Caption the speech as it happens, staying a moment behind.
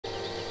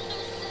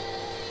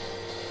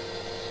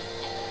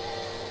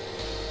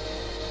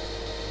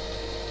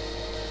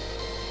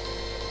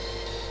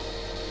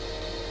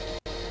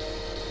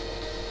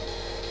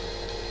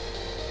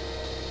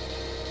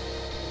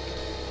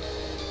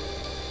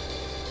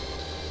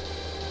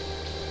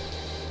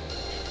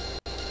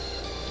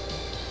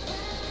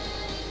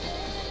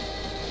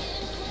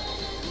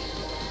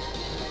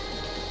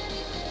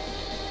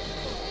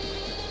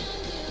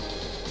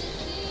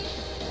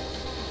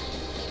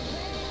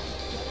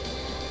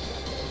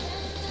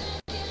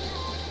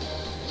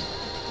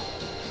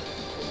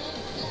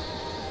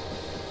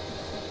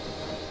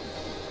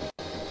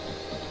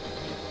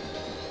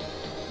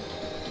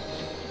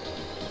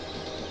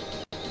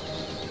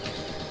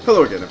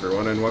Hello again,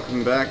 everyone, and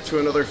welcome back to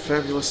another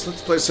fabulous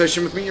Let's Play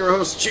session with me, your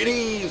host,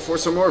 JD, for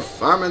some more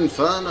farming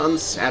fun on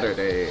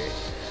Saturday.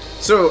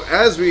 So,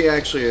 as we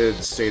actually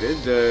had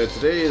stated,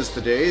 today is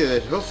the day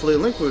that hopefully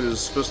Link was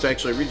supposed to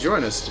actually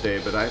rejoin us today,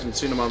 but I haven't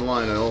seen him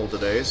online at all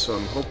today, so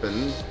I'm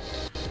hoping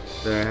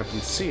that I happen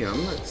to see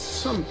him at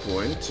some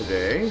point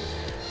today.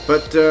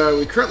 But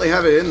we currently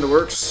have it in the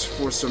works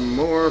for some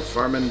more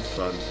farming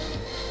fun.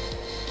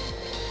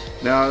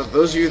 Now,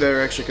 those of you that are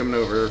actually coming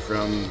over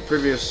from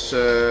previous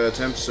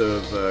attempts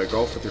of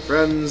golf with your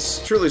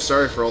friends, truly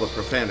sorry for all the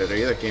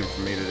profanity that came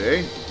from me today.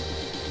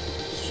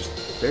 It's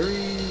just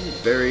very,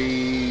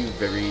 very,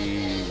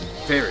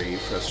 very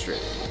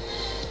frustrating.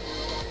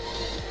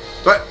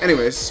 But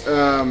anyways,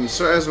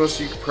 so as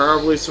most of you could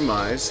probably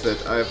surmise,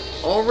 that I've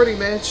already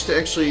managed to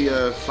actually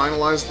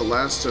finalize the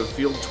last of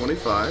Field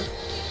 25,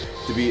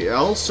 to be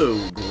also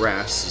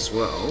grass as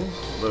well,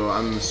 though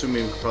I'm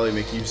assuming we could probably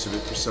make use of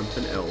it for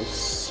something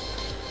else.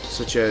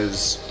 Such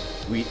as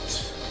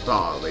wheat,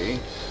 barley,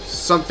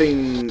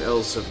 something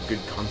else of good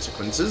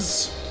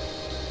consequences.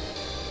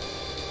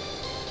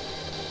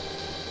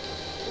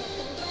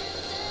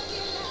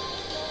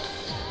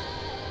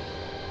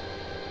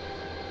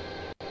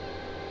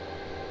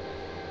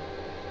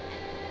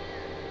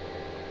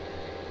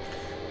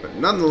 But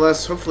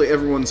nonetheless, hopefully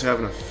everyone's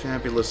having a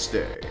fabulous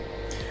day.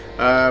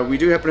 We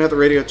do happen to have the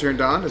radio turned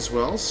on as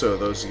well, so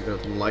those of you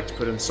that would like to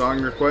put in song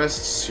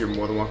requests, you're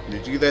more than welcome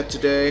to do that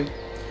today.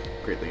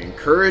 Greatly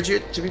encourage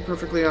it, to be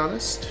perfectly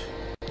honest.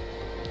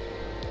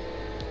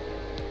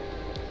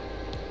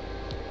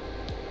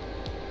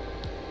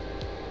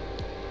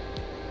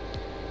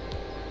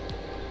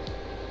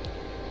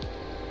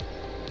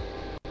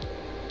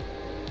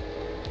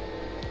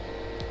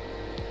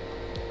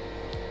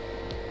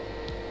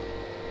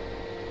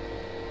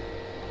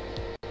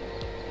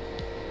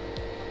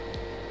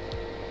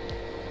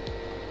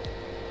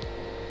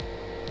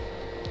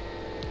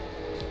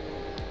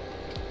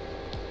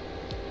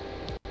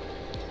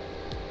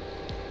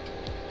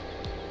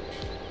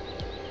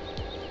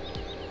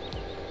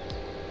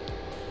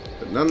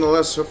 But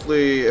nonetheless,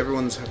 hopefully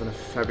everyone's having a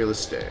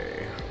fabulous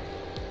day.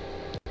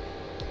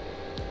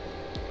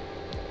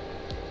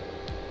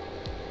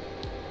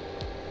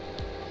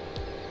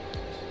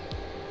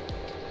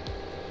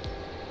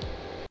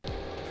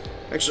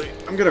 Actually,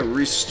 I'm gonna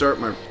restart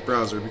my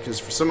browser because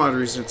for some odd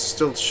reason it's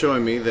still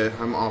showing me that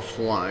I'm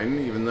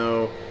offline, even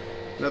though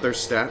another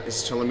stat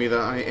is telling me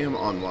that I am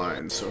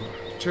online. So,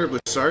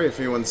 terribly sorry if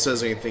anyone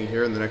says anything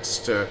here in the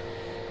next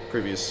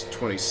previous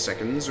 20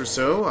 seconds or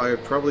so. I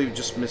probably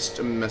just missed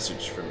a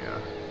message from you.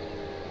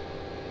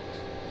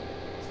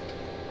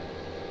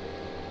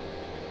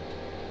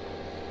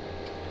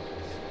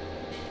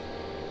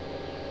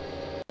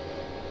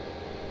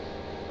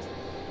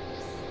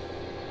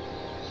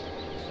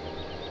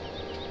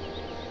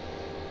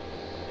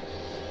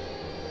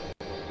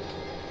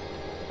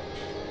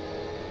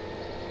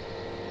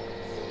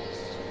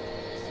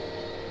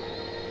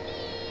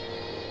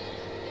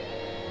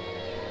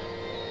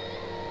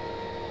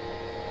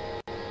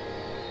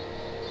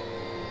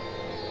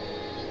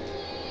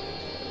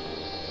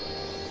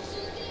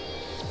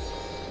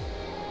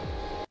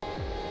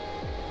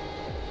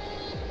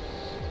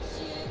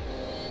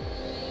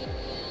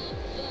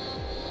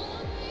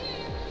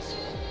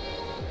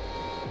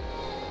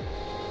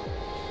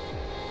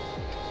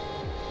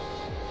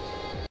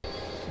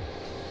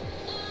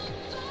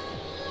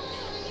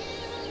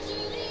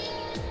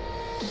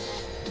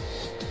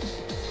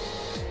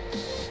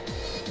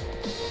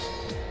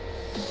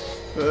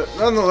 But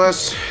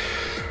nonetheless,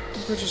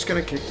 we're just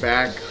gonna kick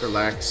back,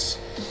 relax,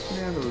 and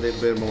have a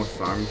little bit more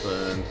farm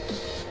fun.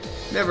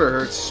 Never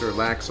hurts to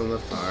relax on the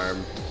farm.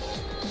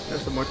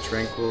 Nothing more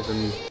tranquil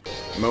than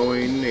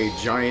mowing a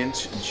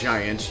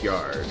giant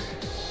yard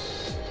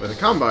with a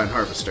combine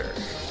harvester.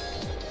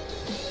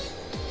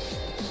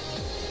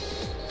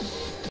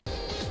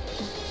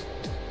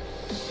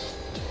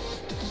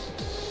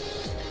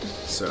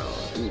 So,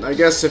 I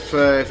guess if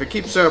it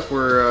keeps up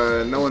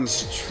where no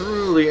one's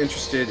truly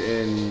interested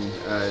in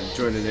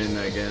joining in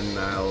again,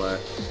 I'll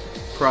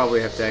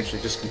probably have to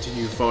actually just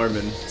continue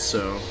farming,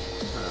 so,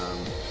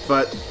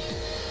 but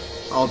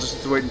I'll just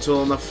have to wait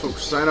until enough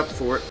folks sign up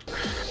for it.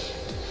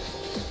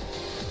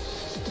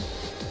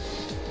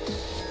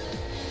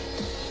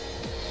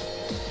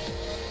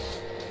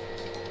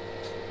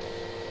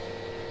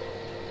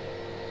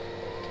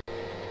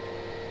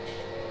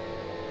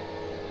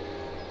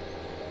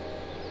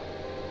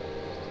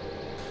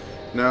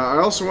 Now, I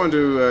also want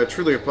to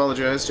truly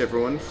apologize to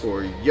everyone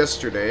for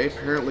yesterday.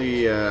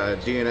 Apparently,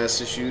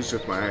 DNS issues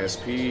with my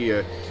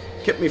ISP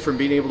kept me from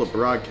being able to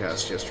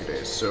broadcast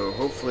yesterday, so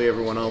hopefully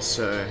everyone else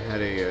had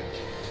an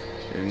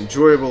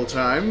enjoyable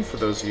time, for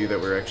those of you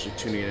that were actually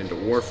tuning into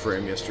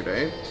Warframe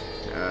yesterday.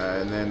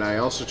 And then I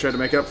also tried to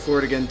make up for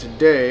it again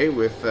today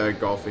with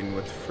golfing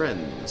with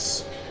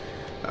friends,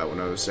 when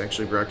I was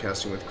actually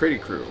broadcasting with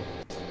Crady Crew.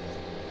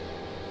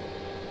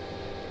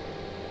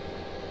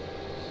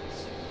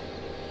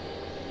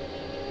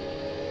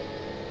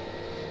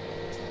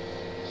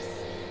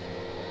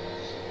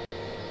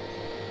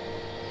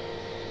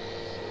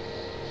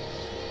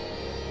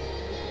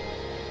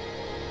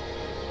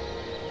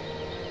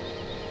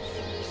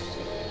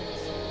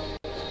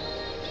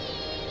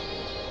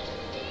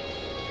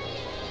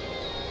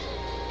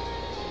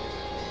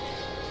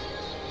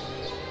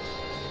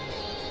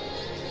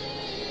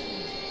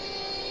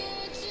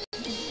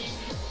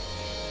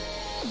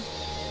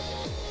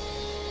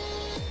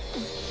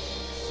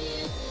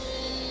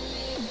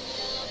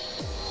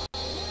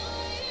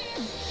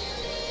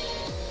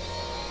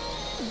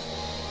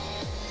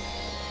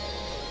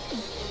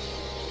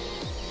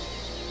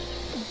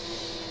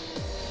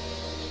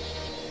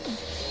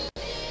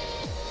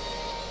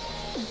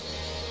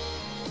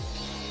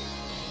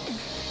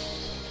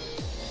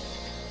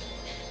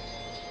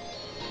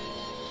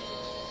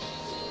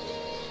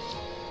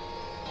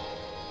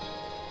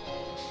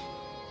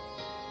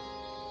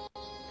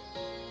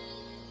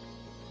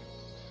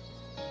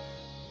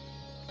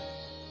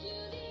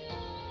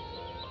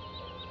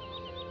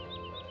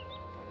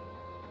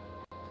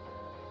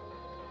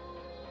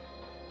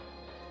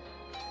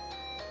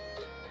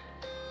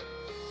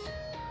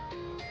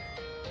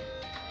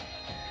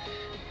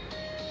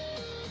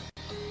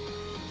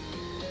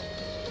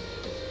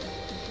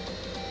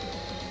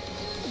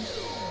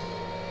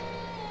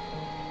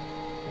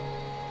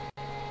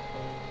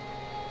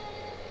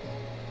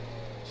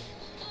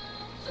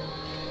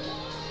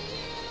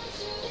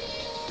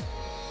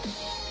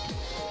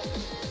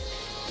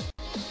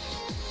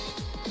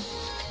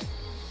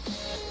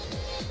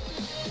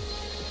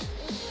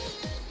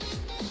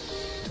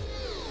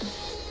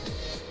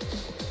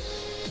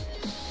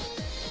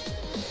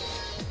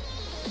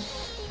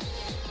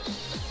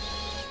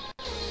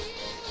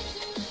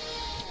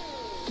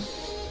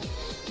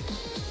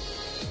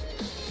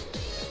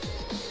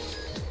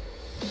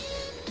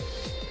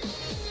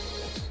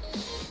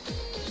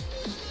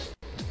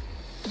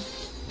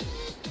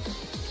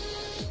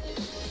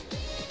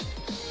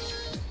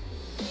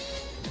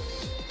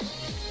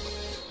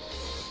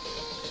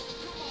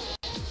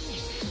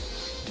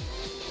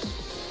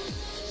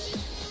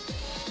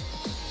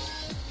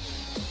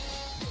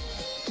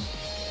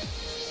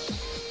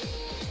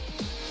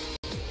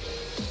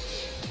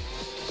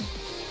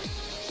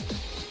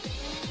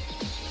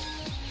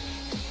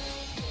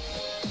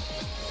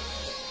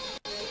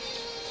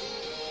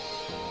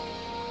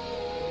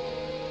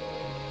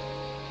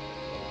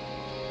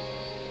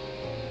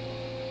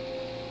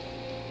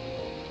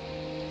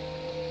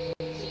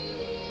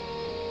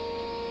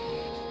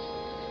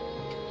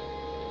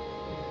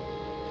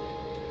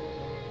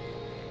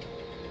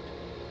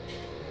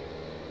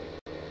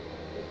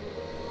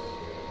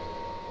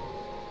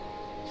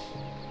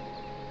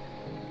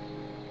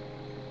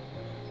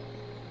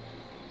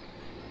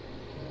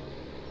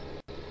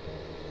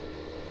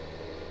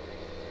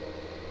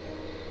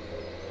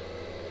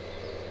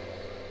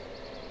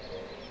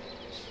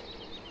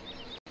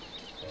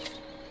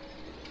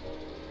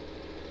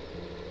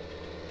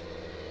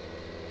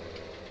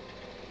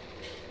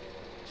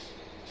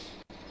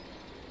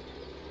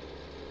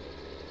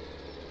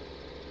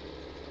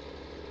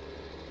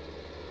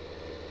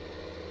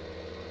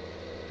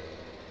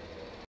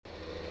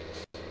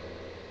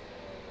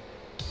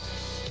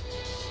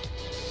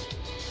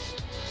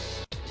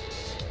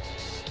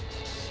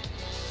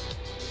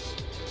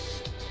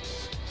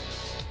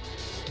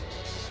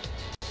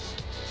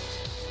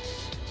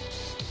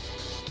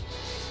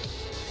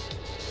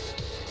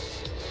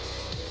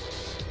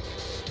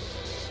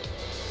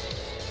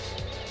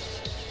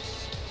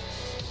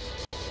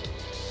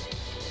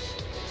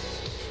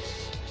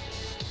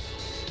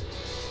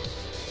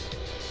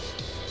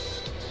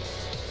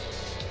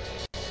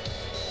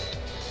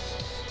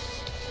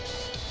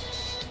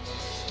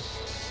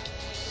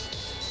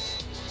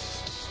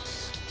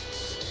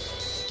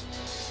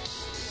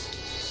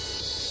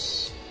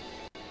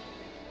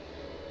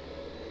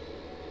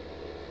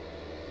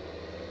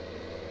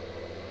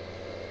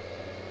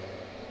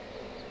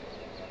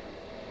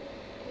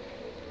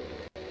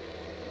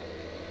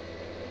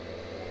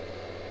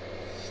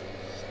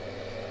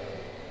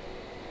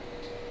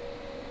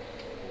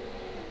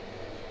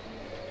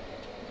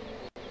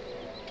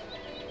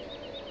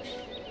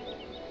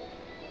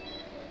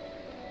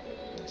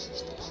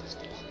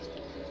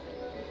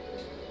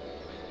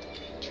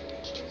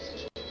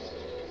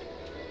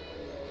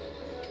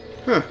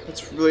 Huh,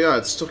 that's really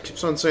odd. It still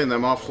keeps on saying that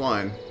I'm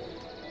offline.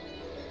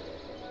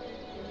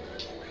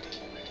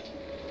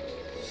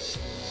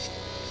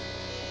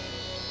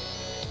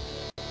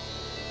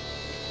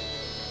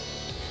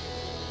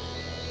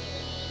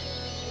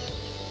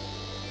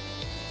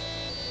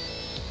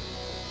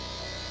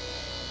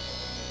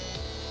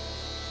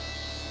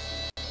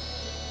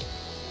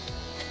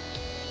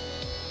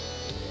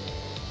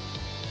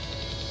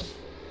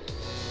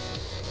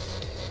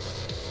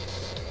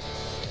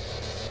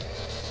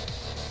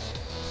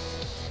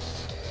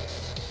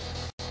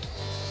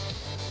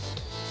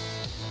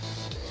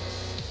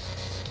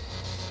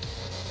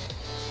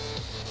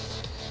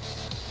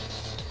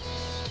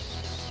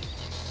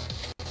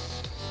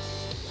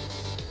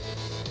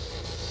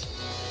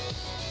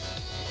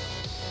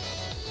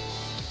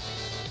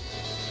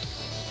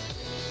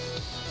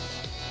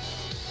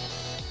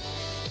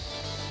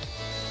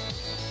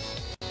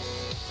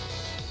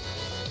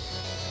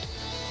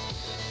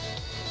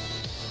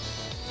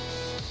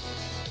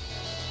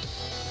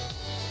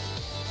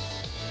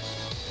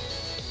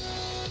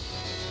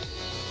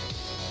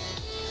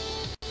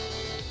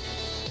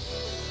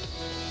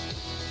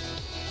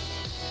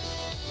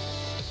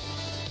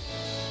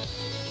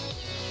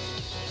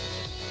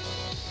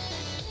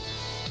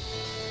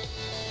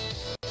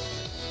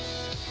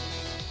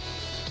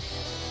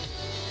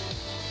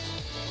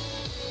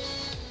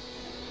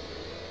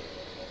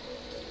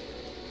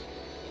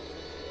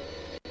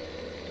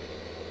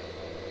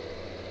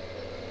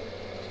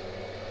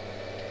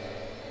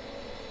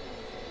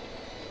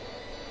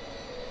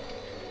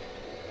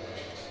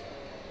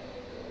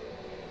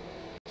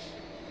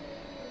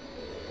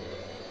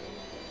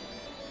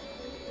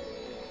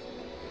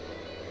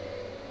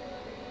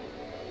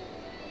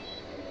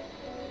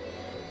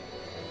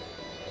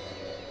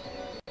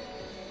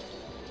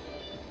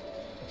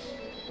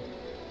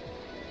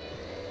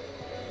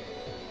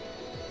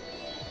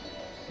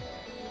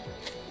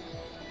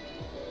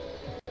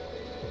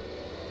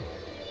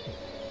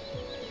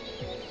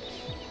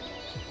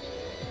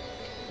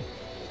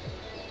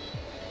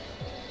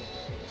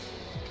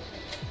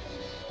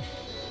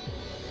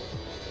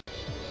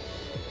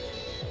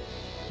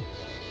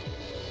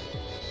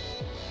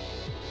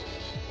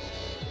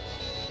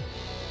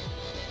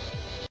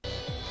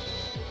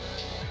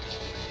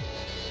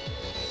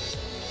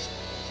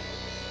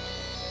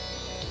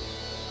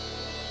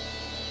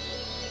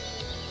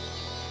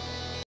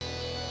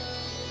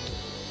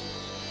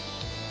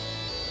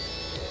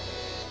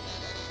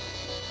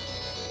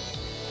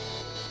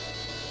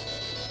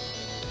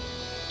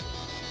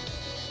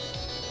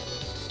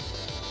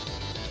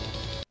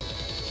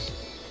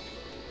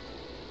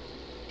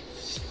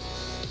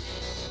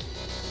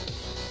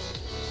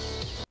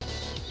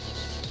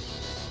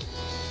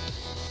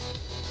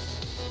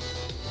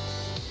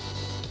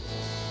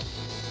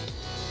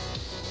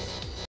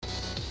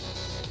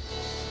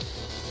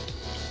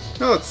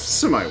 Oh, it's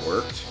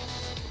semi-worked.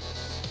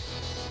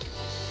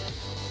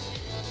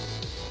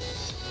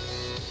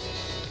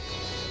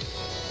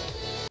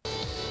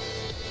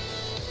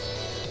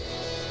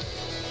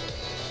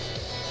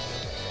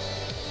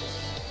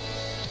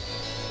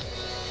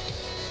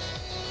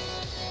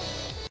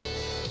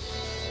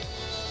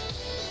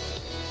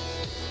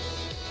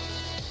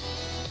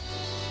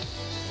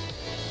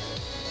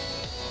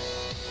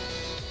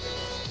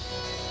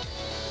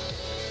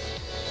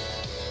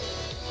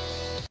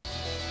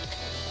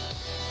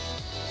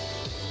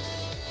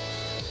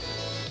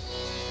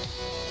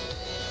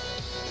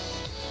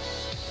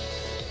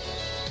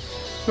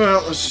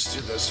 Well, let's just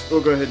do this.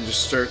 We'll go ahead and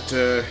just start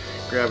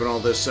grabbing all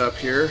this up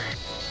here.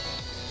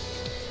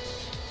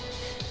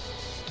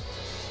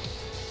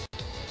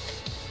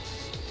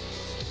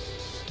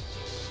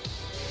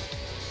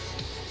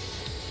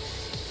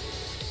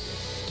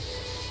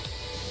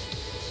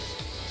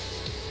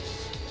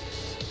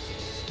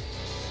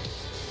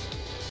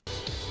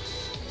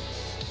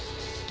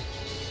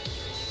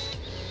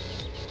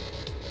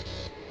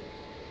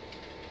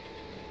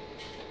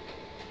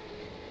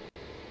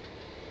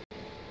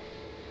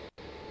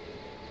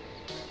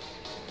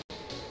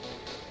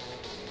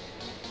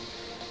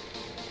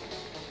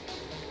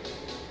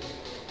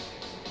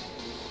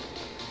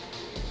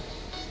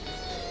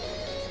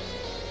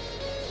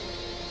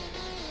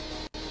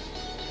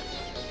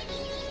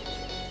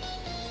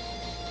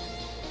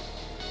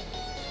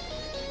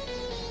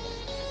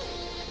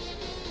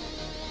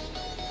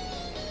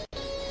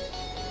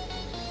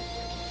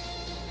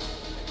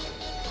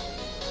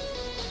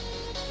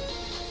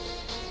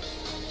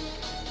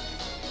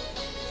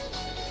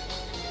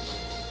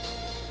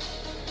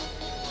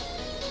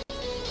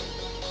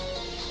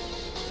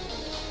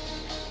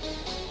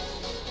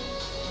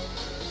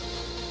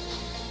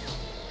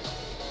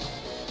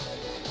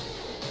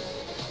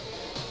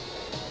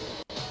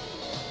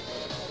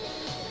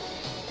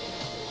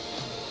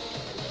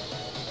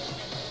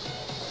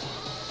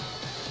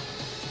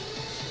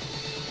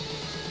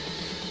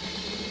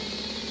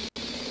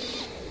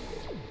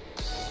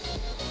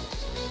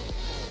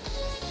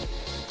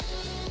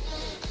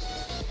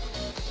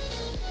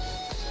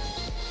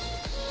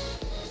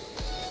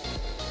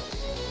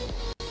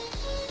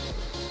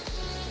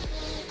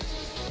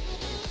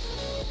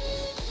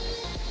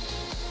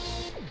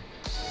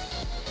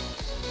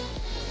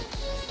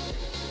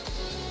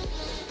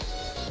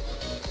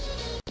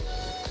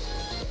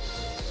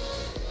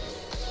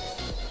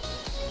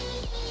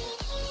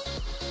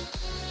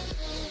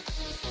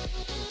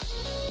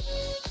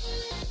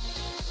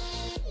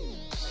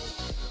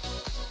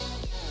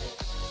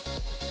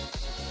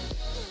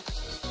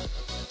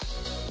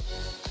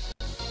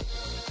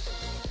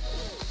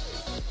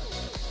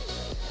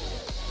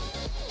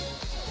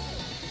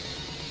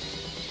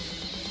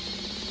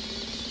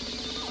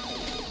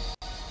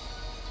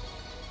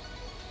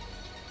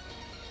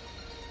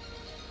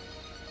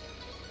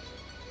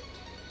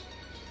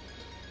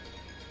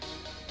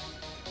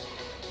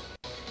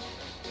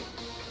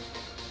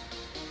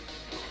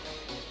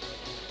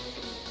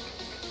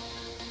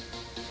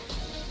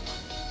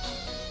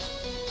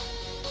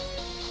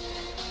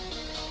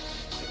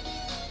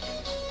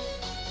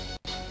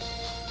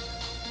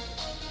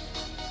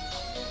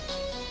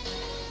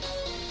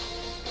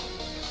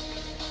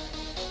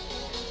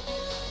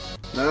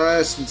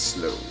 Nice and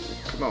slow.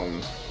 Come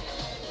on.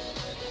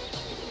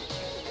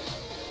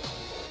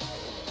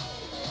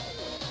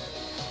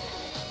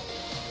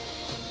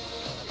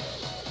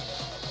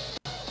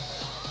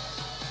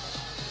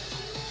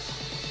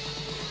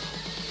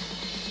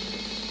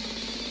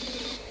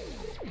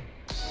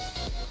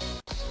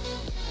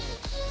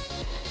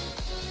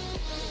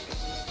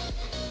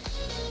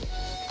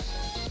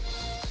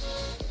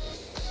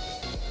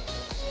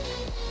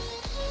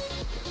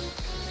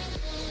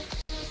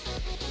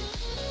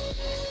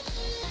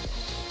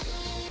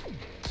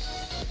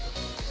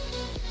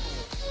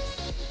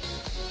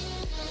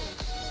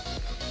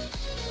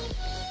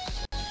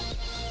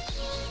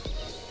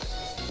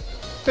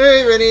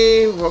 Hey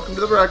Rennie, welcome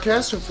to the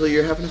broadcast. Hopefully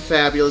you're having a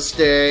fabulous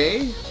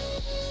day.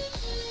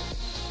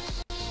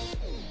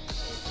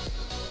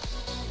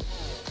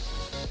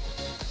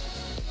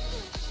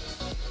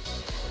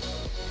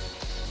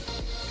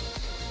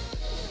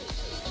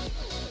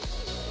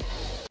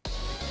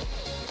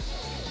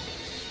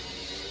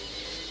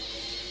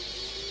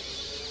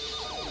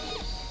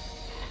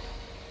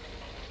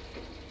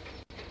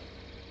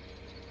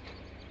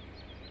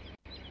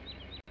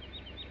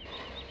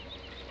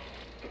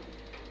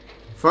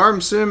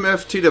 Farm Sim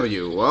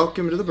FTW,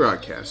 welcome to the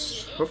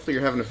broadcast. Hopefully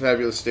you're having a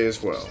fabulous day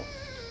as well.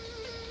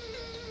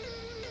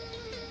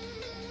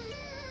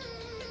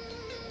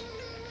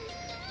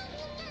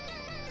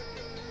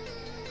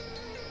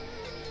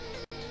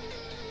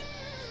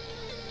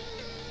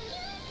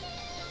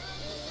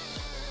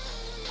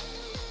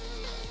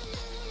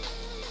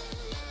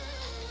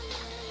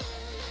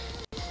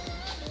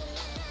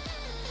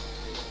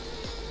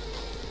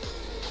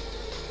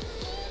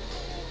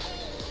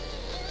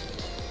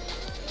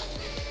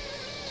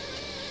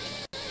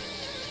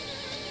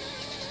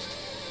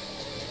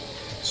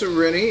 So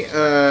Rennie,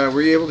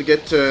 were you able to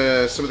get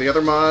some of the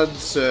other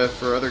mods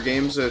for other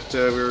games that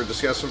we were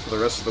discussing for the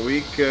rest of the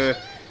week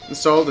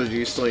installed, or do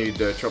you still need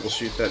to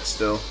troubleshoot that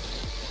still?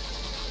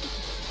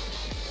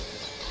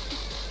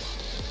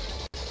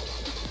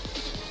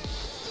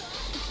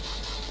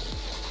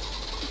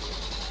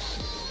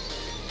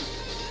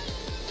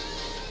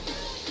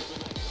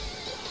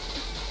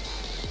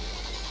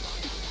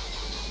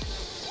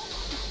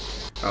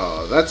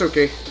 Oh, that's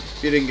okay. If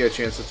you didn't get a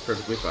chance, that's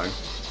perfectly fine.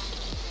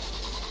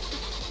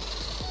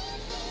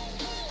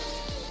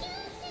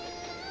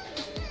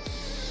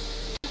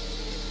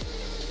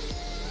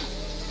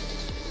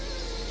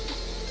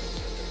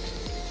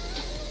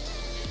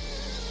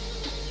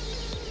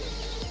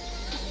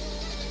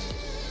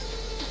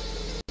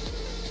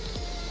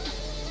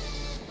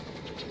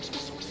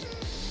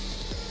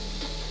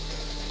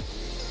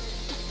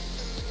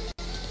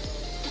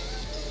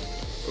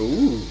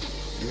 Ooh,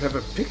 you have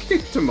a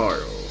picnic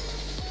tomorrow.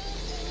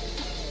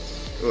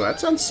 Oh, that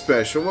sounds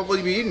special. What will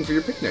you be eating for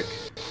your picnic?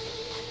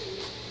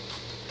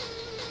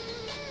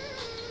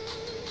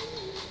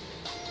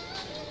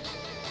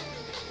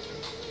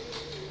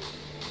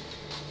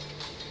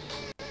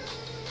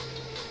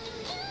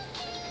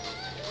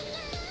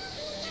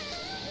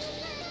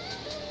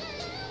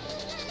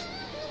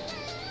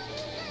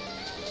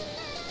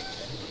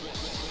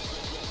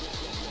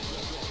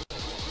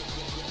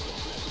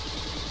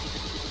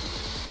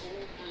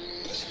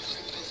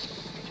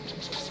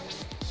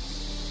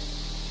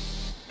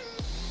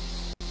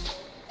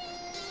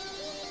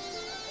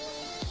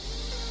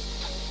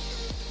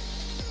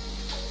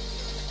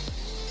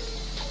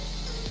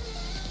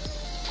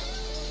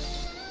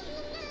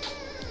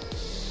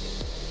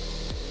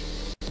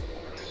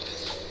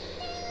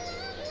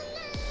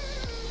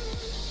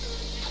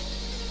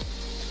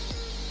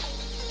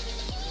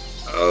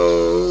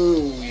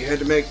 Oh, you had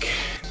to make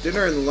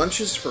dinner and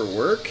lunches for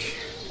work?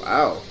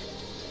 Wow.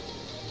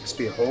 Must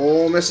be a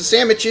whole mess of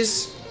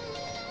sandwiches.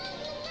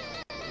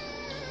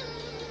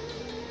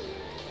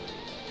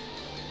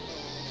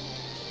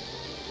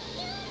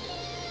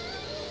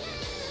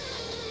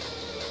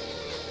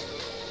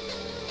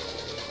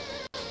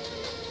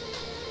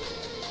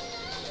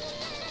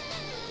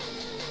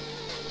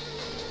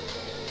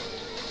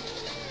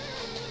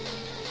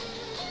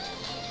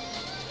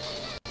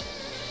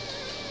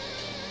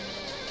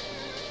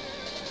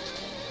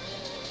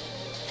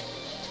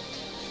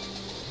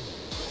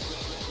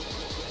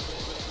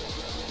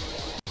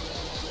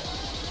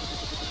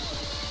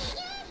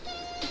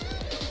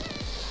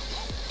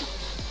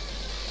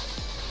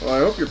 Well,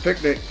 I hope your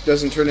picnic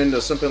doesn't turn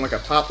into something like a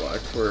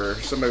potluck, where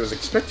somebody was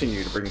expecting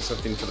you to bring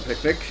something for the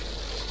picnic,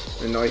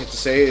 and all you have to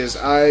say is,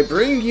 I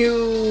bring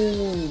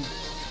you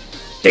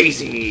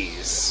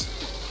daisies!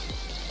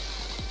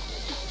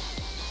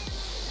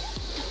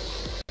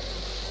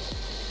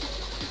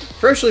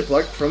 Freshly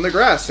plucked from the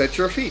grass at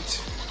your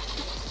feet.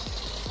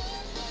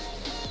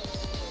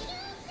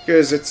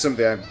 Because it's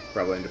something I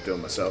probably end up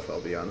doing myself, I'll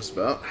be honest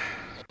about.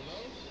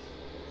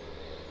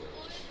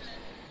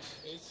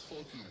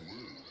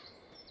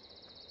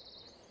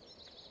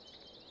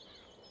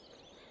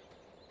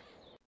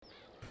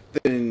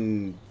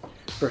 Then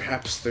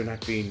perhaps they're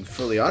not being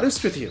fully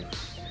honest with you.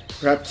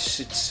 Perhaps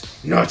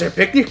it's not a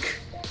picnic.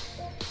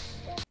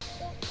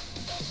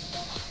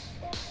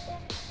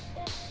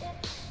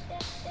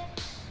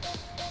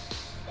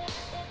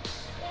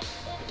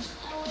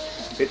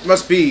 It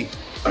must be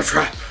a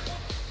trap.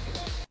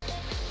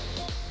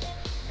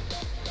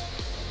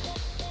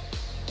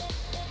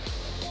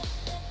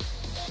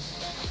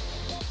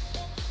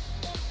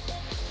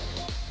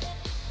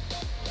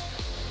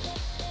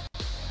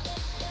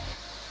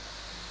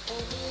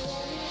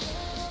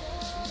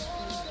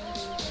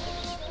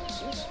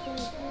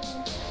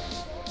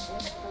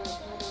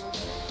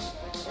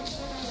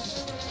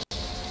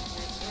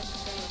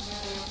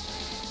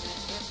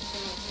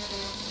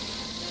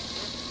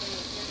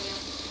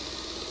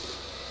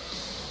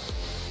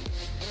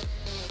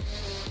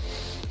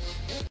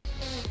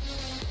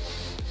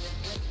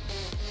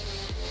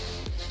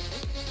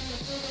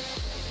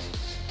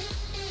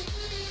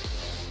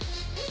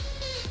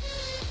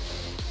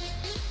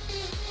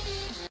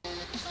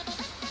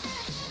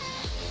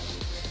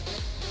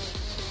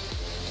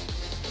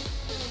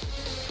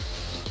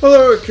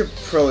 Although it could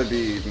probably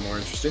be more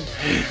interesting.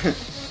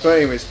 But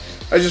anyways,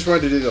 I just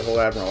wanted to do the whole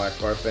Admiral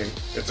Ackbar thing.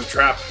 It's a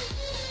trap.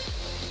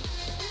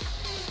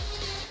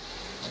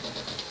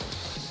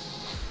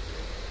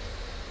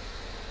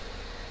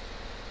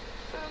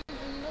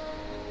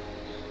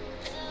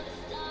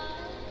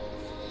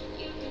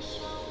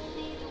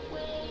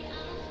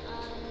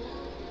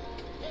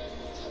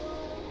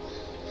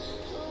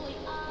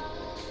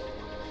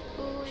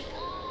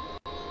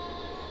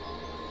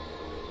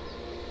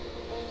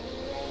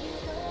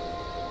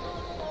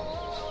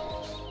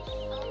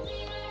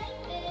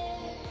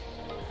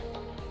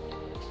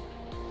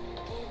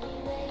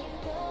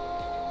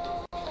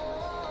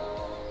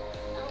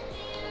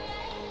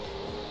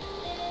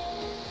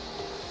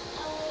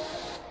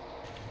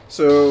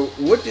 So,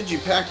 what did you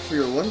pack for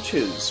your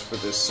lunches for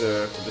this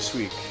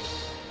week?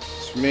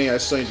 So for me, I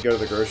still need to go to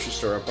the grocery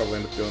store. I'll probably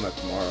end up doing that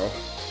tomorrow.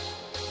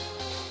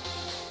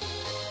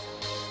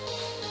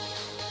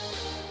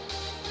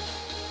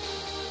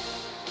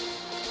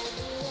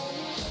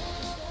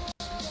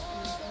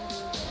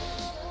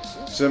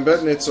 So I'm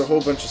betting it's a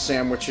whole bunch of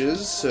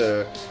sandwiches,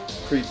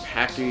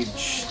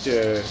 pre-packaged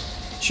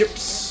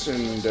chips,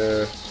 and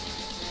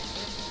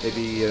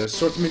maybe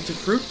assortment of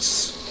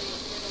fruits.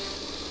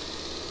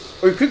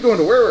 Or you could go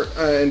into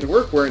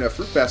work wearing a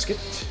fruit basket,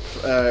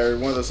 or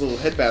one of those little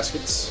head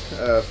baskets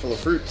full of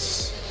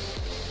fruits.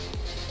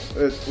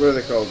 What are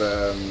they called?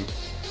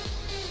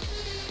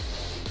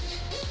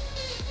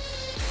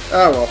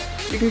 Oh well,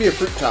 you can be a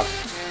fruit top.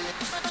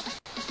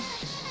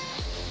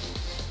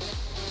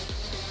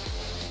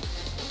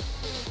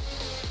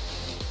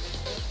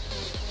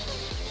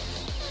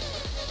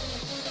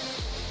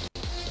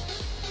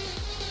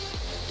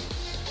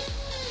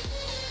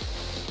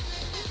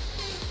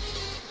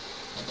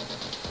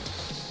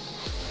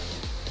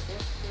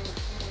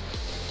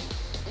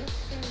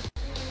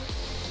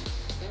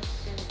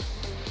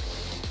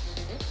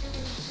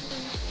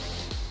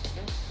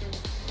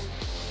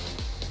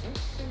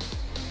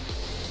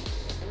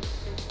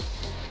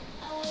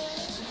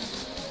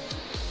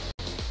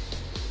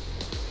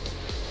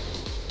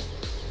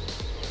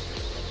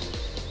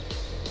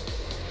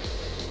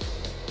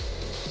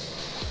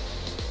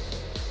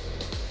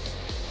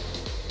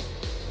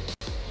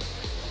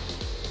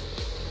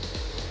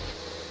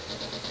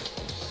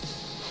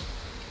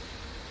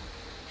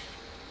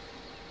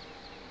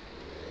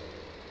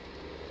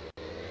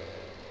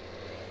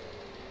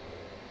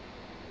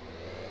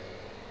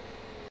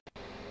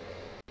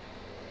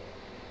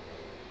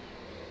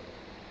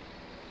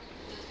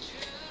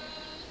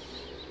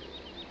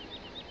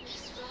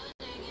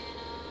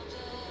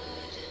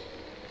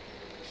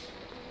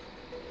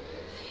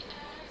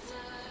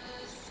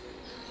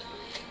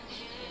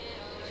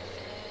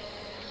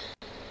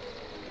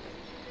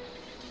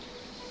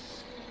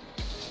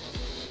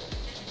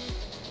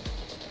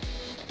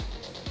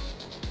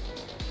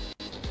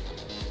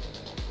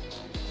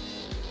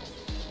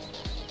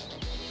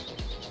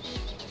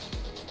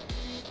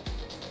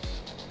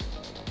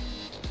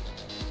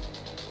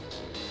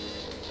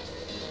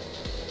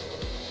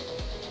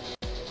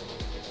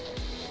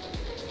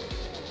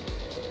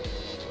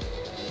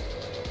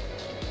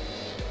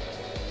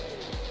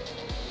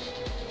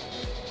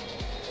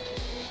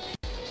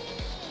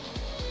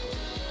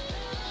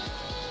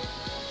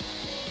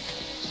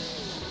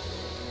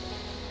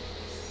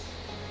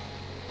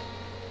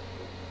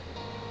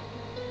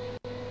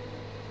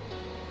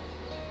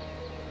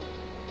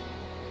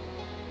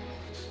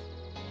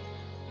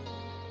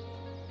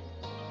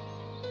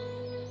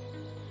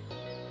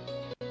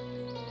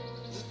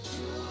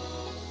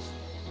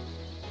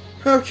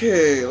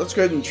 Okay, let's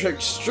go ahead and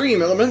check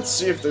Stream Elements,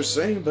 see if there's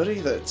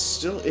anybody that's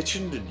still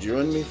itching to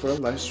join me for a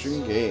live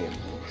stream game.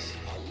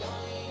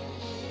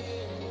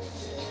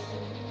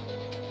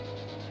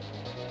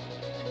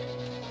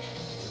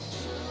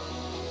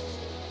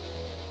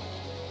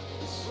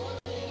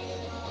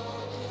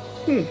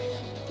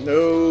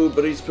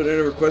 Nobody's put in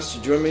a request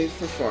to join me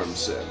for Farm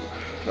Sim.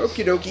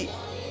 Okie dokie.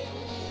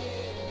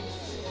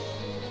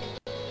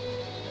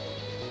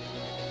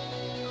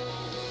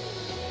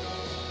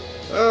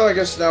 Well, I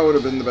guess now would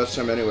have been the best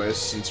time anyways,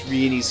 since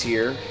Reenie's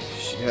here.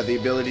 She had the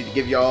ability to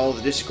give y'all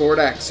the Discord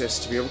access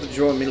to be able to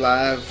join me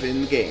live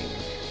in the game.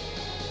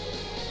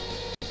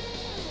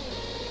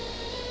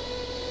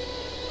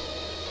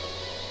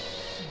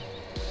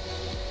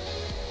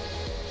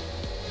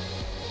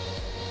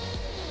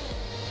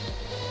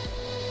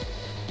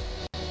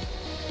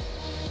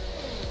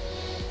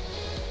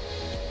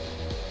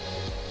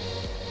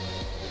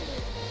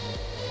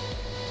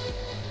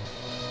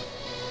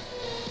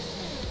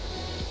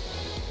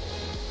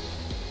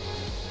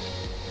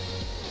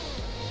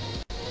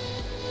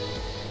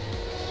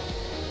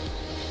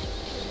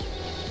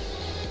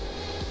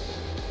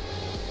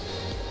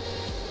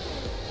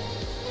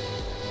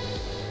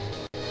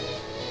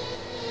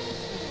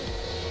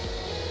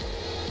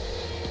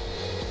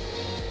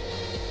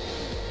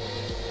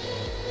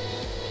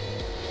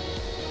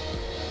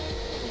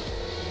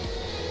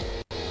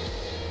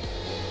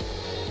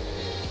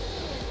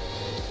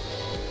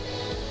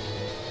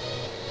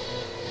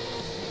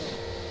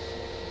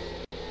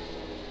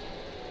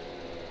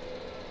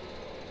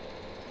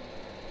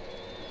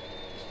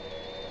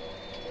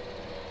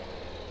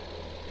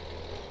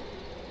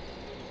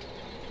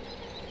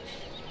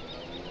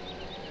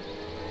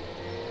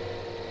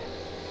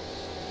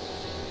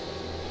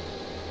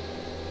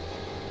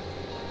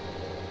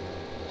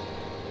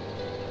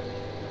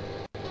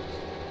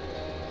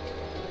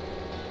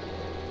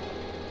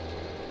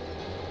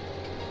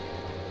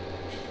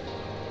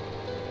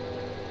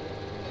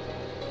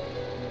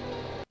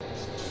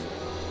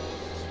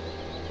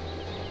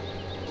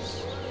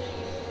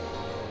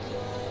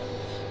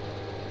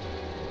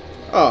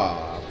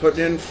 Ah,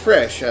 putting in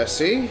fresh, I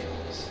see.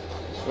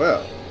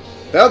 Well,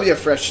 that'll be a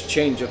fresh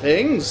change of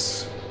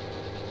things.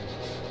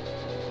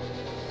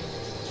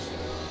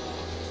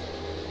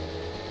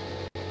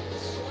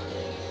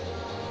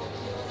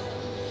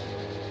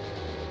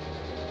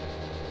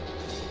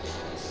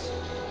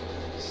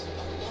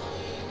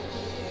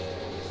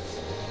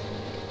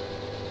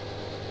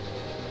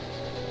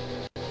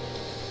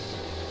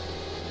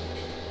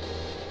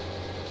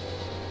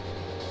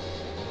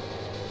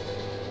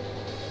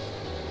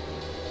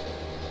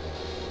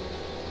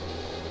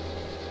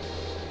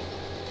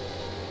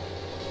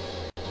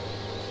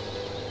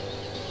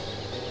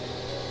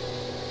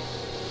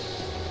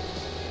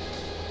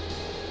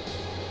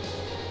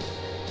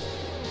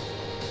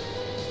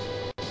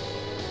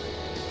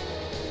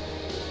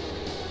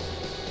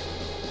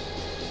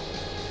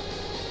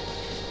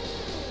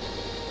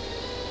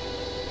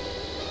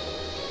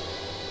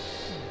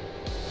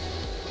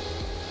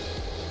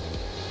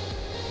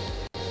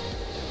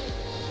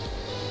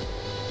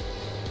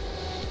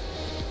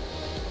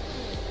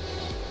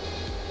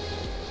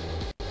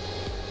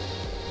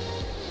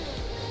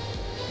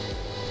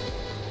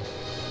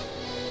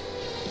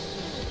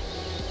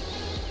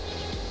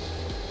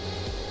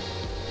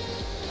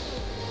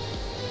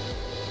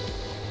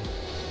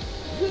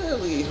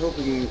 Really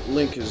hoping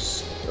Link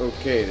is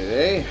okay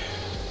today.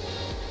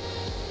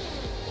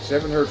 'Cause I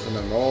haven't heard from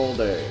him all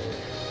day.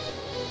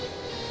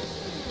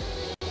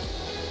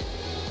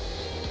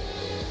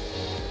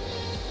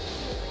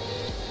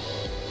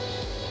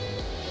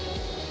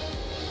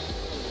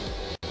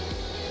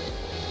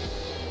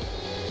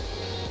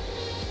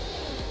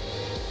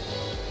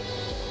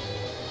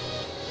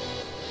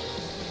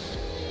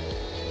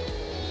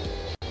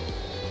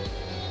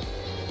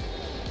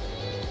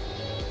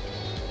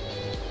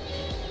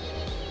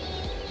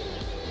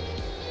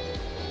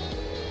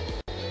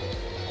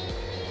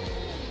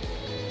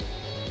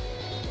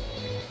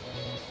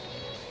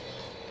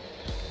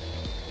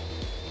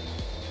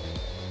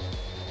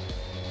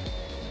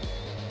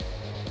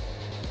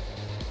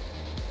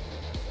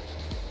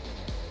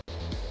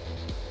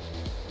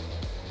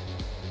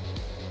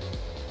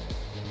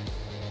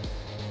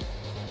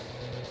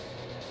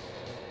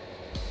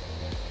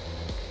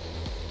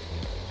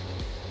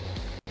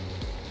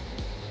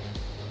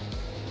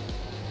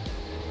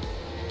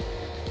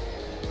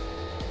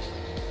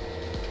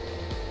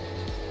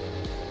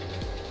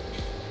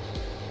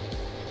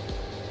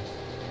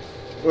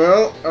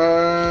 Well,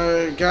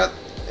 got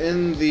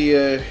in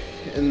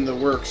the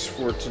works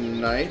for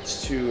tonight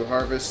to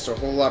harvest a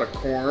whole lot of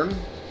corn,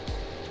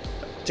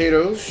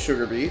 potatoes,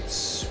 sugar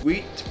beets,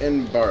 wheat,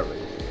 and barley.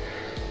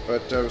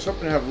 But I was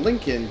hoping to have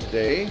Link in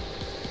today,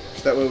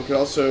 so that way we could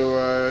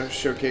also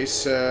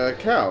showcase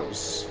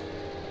cows.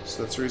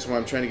 So that's the reason why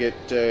I'm trying to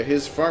get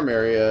his farm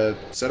area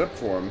set up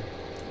for him.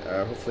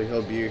 Hopefully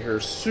he'll be here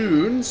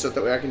soon, so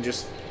that way I can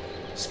just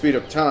speed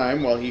up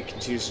time while he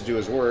continues to do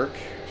his work.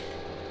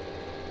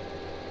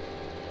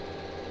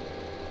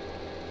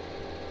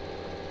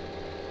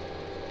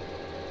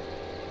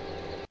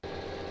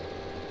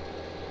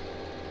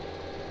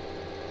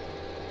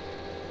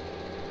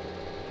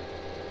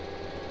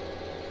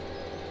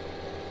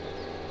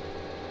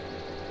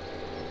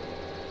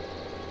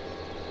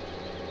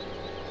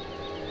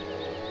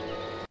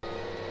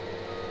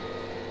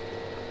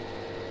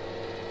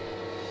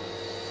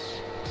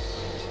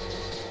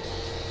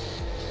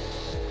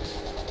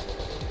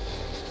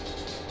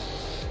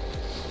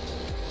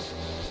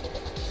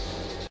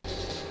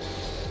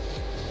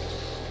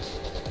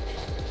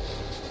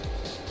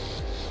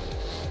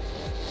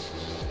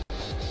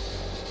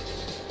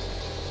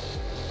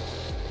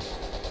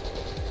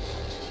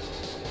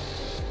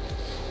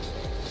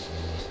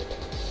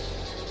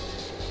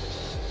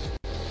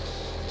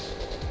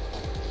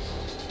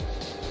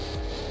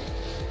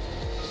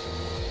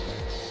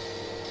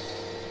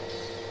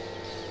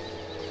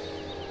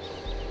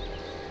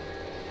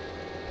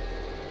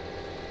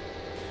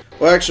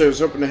 Well, actually, I was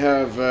hoping to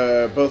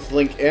have both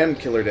Link and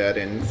Killer Dad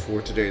in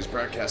for today's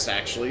broadcast,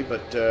 actually,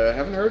 but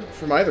haven't heard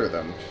from either of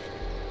them.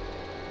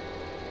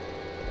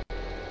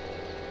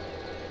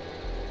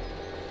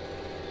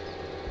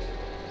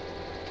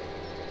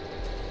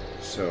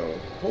 So,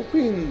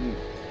 hoping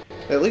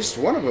at least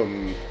one of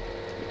them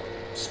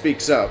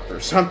speaks up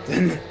or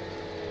something.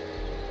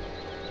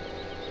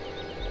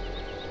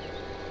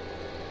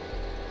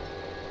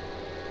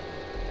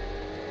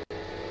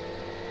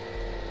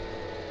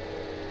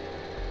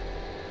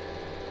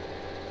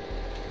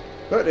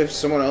 But if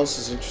someone else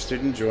is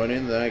interested in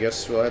joining, then I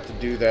guess we'll have to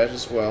do that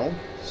as well.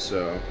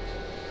 So,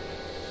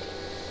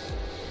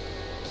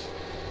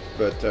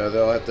 but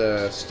they'll have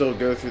to still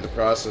go through the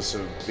process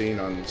of being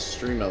on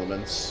Stream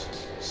Elements.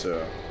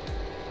 So.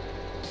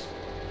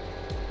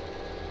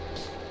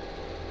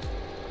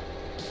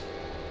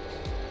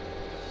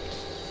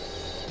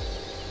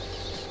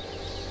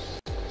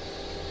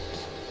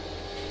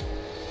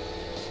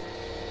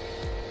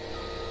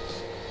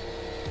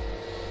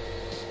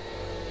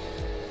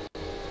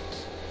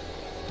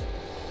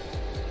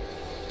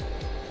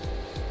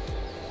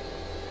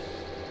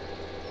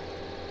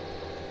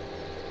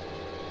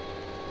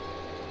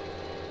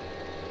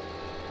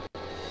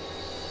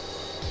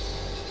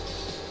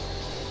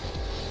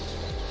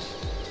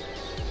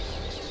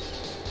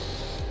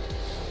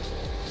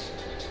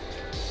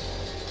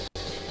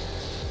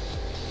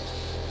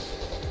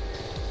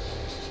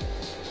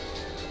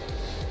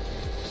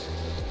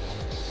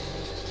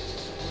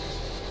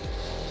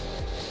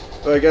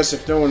 But I guess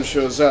if no one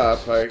shows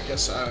up, I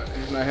guess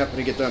and I happen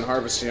to get done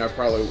harvesting, I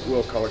probably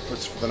will call it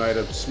quits for the night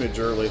a smidge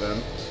early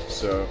then.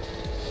 So.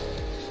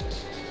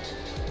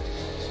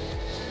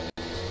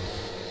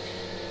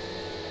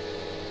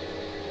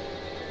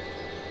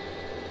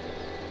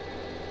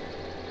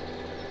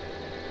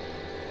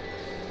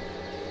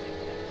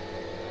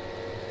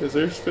 Because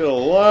there's been a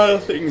lot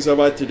of things on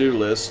my to-do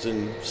list,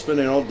 and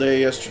spending all day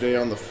yesterday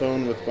on the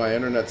phone with my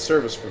internet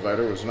service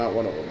provider was not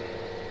one of them.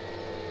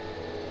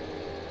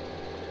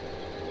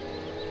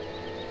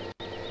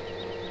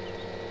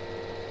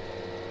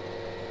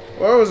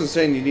 Well, I wasn't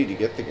saying you need to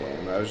get the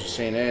game. I was just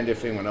saying, and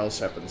if anyone else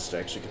happens to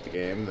actually get the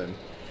game, then,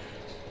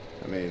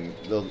 I mean,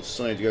 they'll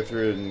still need to go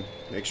through and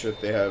make sure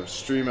that they have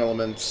stream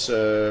elements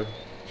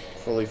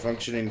fully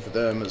functioning for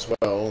them as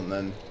well, and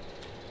then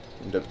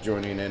end up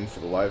joining in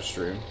for the live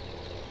stream.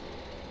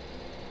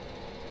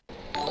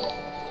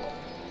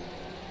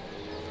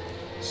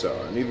 So,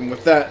 and even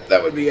with that,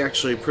 that would be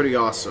actually pretty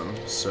awesome,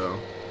 so.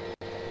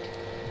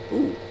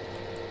 Ooh.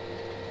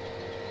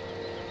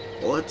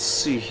 Well, let's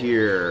see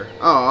here.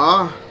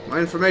 Ah, my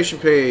information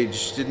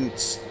page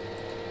didn't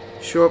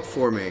show up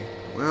for me.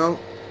 Well,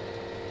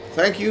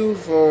 thank you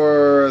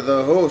for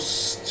the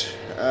host.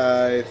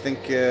 I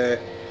think,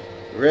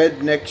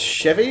 Redneck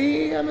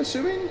Chevy, I'm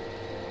assuming?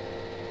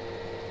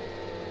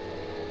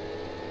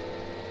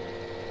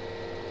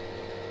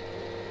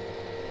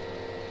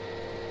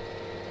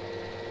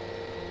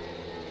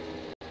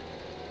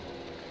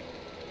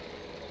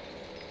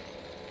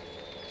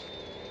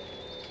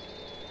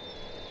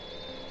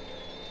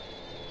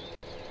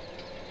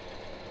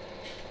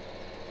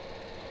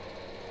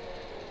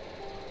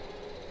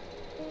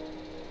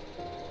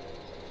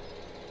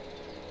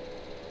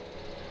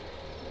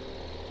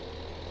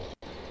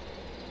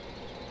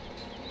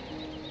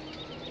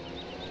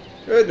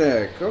 Good,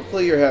 Nick.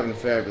 Hopefully you're having a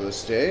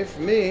fabulous day.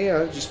 For me,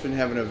 I've just been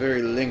having a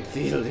very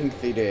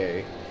lengthy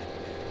day.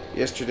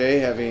 Yesterday,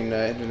 having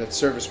internet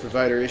service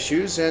provider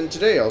issues, and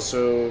today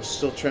also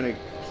still trying to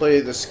play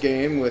this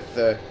game with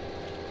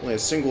only a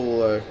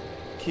single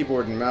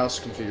keyboard and mouse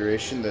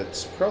configuration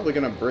that's probably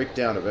going to break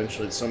down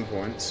eventually at some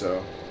point,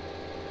 so.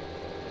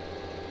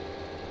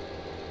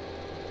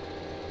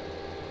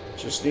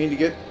 Just need to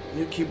get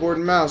new keyboard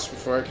and mouse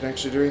before I can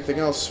actually do anything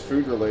else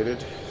food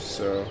related,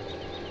 so.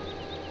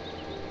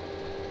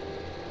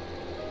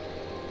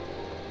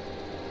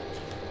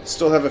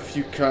 Still have a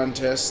few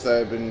contests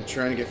that I've been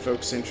trying to get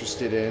folks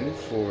interested in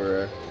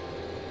for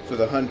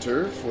the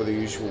Hunter, for the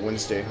usual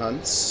Wednesday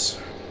hunts.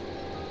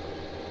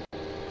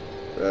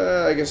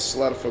 I guess a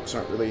lot of folks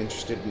aren't really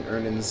interested in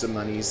earning the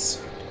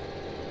monies.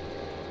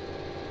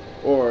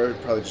 Or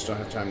probably just don't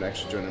have time to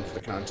actually join in for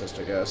the contest,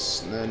 I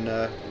guess. And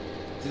then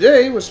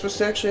today, we're supposed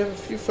to actually have a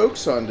few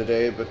folks on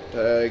today, but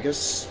I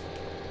guess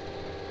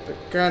they're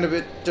kind of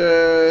a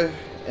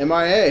bit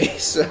MIA,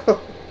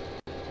 so.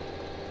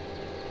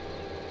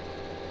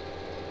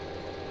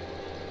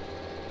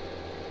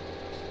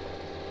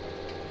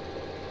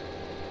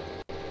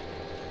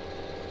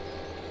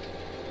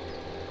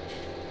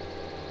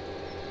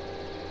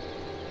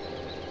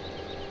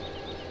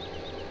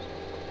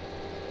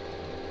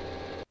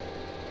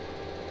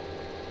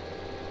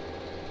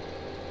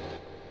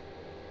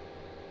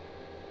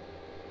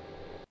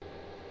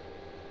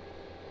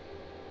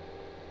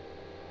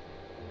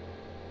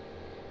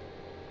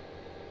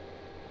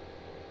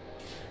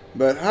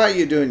 But how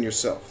you doing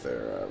yourself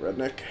there,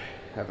 Redneck?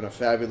 Having a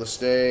fabulous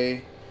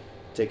day?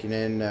 Taking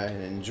in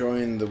and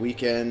enjoying the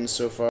weekend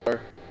so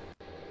far?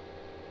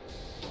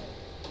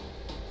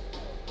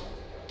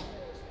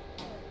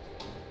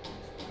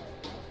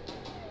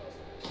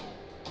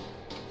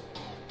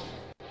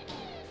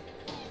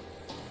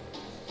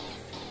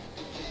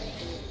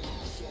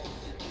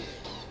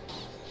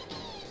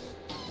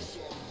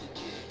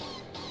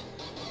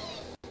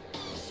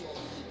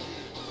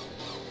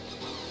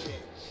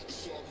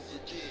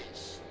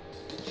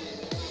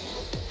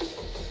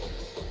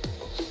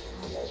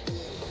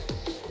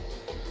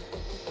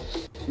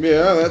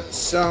 Yeah, that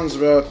sounds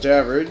about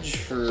average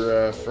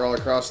for all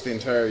across the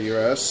entire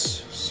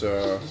U.S.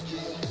 So,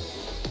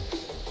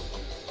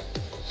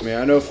 I mean,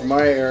 I know for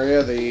my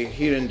area the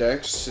heat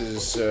index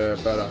is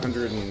about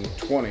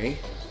 120.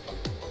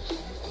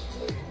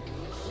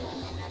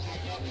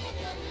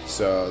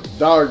 So,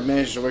 Dollard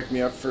managed to wake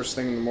me up first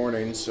thing in the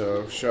morning,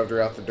 so shoved her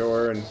out the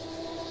door, and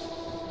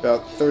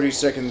about 30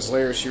 seconds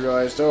later she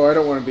realized, oh, I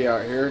don't want to be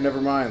out here,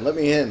 never mind, let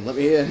me in, let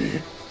me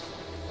in.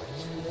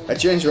 I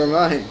changed my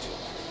mind.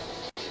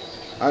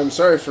 I'm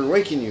sorry for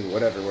waking you,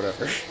 whatever.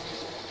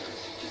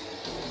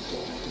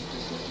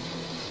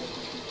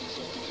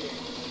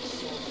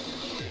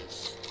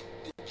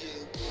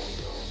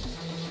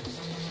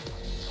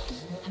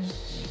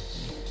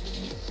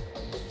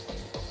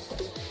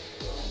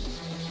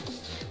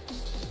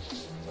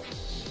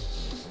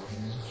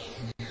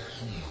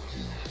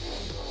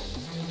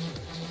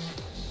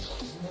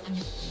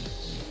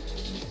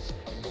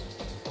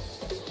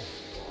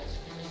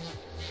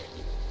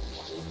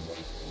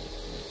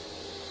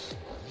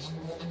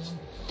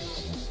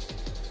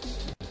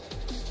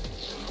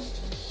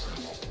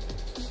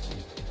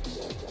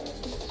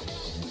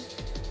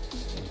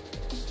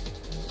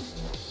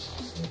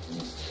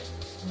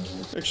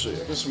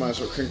 Actually, I guess I might as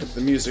well crank up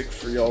the music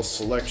for y'all's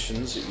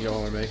selections that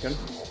y'all are making.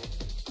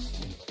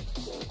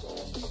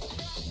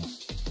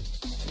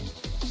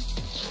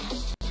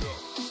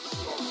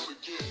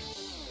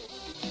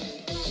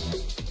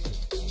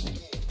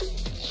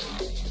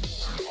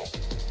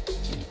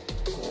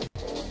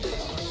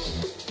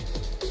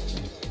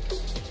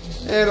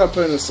 And I'll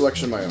put in a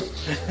selection of my own.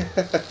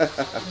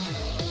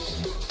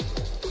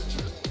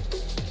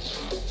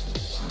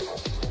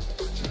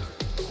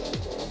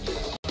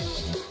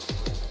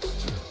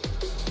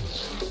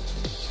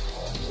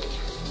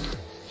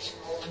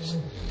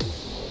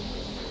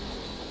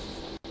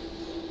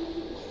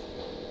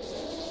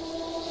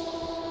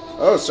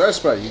 Oh, sorry,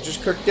 Spot, you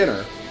just cooked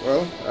dinner.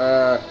 Well,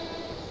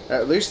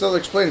 at least they'll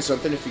explain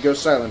something if you go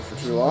silent for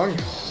too long.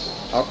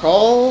 I'll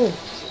call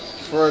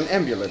for an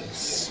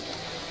ambulance.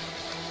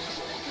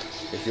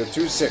 If you're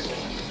too sick.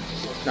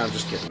 No, I'm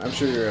just kidding. I'm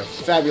sure you're a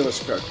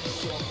fabulous cook.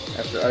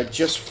 After I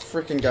just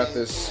freaking got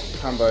this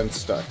combine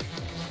stuck.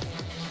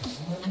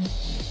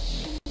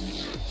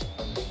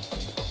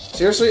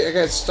 Seriously, I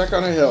got stuck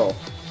on a hill.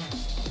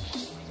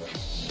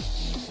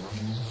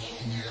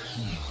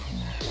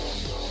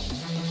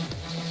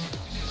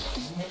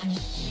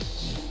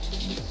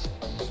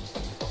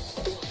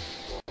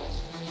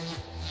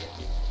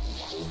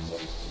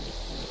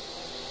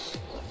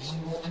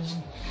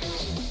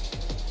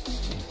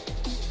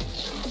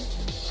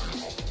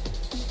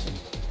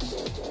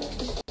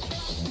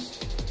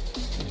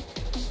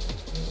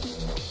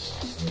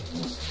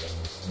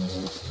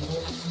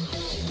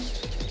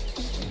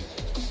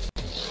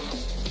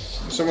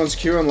 Someone's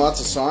queuing lots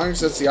of songs.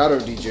 That's the Auto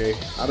DJ.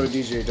 Auto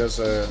DJ does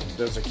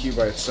a queue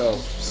by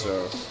itself.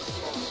 So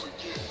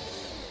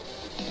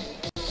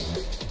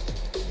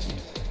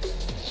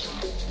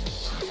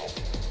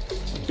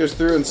goes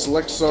through and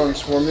selects songs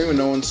for me when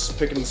no one's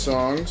picking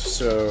songs.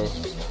 So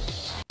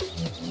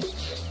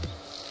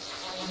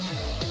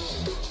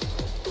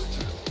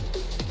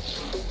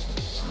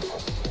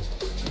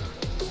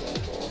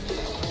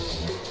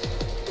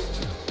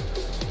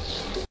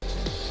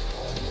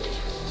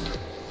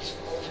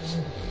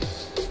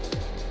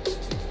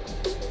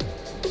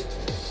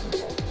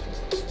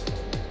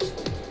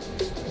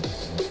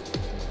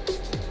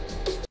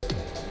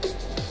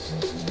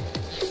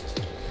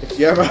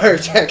you have a heart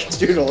attack, it's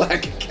due to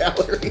lack of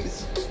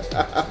calories.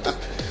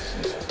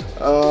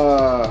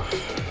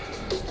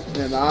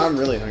 Man, I'm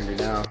really hungry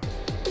now.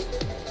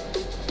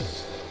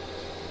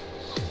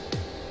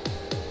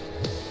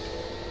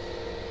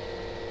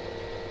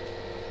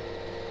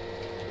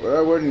 What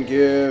I wouldn't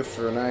give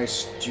for a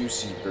nice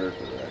juicy burger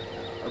right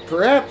now. Or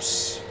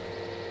perhaps,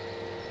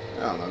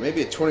 I don't know,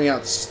 maybe a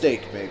 20-ounce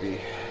steak,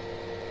 maybe.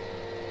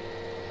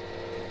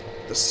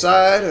 The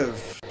side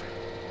of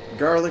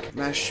garlic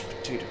mashed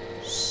potatoes.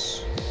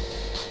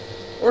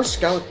 Or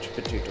scalloped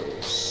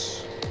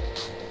potatoes.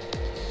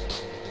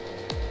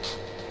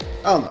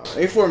 I don't know.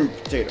 A form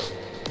of potato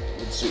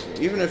would suit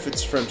me, even if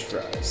it's French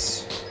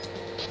fries.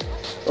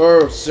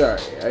 Or,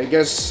 sorry, I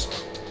guess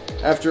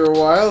after a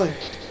while,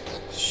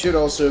 should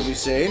also be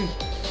saying,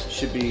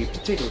 should be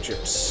potato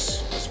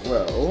chips as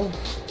well.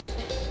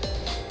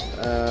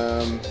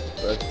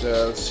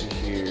 Let's see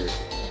here.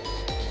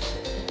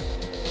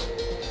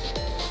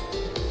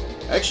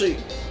 Actually,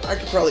 I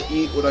could probably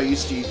eat what I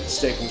used to eat at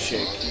Steak and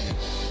Shake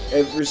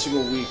every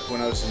single week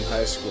when I was in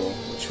high school,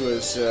 which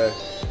was a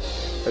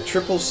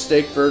triple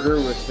steak burger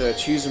with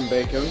cheese and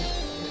bacon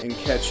and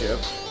ketchup,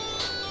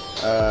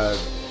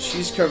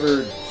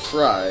 cheese-covered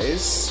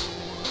fries,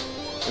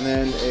 and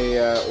then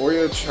a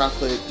Oreo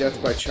chocolate Death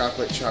by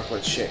Chocolate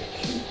shake.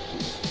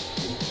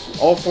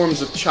 All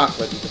forms of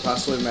chocolate you could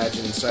possibly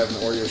imagine inside of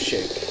an Oreo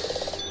shake.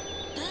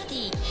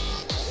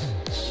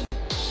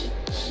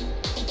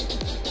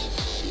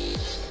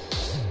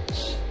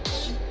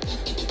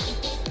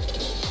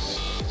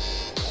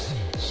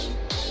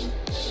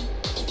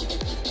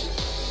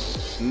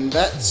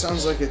 That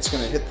sounds like it's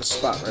going to hit the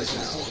spot right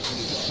now.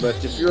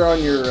 But if you're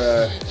on your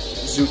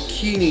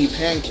zucchini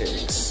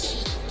pancakes,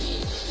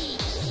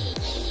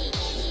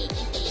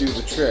 do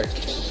the trick.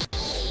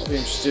 I'll be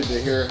interested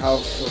to hear how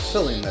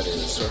fulfilling that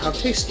is, or how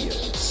tasty it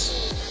is.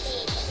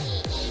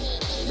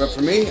 But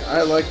for me,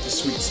 I like the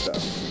sweet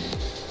stuff.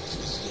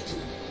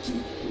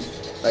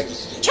 Like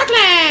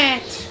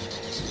chocolate!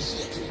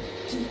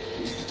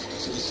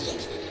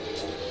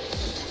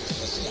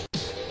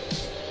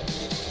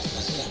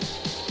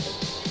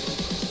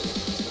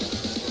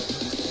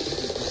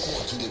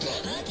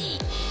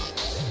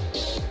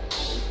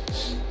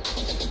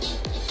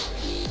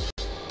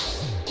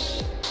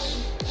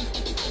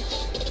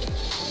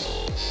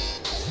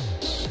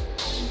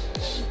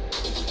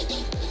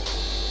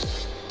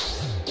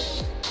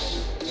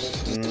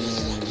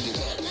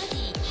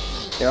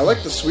 Yeah, I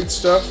like the sweet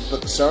stuff,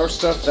 but the sour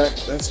stuff,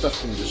 that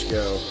stuff can just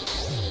go.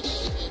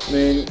 I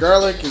mean,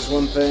 garlic is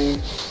one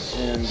thing,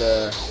 and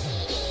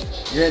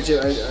granted,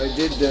 I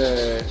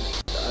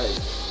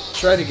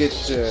tried to get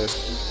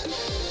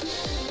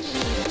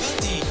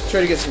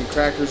some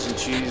crackers and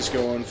cheese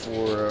going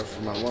for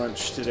my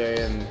lunch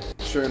today, and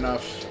sure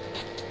enough,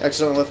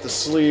 accidentally left the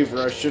sleeve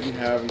where I shouldn't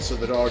have, and so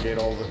the dog ate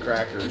all the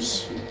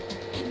crackers.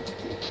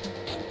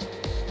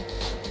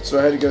 So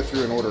I had to go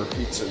through and order a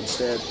pizza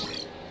instead.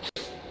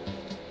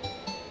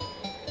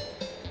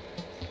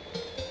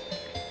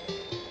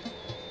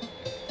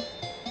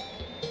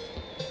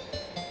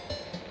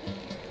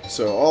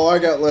 So all I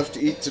got left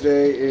to eat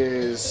today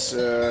is,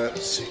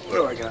 let's see, what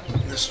do I got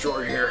in this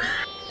drawer here?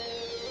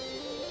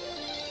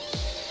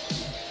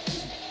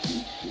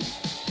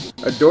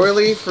 A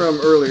doily from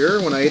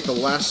earlier when I ate the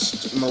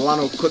last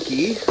Milano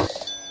cookie.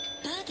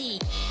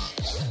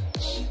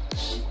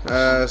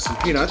 Some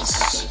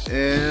peanuts,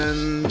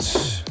 and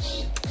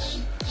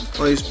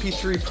well, these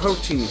P3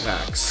 protein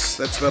packs.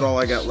 That's about all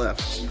I got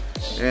left.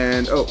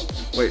 And, oh,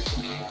 wait,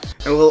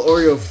 and a little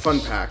Oreo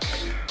fun pack.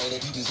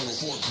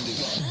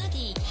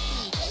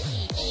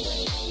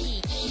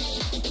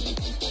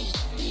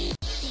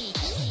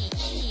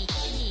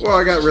 Well,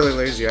 I got really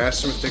lazy. I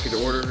asked them if they could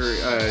order,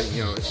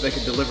 if they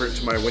could deliver it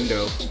to my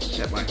window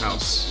at my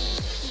house.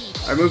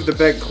 I moved the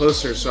bed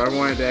closer, so I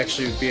wanted to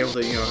actually be able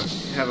to,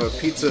 have a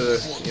pizza,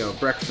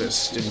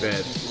 breakfast in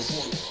bed.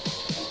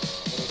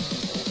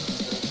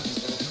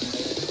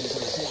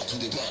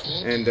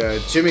 And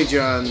Jimmy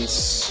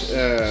John's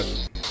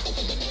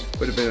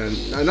would have been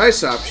a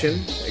nice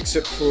option,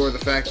 except for the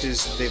fact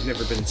is they've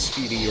never been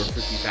speedy or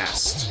pretty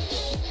fast.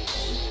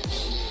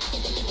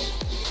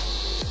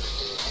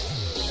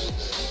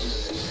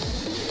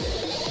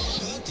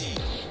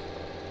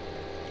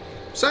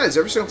 Besides,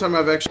 every single time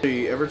I've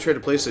actually ever tried to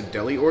place a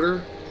deli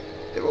order,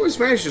 they've always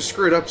managed to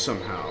screw it up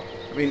somehow.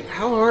 I mean,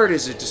 how hard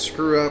is it to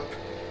screw up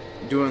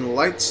doing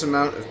light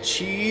amount of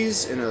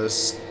cheese and a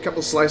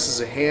couple slices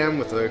of ham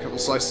with a couple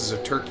slices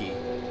of turkey?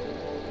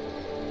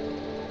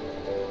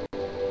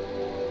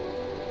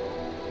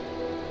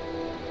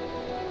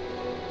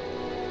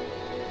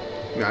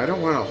 Now, I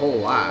don't want a whole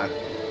lot.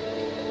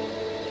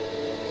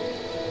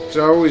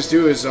 So what I always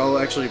do is I'll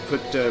actually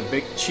put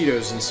baked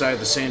Cheetos inside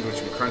the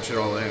sandwich and crunch it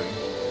all in.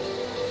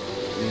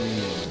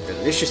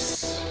 Delicious.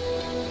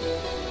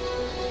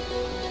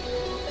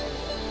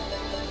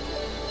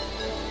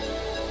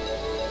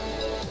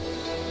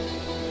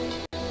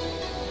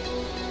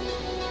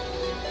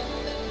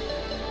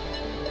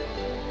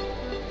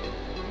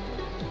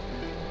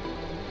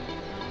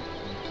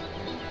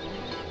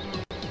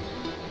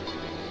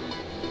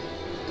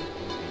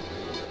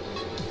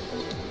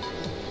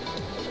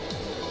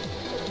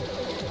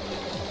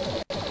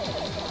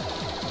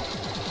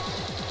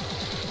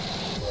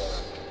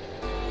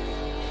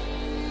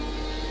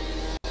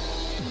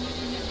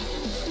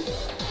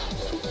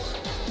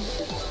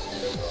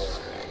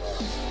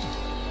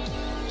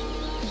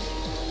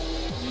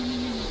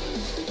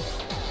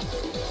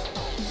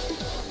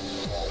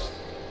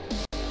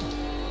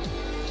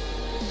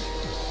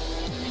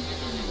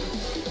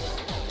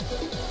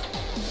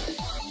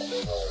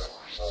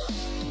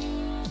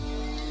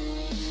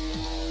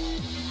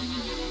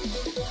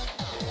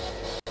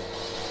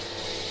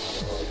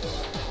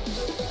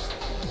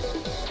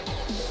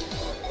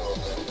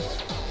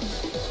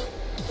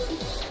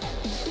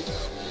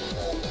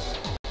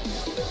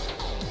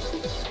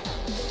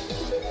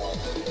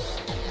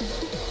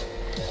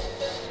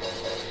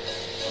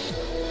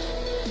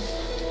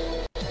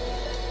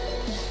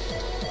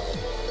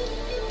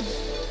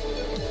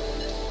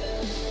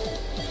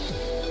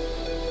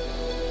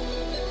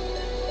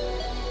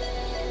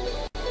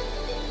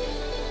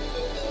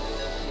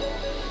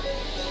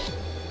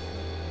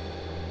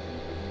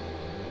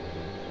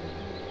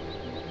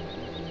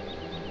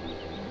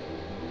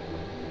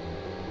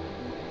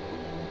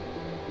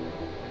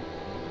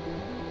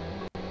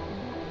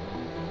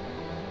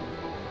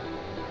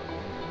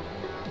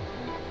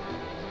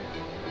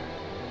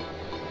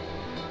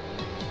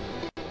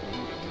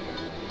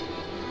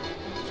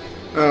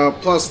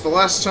 Plus, the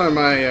last time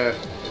I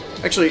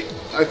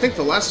think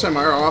the last time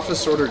our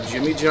office ordered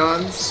Jimmy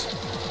John's,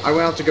 I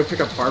went out to go pick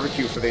up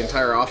barbecue for the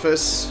entire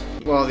office,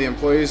 while the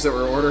employees that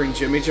were ordering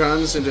Jimmy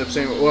John's ended up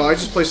saying, well, I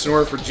just placed an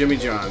order for Jimmy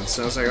John's.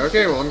 And I was like,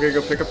 okay, well, I'm going to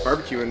go pick up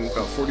barbecue in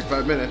about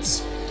 45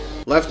 minutes.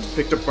 Left,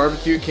 picked up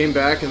barbecue, came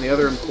back, and the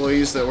other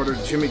employees that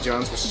ordered Jimmy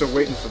John's were still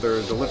waiting for their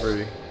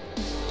delivery.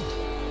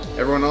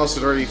 Everyone else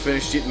had already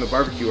finished eating the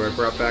barbecue I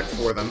brought back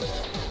for them.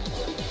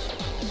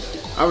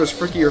 I was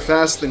freakier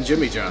fast than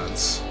Jimmy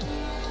John's.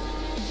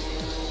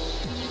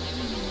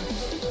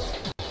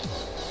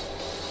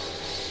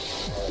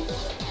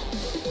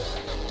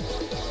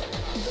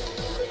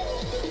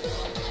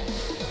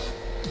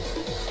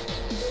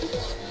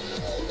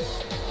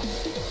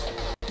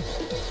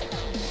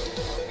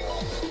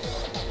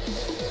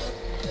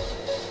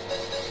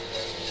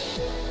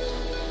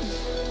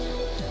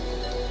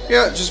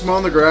 Yeah, just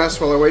mowing the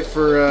grass while I wait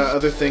for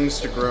other things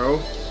to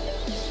grow.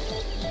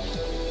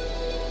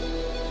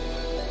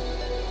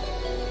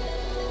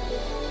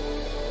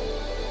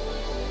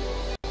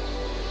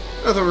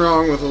 Nothing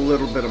wrong with a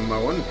little bit of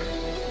mowing.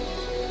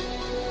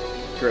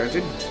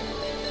 Granted,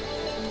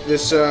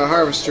 this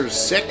harvester's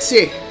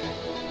sexy.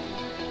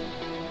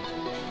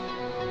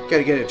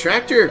 Gotta get a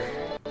tractor.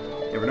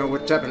 Never know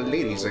what type of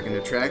ladies I can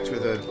attract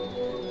with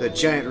a The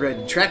giant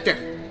red tractor.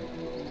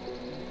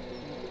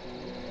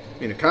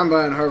 In a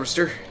combine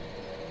harvester.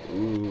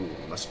 Ooh,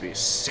 must be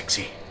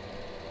sexy.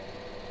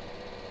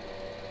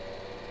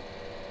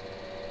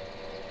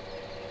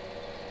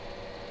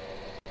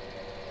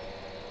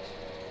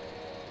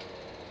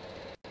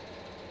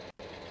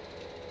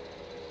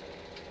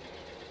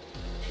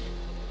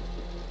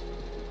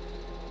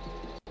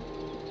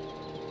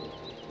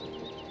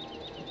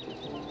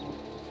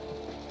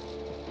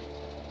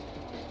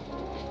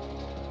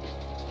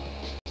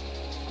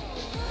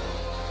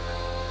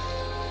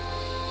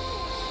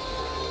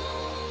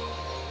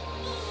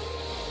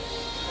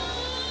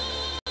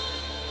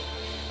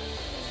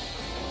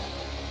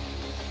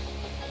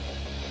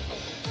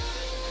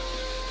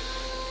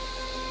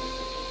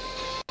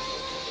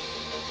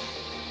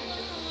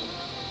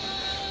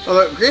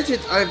 Although,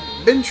 granted, I've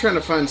been trying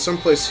to find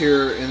someplace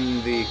here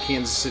in the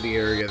Kansas City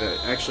area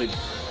that actually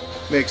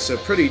makes a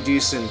pretty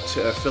decent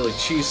Philly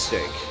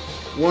cheesesteak.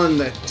 One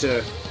that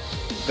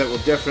that will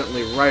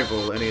definitely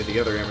rival any of the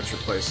other amateur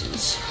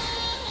places.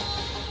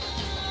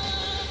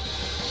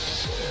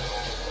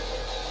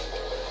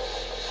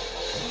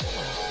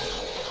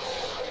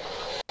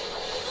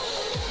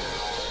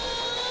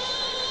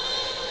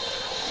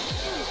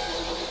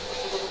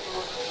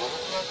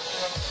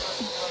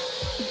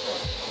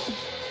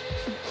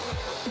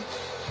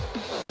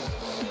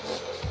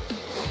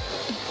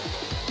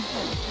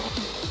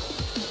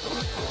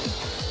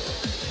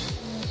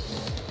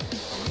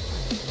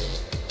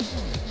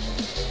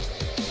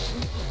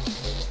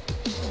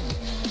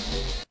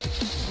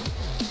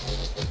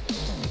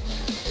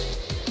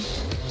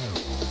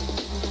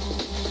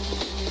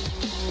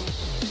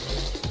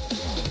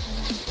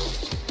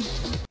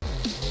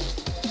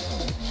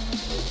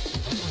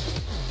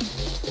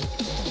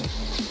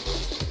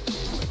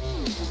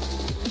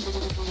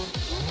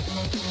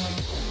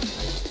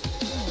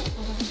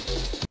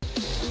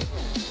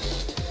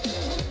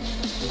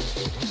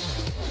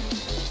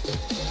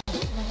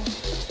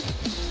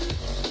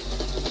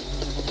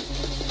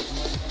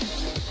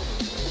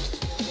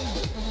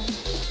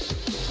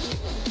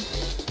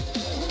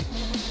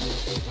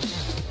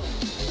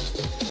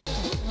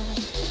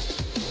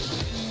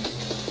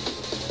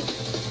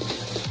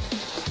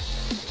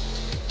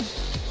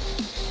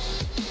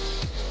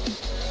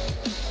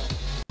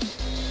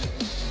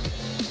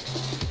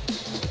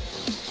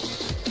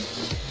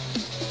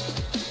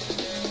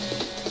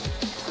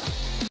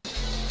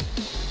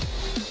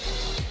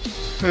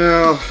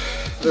 Well,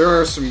 there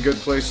are some good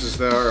places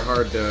that are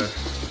hard to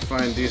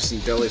find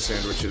decent deli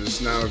sandwiches.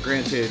 Now,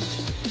 granted,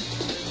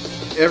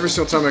 every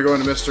single time I go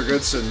into Mr.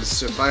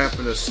 Goodson's, if I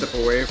happen to step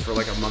away for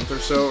like a month or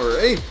so, or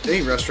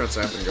any restaurants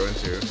I happen to go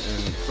into,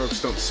 and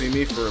folks don't see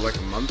me for like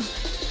a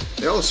month,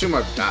 they all assume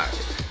I've died.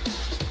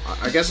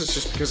 I guess it's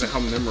just because of how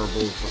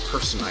memorable of a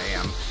person I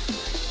am.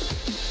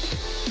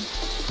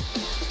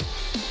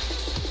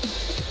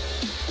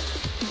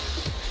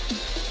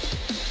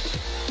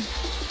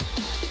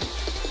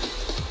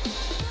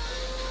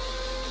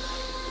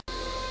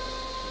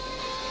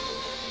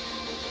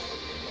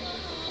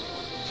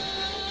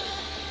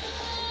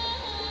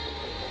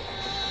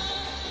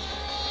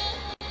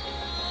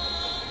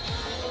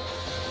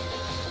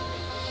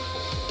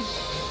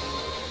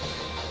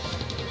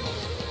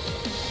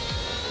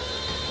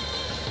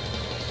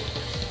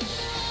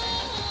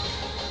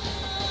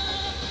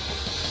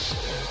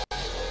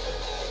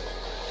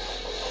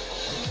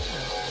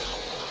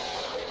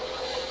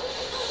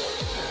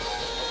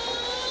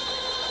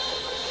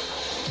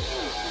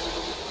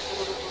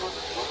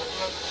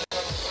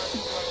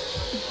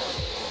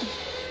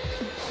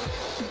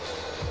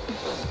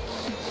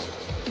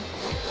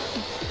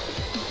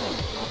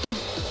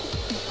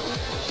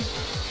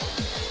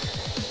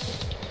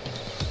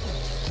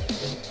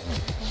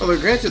 Although,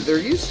 granted, there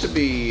used to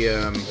be,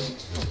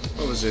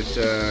 what was it,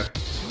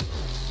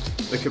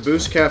 the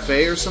Caboose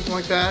Cafe or something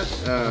like that?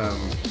 I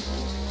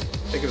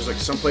think it was like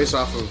someplace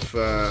off of,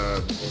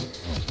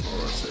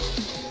 what was it?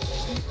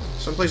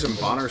 Someplace in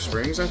Bonner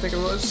Springs, I think it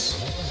was.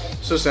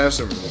 Supposed to have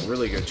some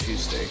really good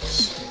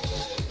cheesesteaks.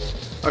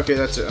 Okay,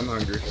 that's it, I'm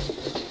hungry.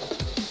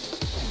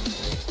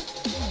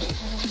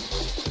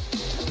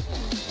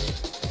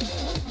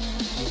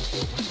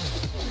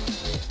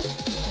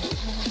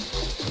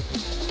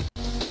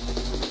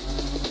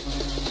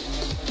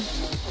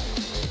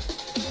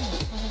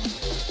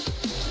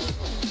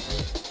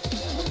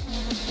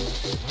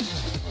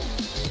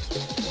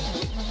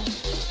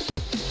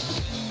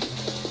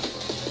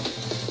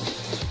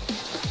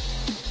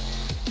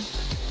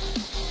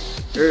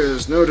 There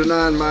is no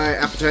denying my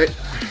appetite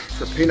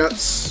for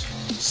peanuts,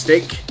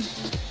 steak,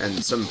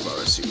 and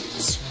sunflower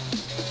seeds.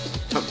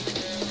 Tum.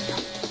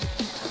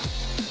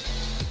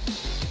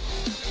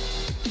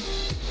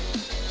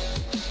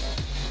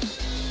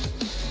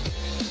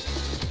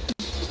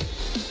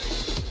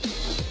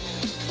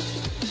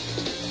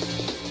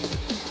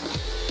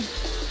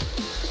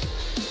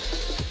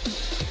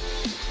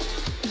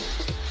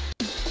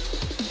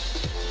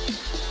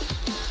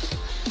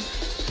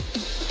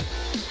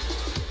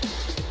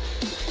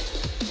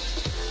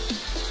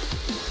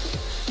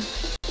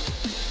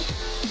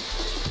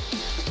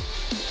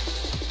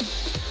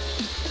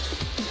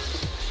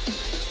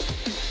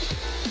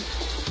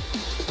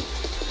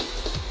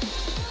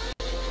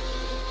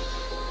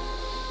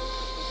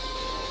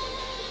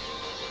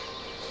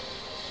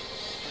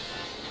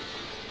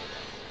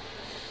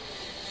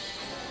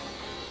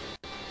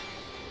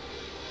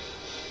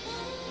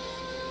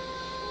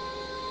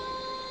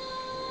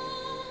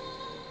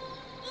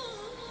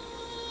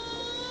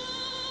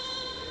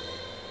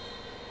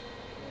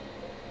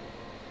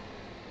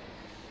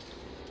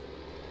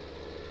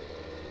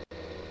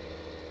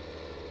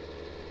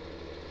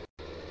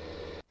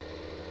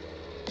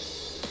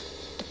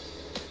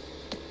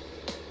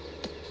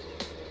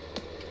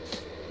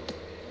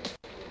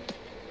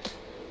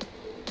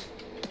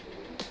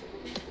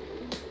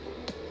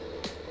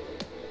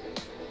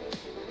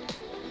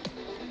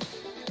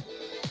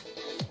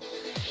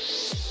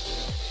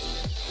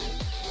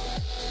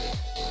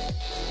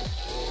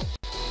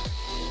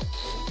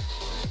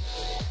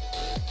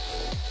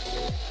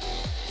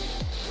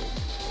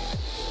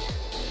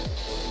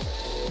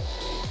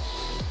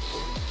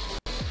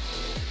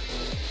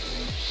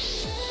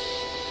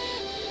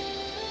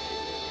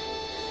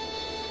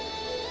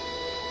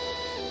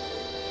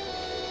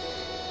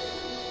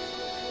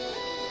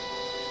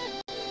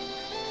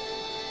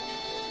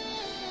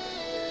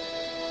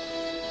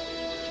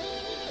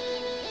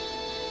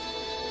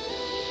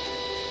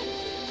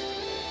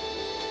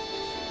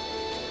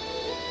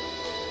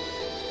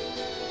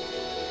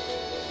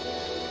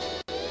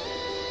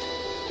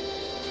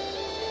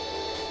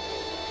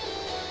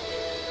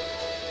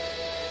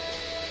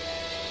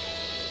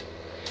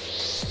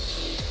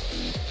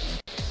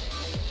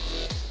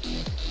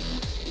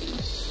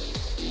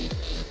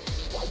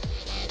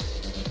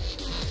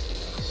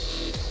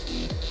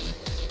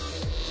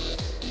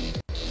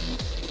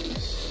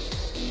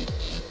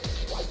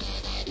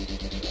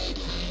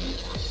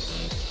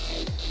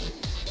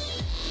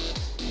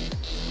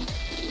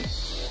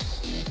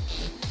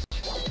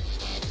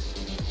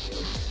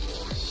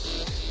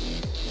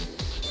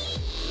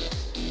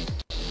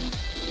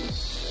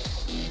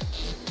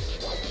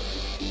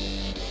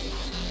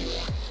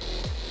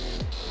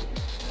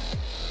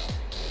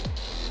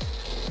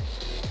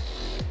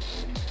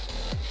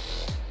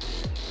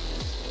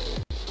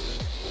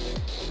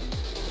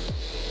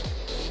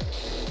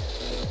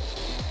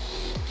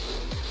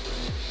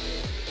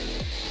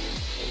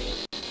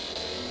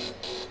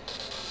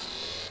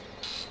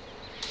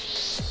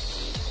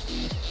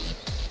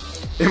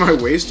 Am I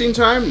wasting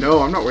time?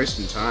 No, I'm not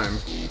wasting time.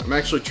 I'm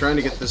actually trying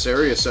to get this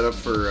area set up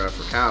for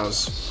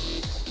cows.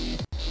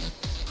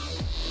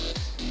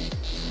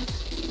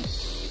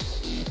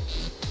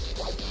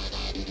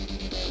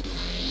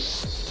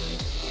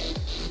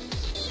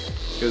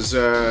 Because,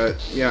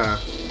 yeah,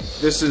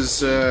 this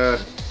is,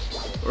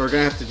 what we're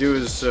gonna have to do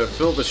is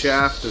fill the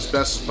shaft as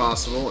best as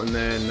possible, and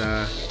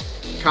then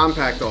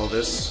compact all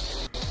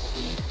this,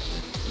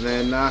 and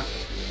then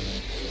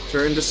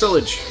turn into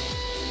silage.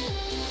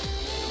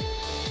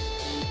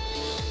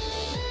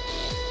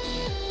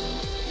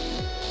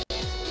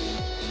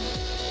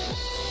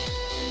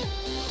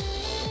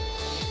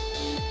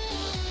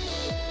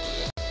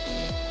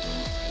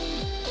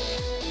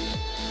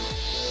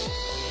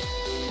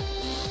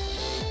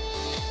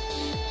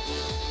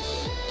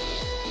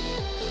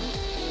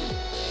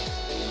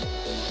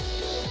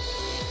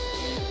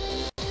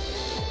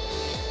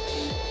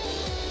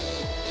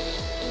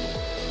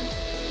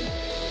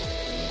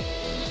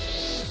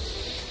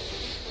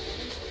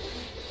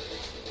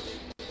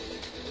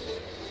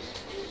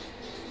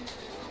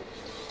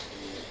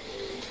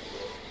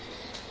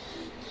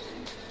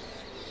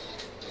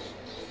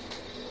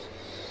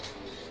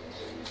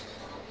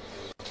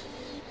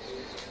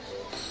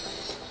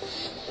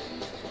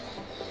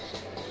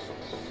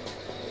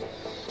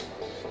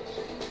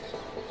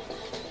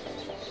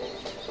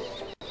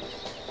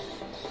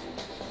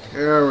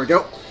 There we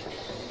go.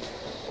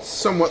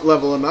 Somewhat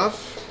level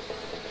enough.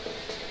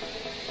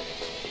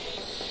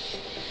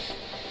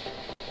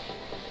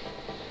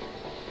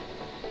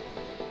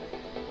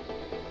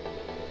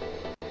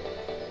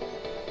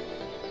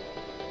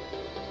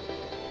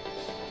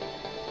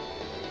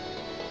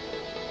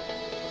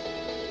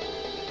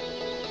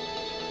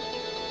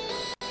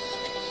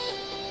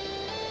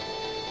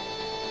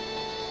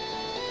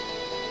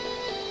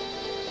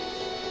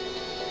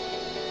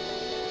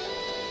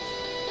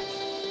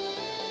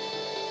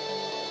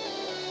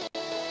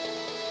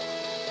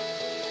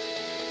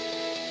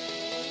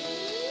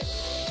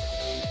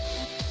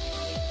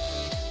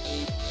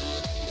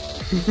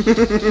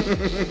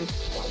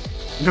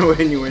 No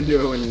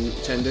innuendo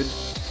intended.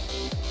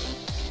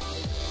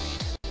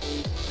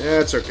 Yeah,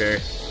 it's okay.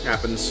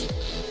 Happens.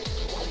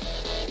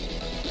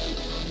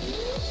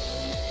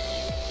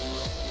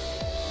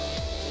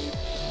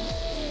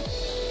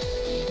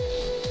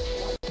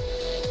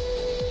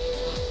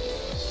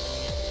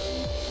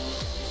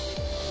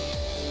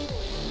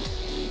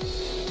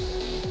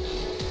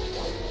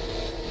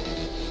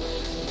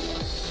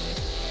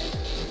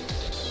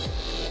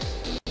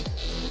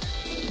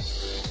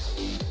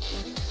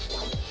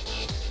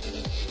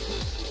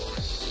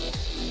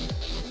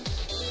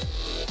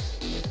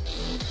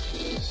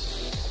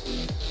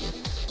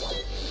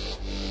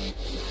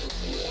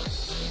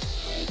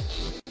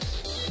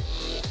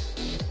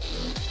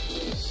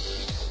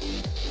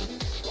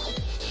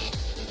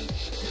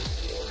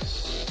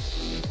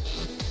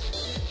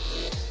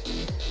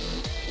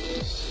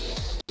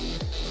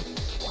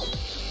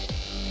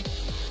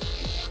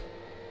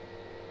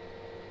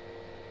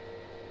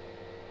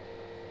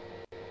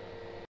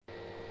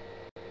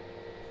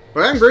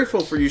 But I'm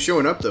grateful for you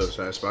showing up, though,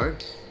 Satisfy.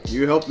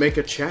 You helped make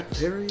a chat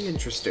very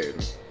interesting.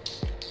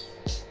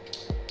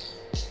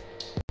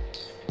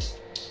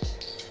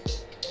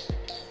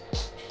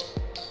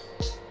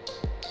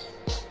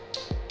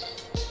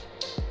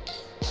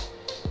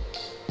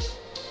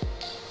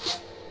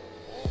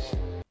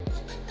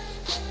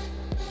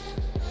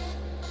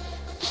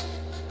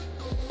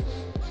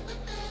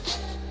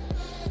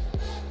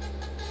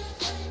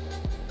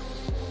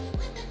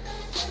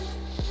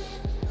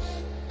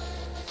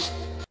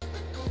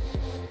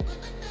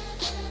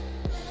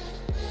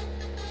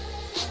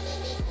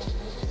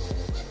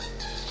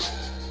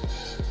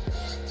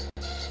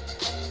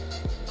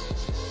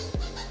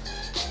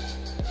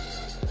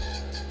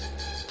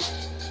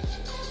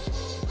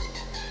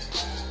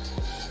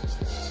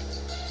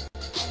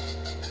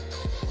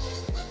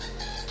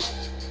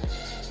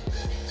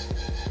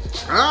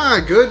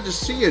 Ah, good to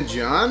see you,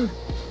 John.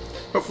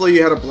 Hopefully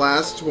you had a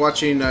blast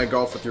watching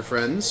golf with your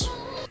friends.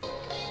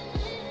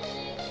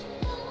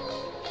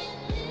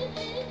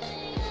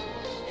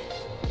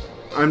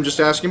 I'm just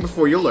asking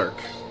before you lurk.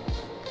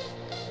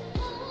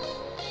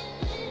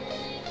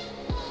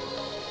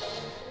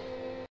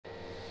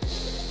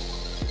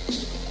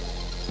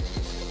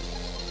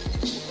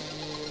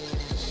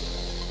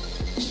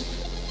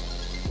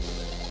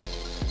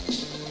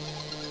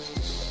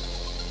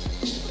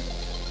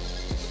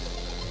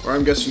 Or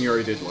I'm guessing you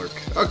already did lurk.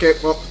 Okay,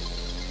 well,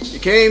 you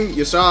came,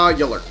 you saw,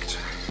 you lurked.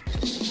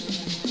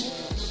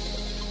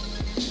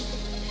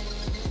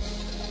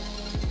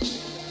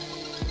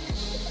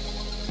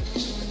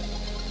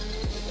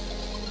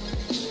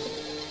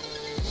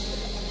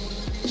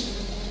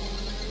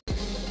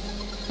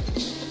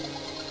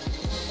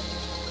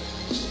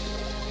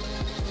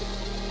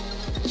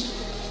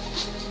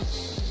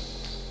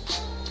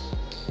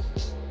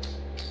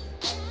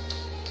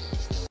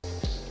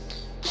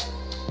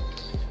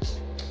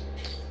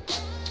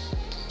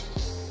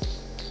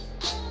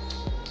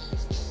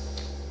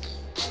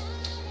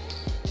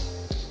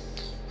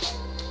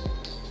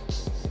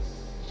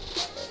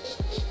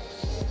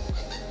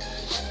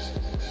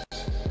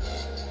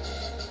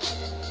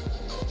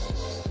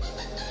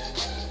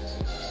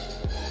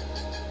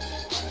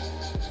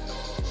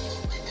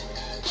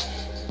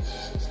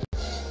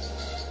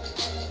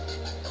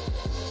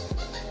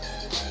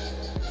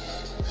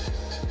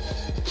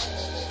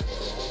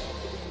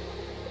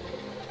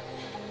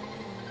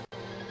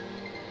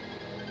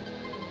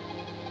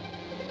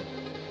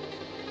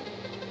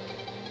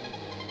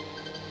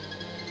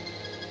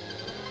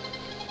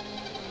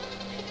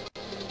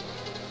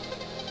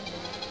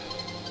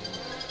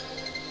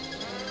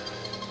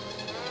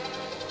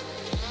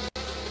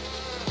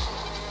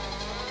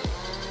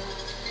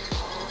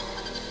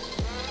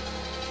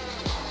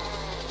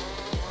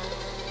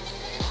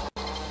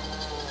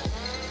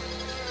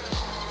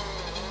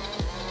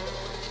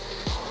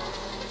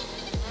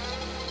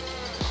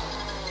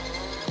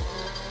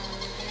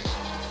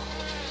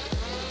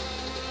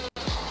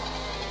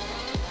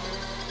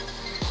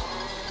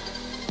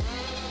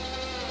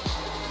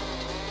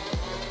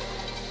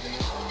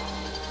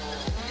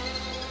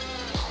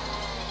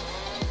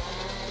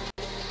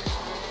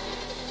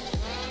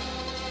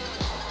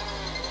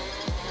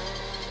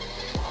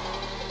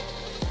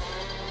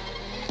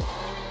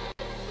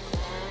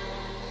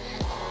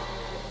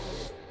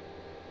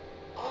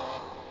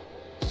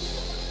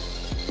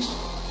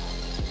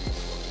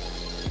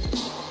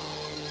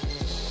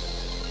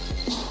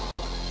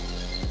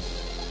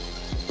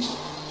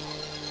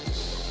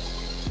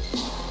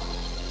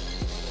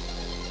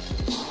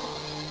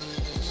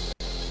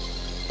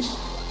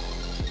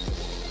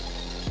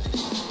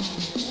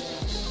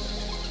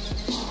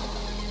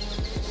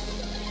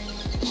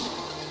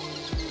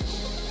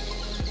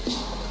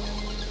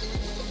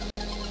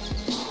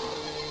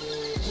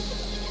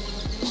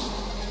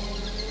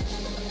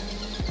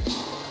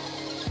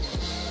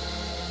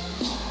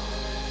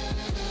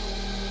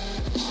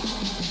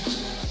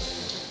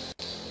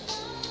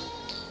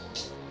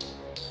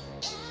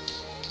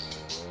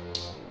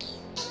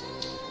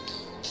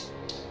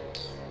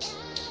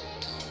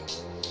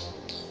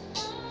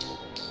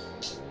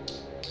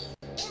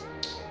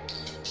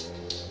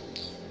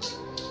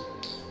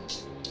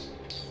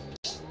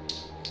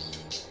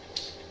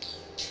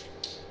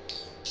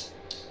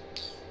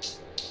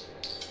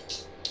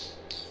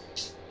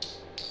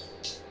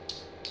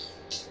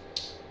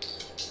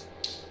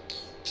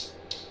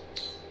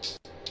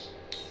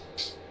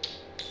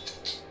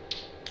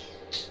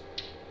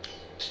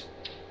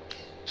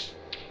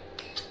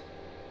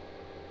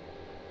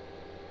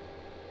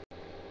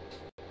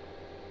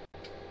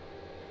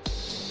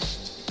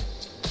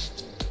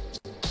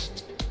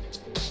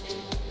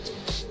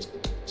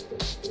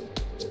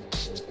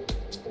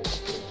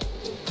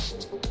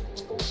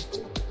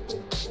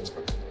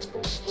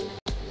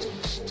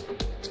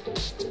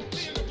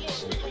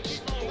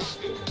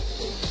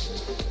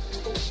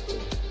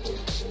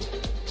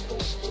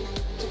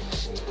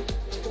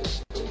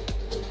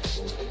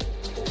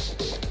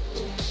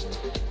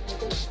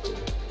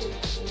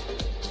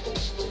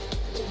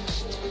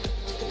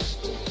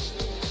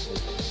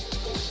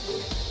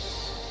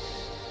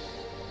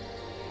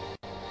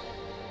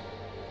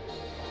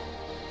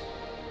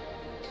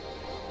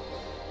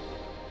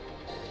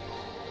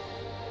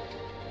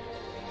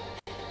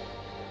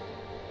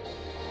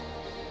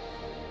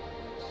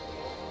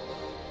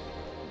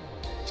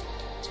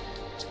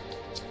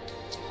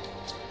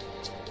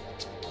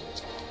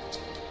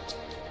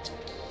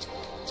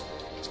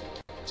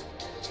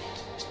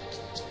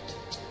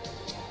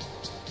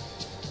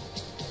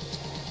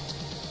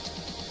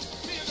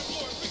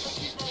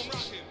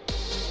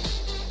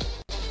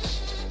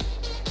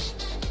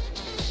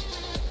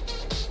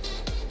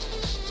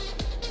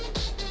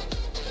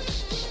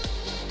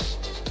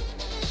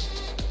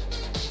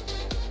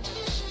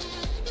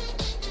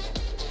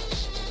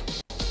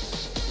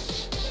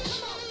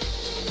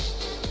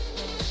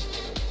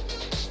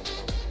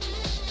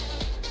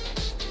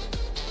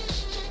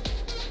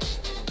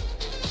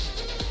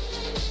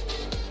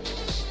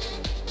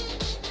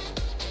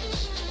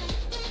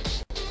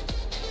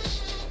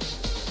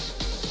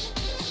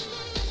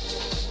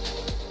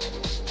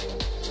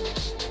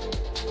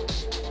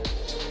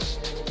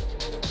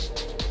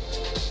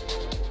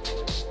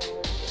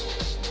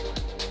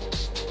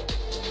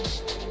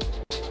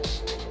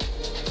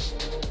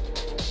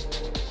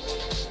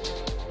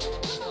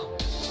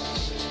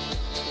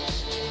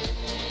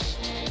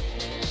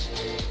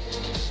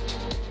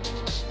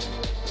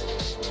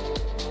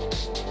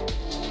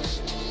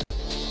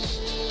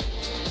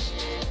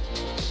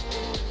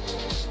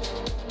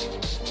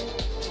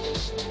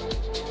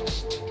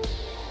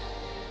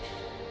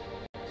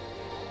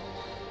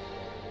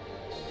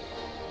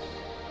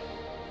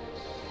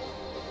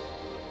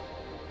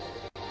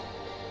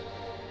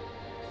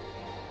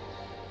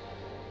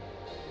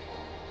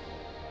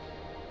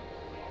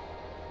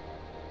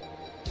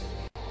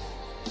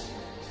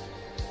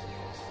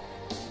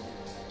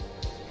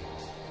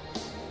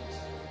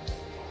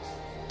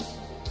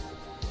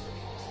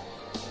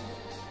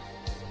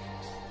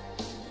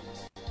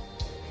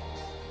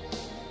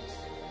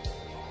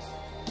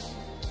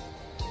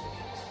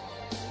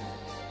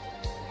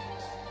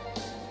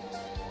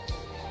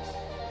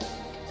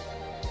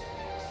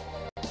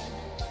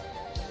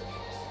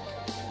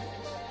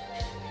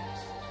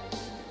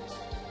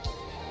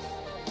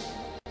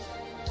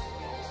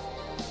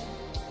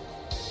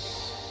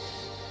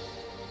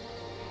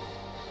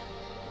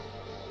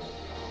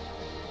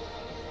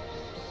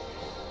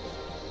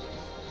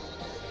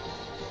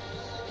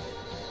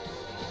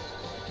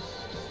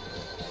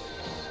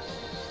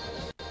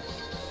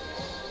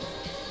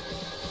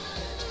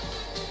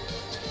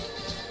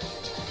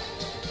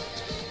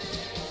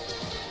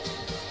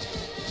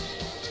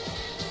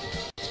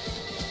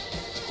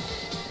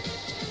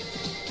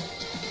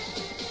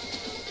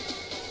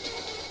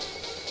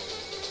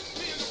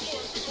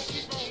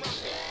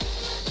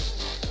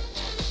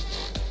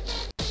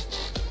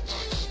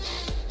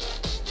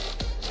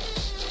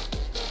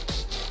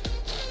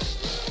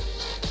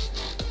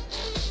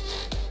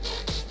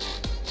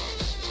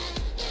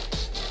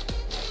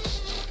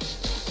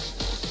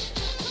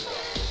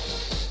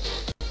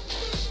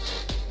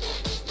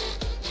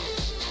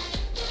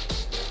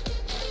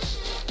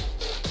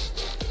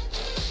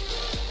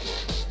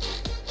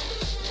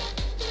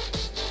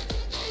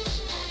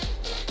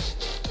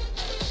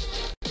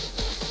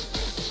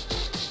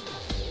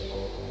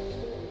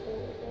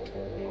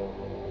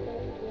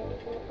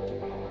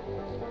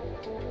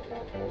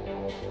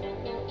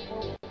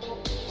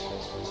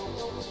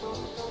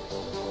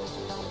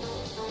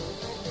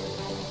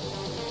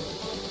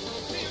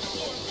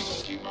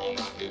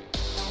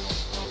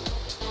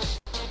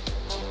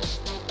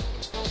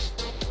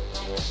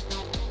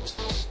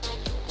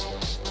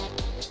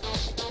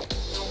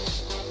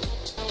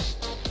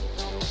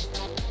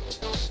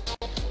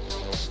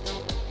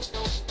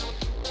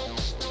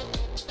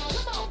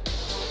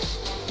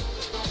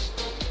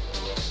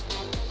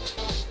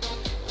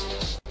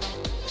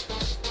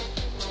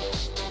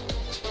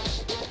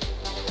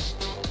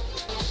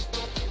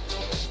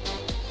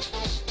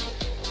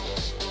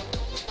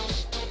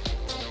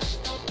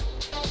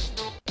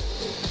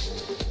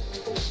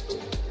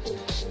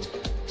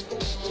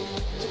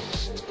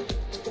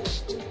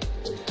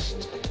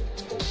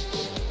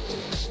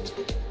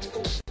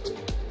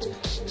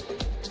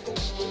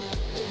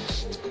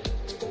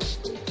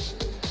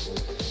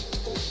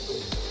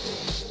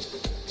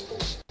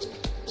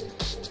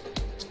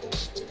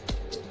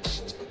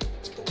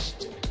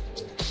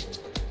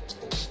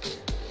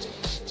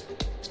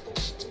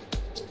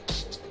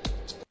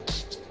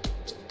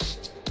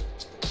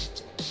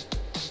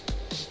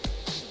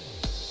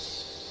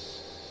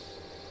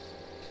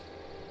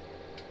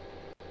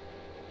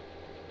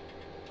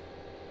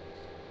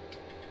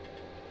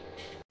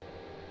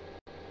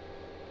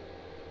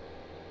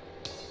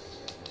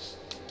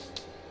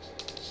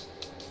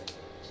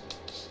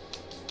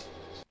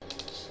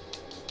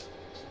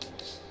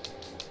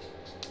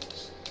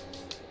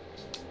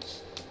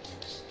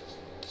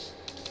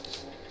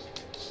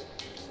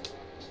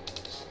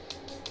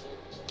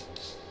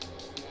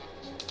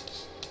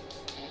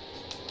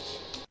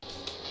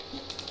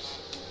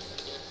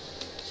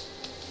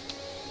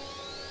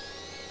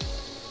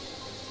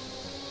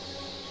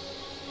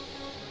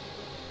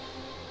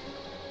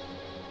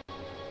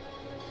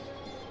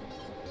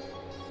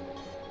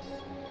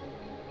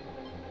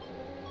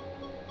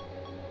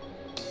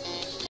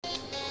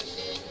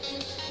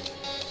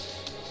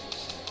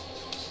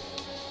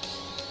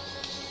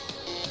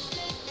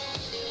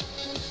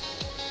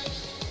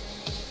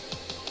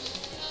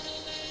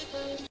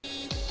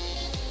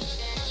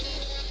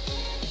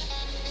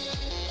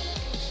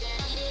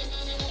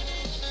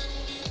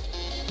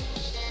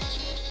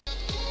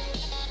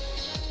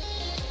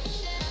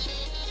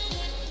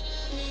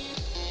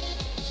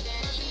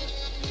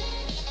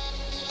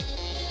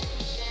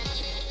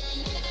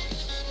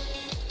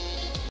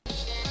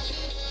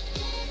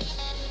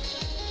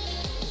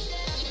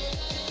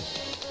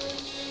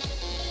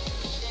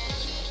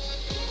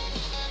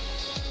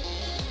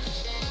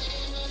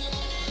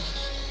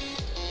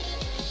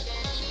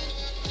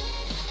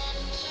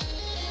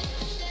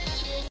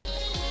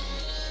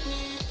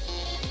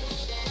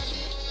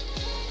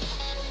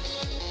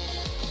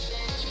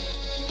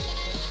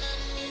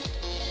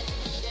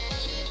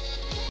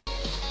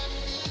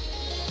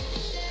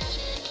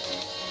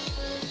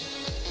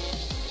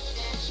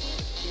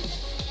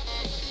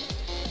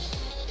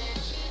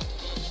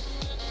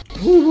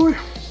 Oh boy,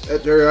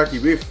 that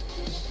teriyaki beef.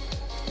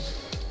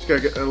 It's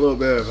gotta get a little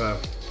bit of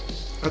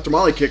a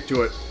tamale kick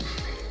to it.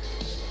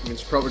 I mean,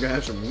 it's probably gonna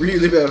have some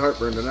really bad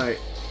heartburn tonight.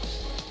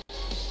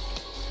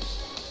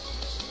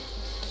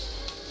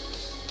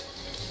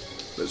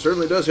 But it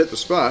certainly does hit the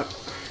spot.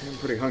 I'm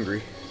pretty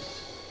hungry.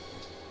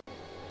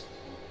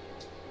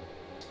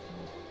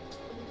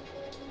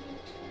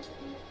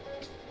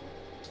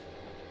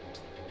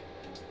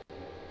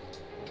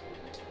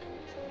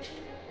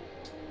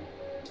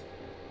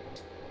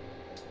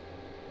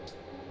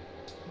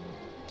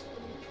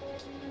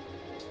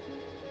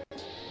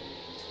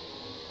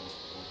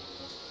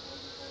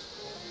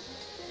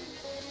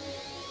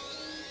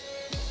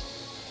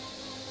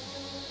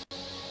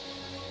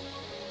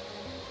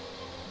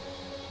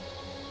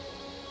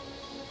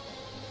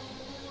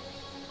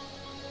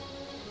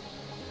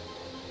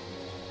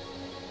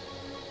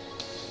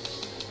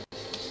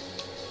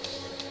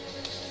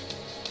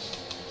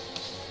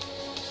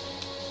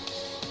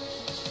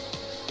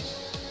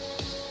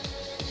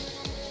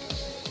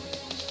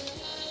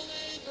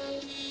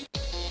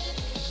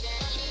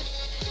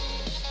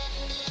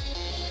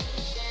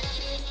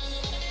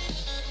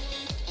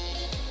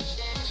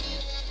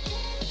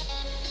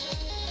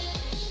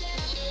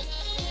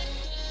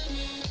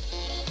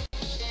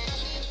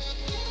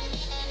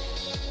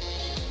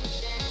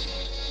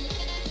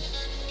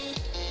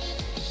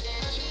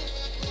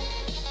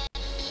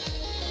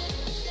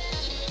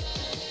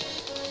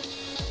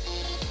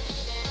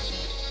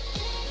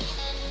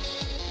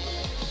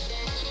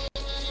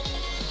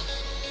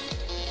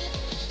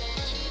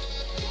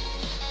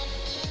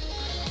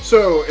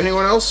 So,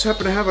 anyone else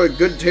happen to have a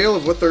good tale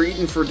of what they're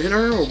eating for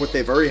dinner, or what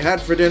they've already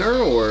had for dinner,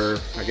 or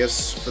I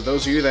guess for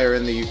those of you that are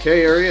in the UK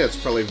area, it's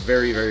probably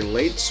very, very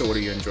late, so what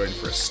are you enjoying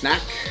for a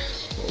snack?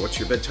 Or what's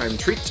your bedtime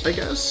treat, I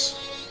guess?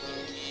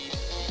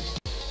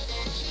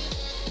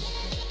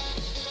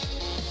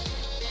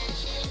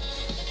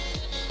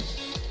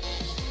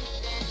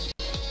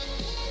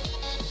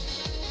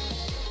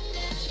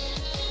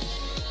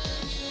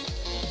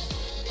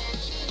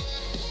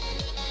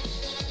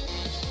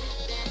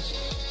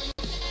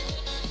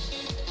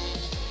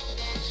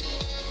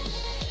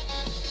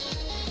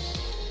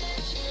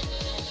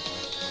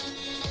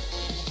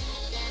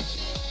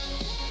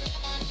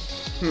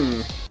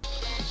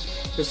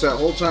 Guess that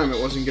whole time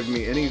it wasn't giving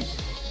me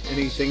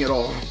anything at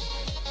all.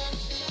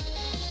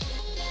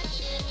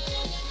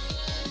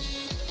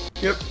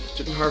 Yep,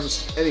 didn't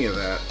harvest any of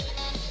that.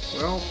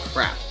 Well,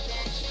 crap.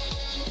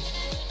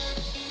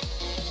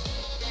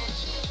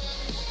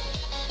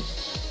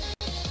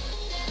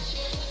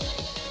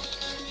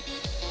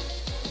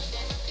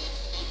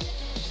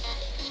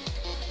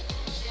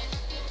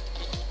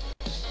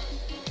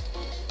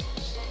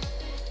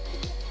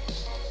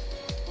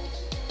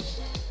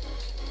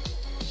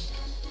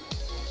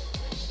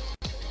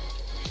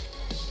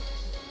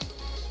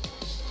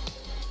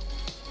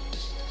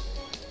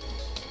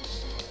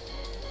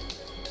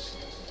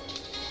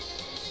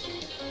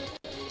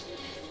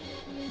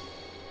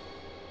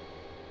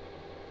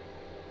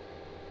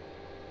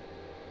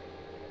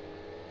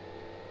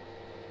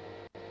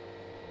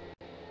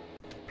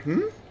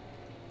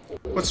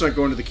 What's not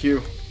going to the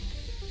queue?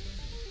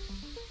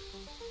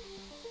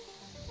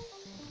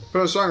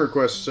 Put a song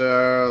request.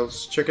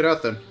 Let's check it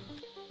out then.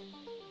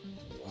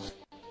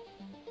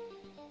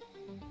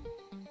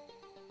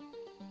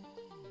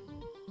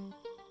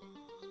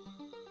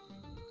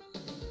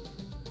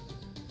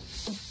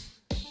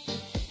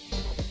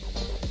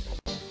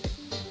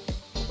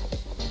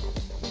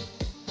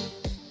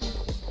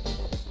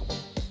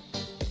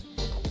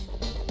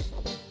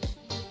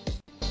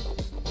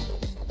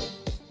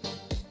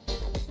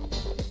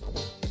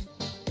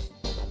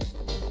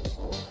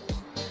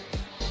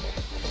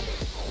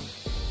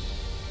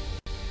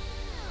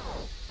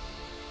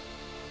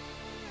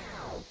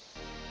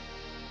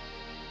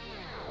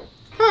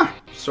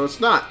 So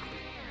it's not.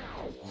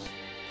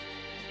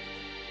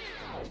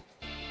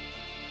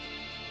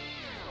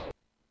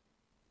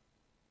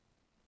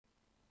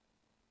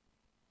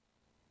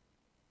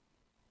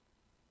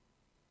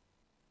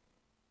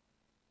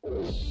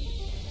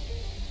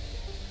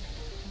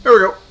 There we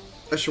go.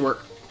 That should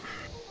work.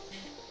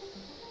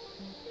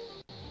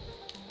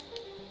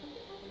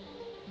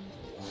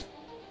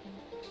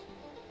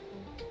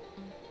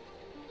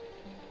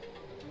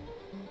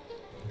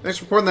 Thanks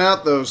for pointing that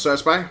out, though,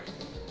 Spy.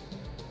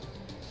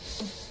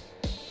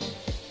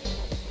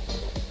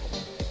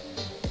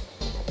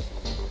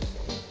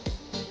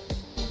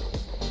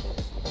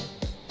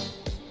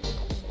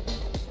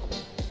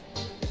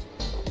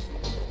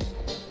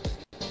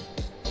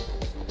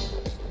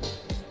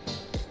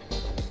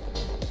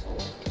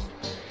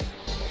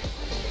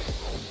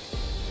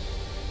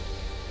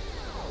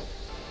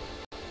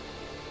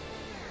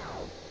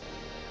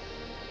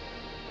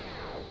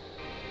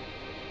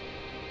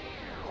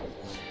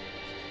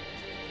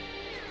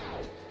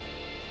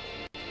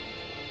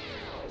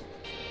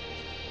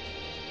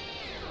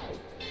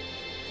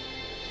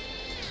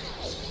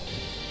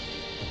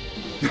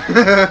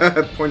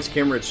 Points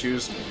camera at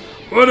shoes.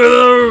 What are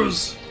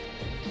those?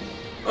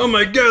 Oh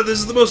my god, this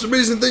is the most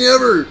amazing thing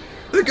ever!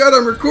 Thank God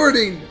I'm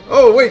recording!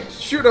 Oh wait,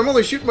 shoot, I'm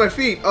only shooting my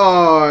feet.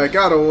 Oh, I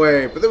got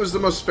away. But that was the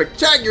most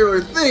spectacular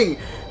thing!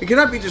 It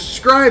cannot be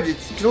described, it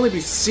can only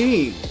be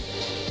seen.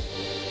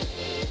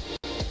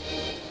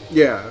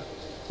 Yeah.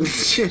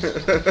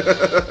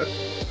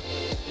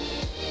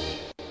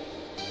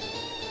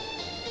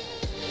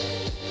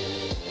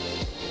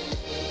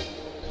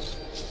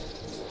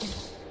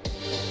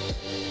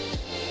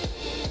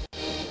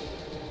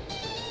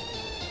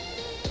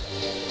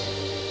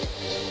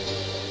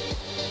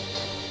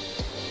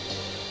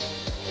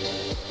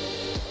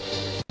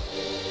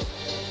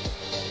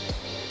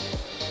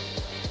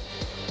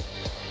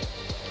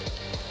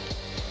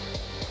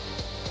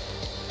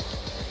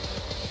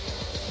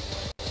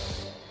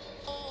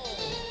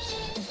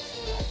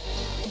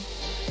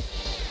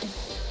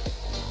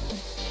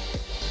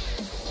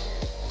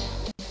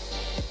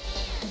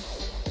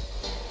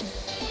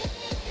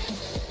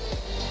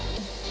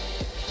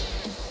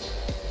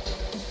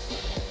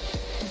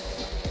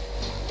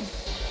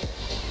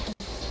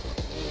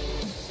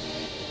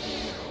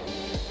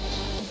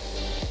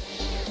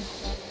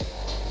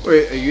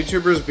 Wait, a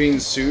YouTuber is being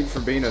sued for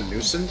being a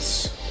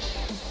nuisance?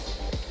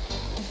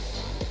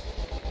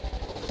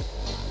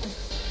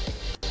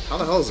 How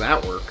the hell does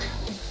that work?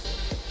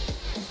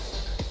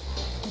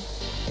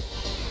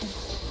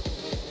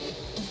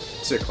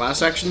 Is it a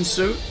class action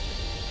suit?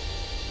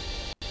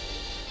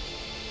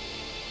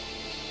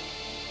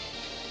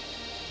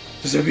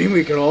 Does that mean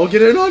we can all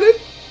get in on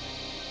it?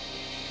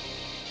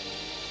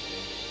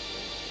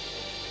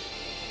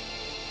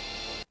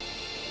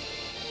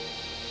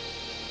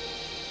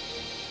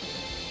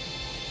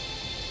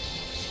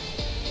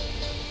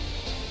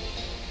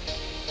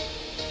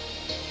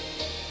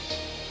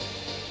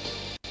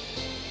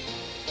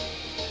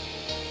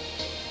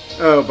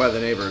 Oh, by the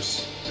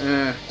neighbors.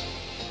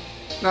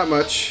 Not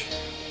much.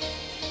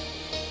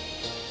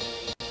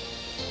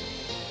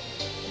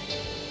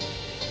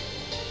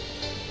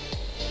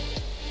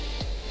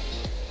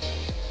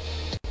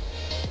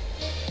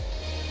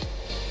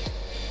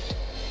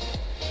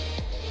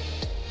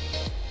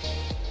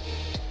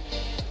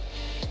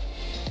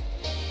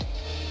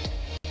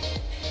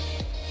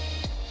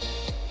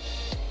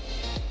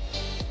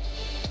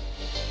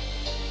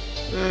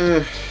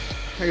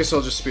 I guess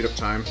I'll just speed up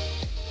time.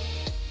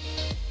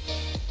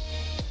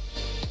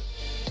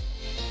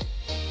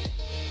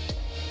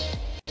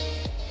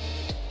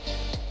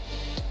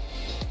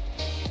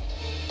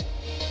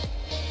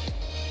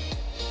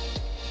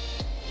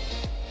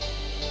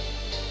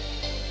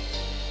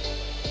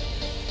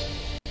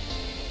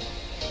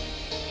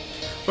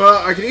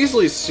 Well, I could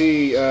easily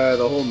see the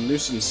whole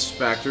nuisance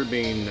factor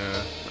being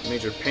a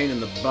major pain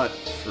in the butt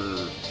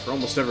for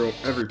almost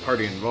every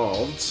party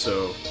involved,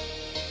 so...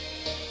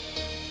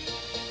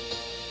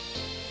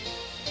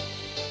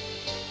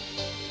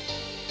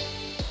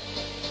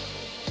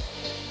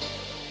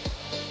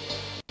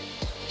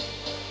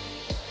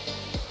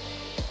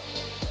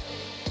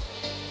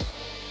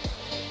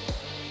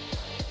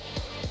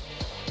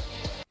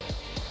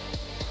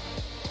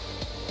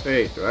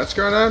 Wait, what's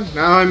going on?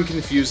 Now I'm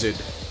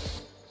confused.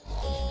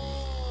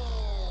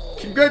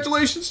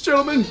 Congratulations,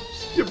 gentlemen!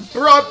 You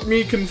brought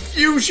me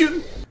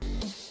confusion!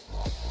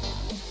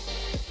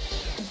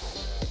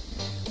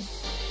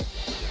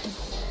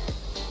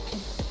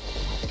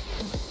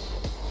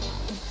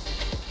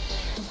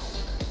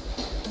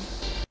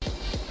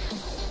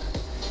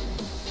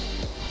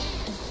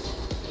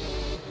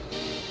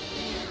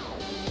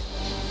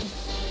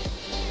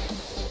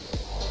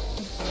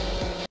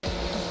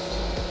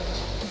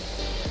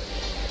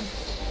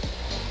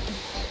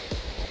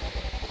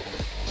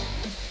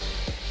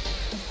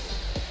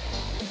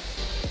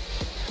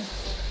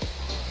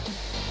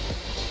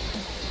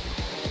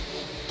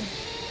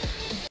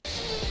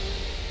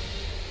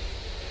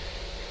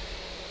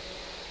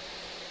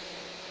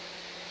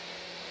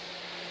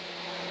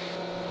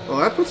 Well,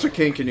 that puts a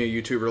kink in your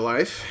YouTuber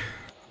life.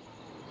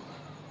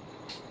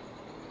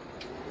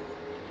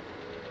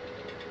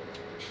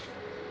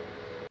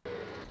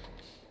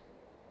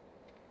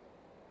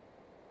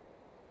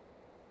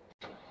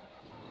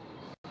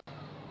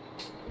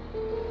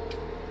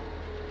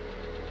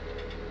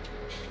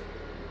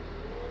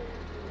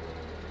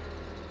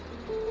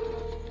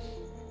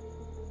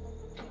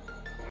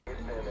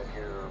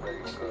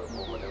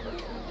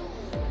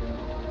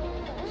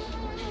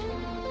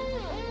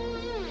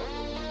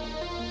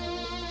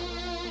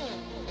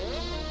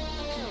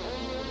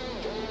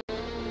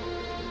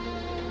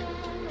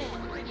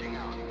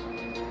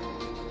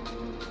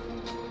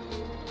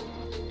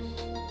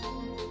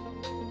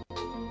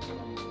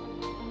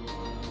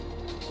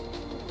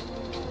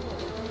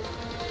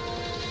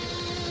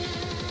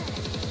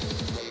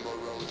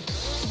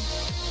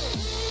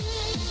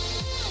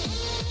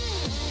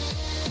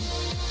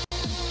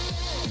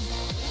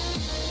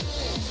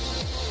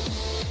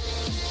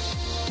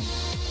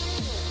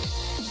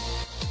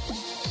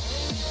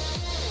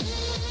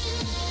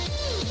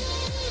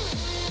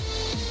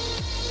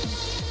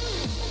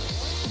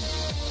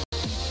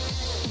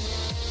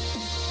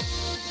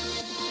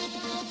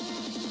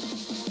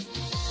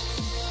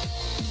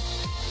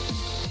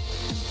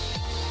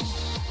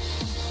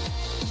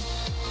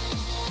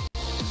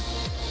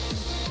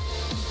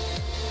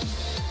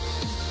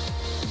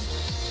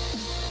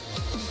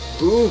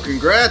 Ooh,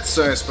 congrats,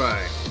 I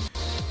Spy.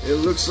 It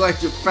looks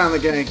like you're finally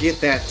gonna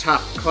get that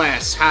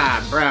top-class,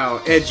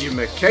 high-brow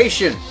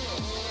edumacation.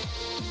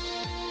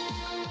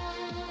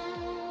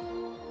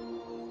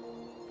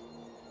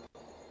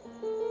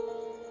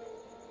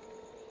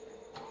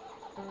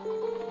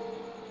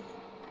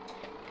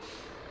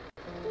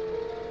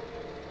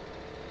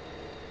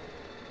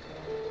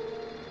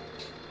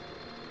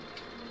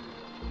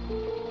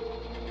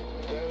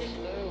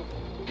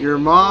 Your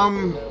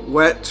mom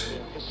went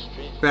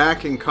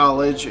back in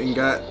college and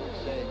got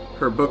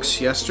her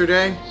books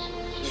yesterday.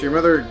 So your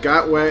mother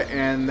got wet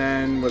and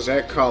then was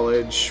at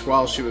college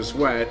while she was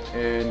wet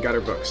and got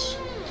her books.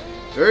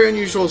 Very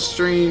unusual,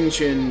 strange,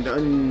 and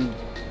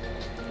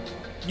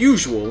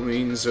unusual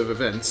means of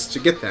events to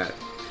get that.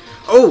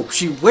 Oh,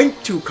 she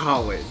went to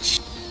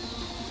college.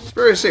 It's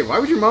fair to say, why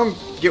would your mom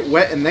get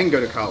wet and then go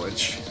to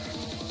college?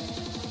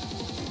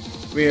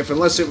 I mean,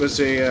 unless it was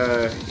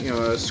a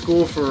a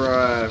school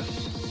for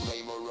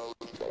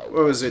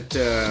what was it?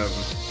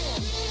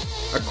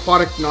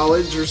 Aquatic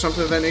knowledge or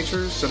something of that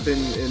nature? Something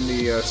in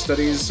the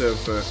studies of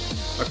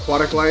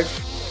aquatic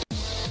life?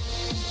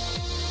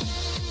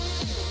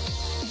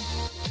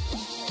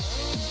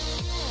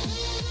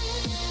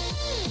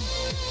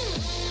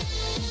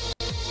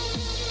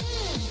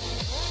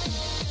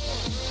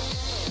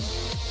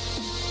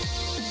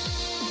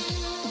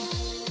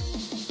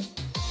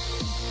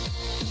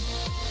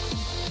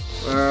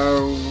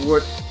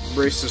 What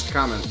racist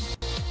comment?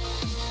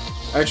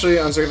 Actually,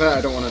 on second thought,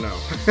 I don't want to know.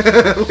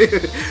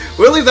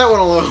 We'll leave that one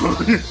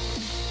alone.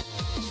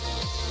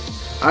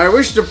 I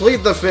wish to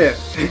plead the fifth.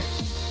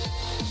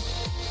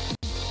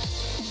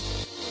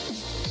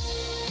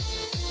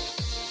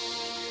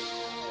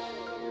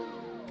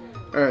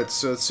 Alright,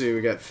 so let's see.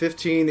 We got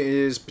 15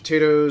 is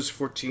potatoes,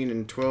 14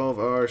 and 12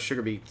 are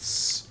sugar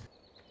beets.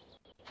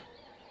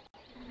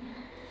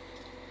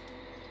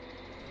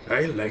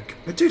 I like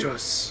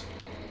potatoes.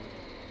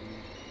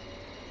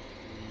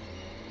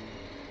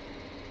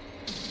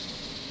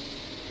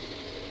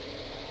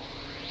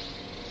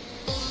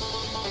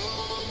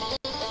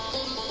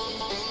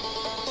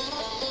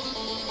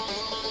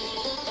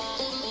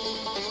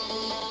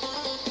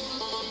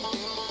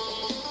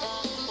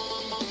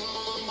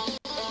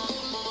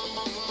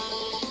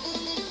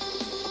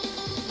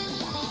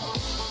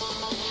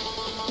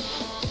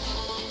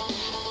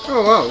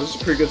 Oh wow, this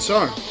is a pretty good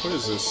song. What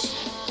is this?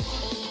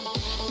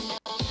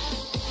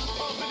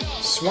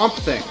 Swamp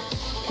Thing.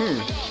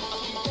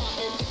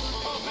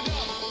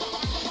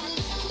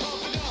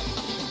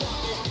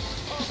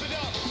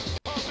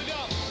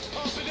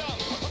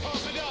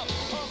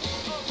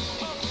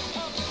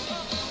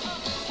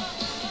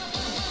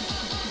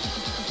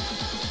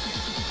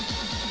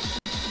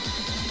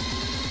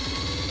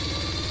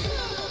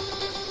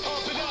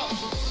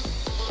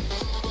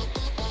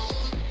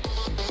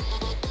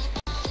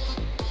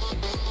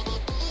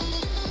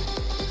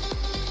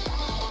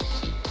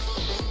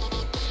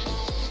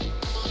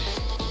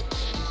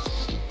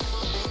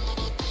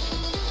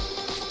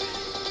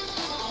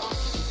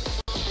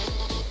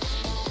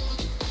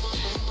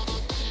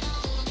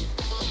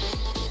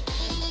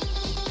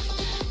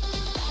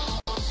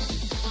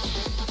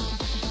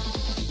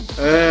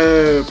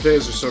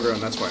 Potatoes are still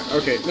growing, that's why.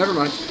 Okay, never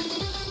mind.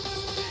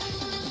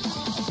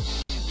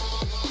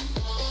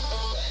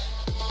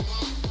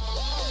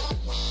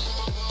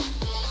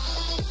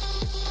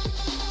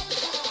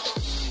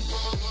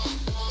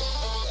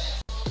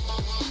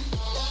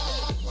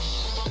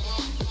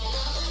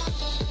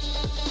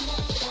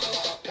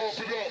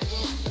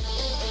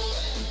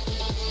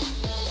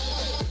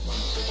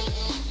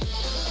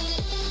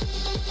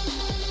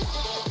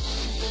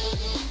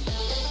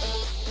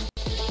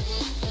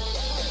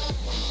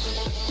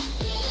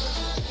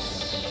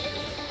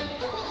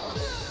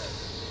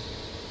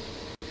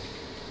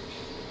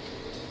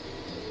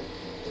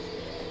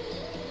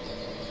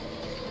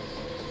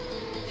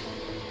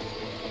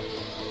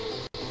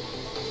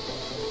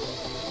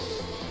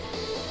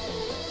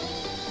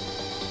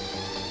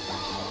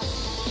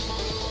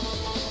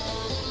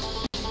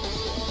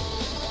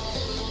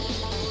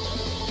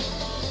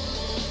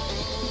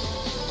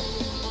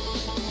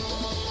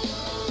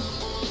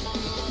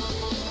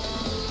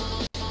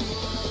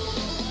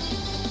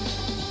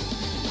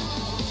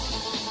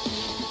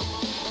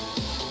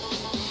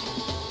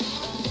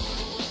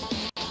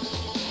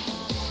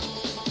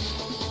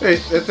 Hey,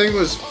 that thing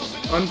was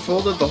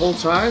unfolded the whole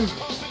time?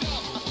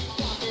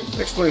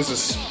 That explains the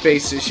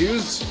space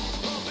issues.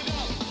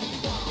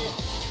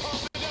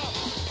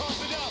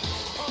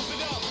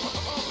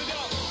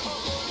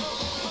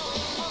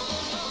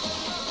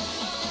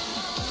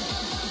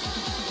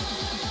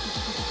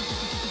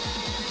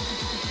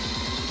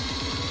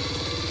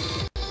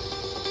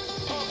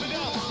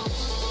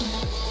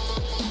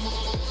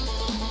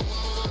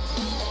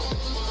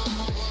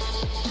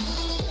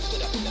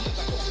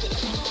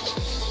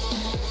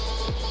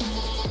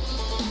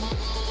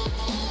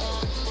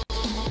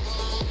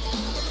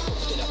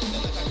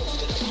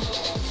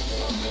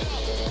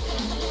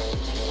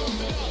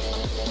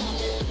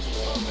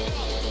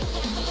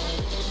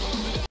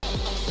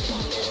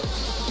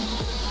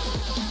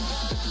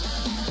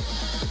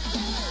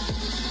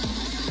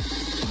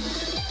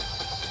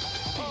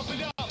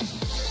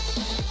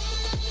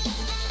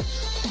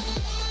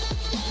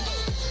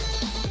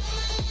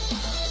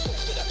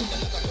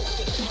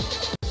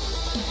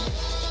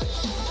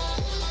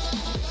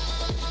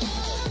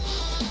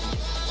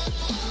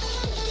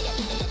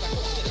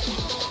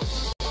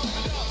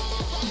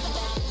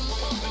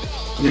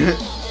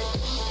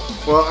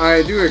 Well,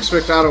 I do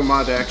expect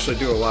Automod to actually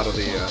do a lot of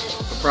the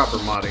proper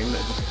modding.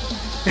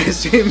 It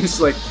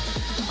seems like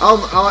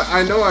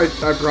I know I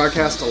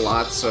broadcast a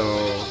lot, so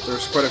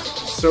there's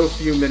so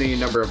many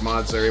number of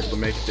mods that are able to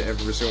make it to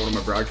every single one of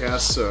my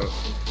broadcasts. So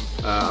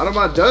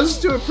Automod does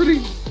do a pretty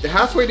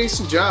halfway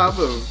decent job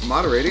of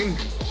moderating.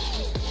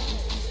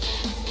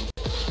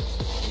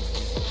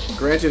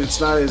 Granted, it's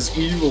not as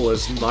evil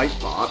as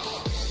Nightbot,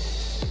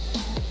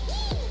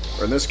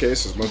 or in this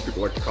case, as most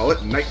people like to call it,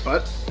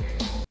 Nightbutt.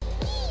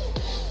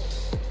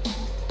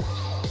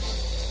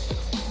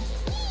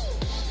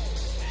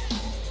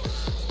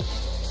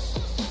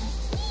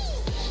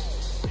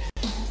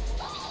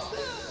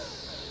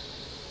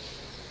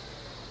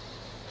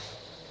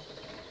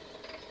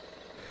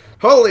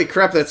 Holy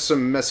crap, that's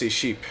some messy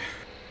sheep.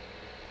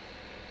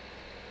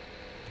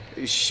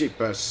 These sheep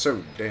are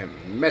so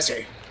damn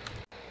messy.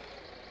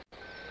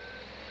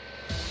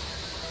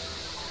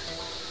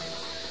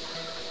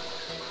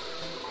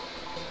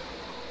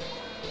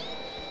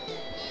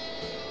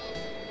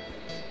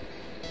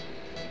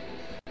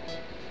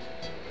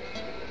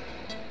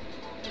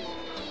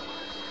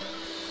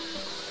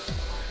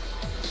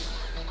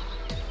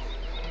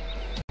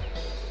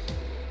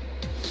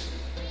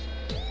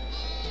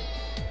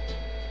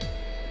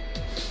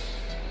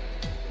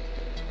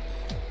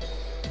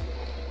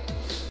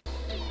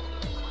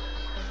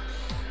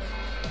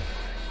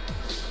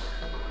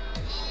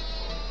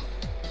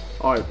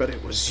 Oh, I bet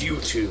it was you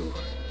two.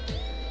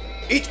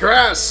 Eat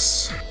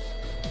grass!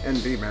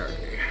 And be merry.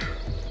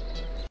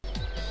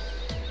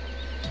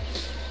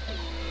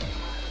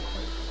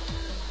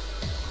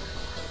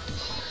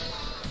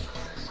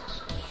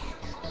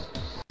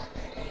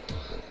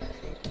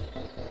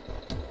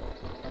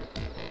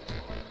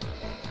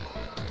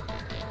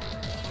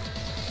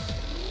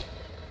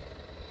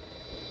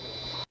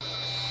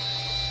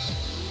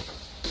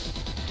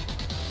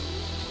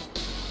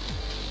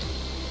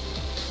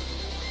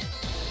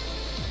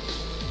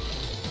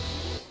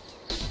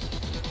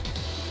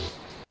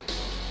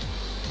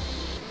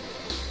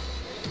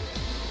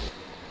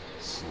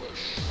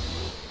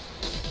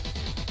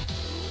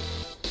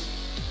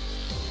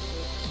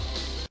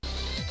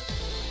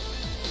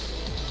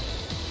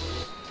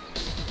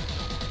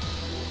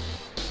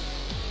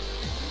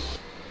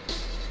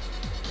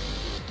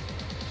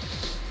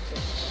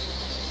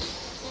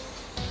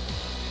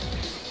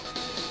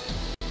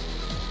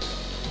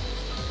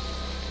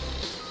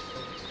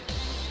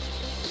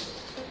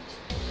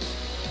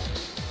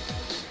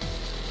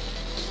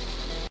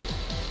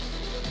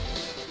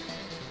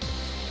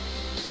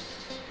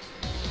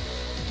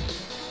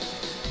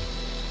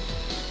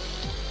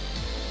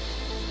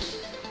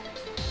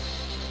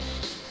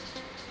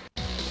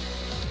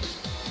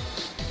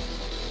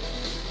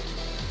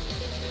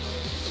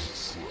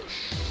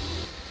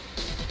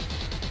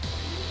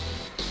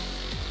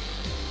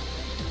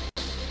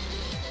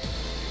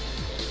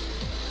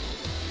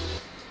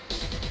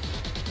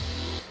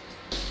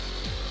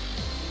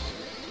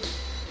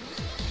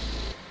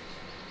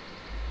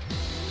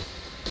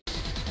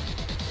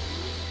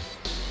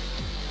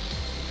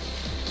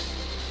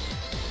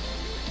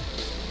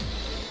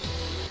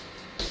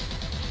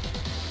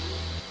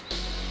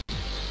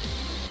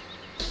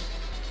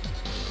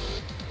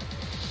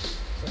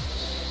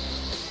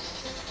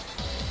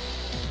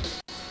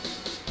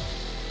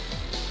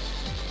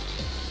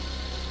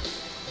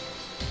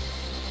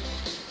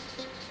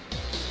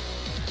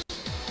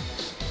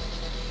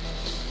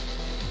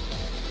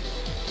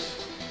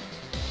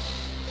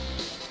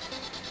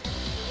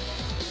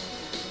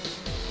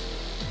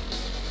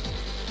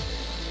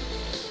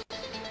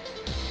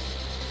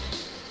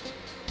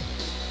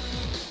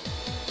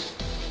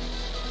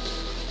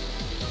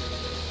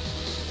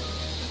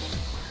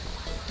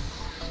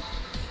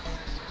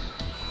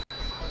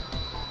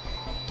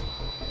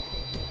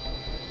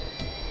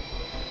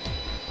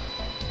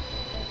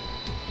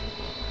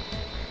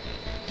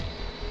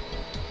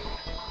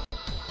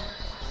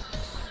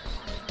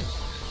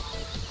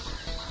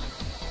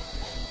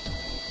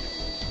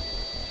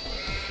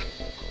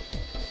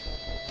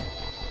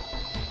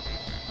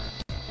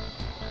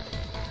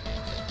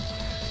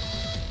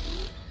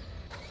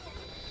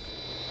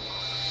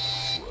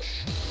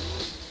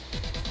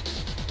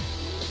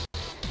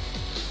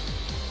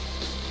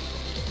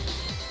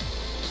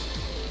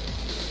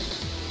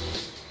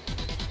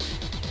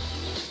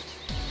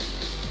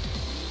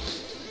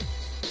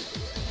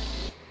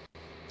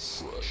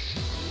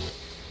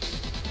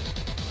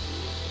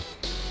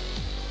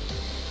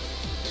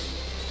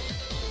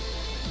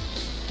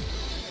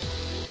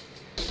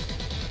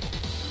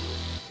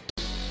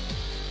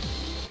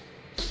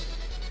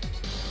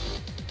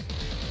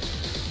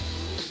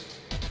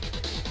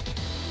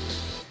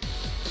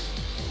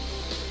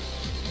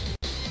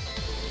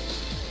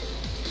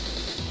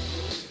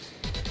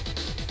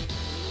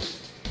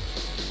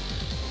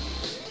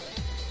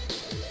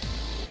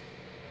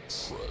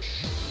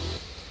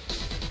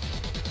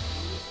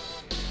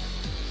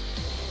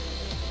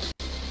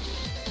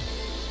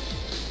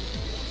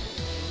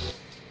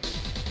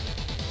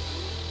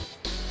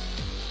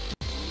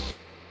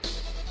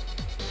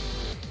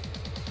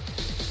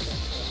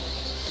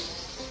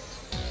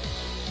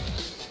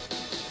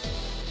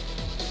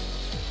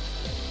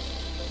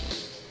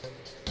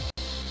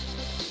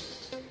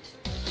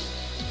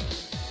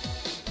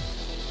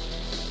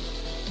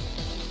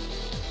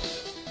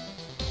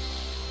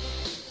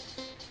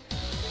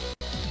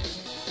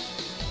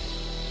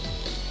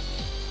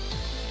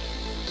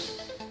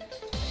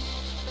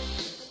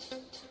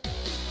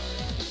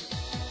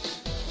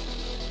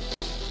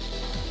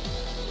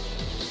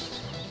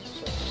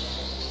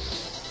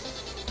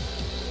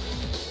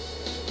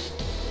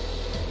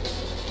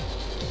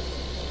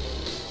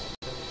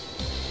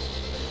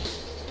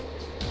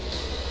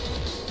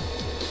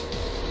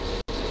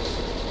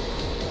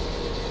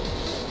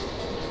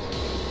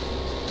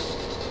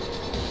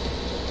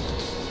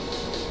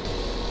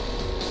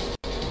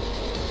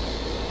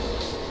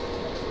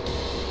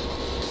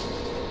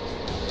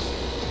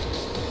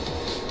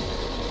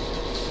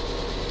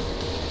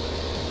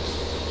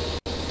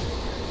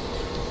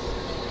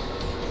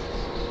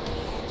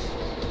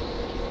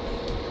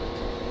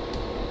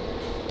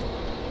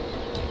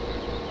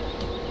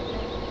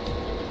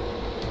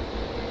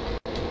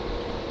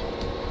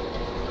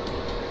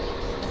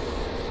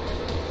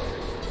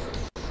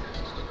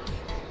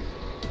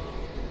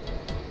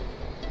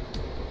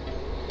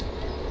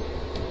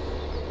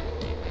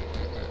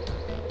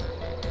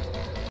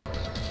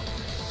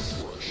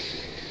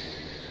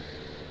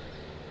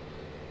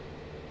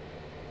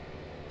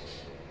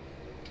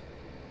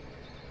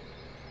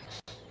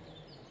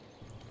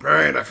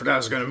 right, I forgot I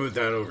was gonna move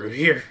that over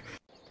here.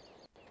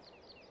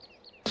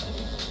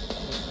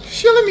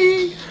 Shilling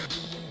me!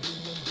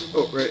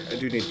 Oh, right, I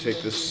do need to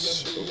take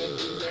this over.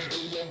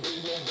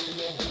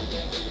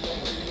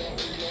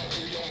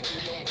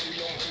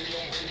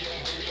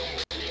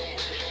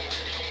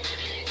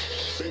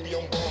 Baby,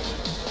 I'm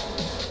ballin',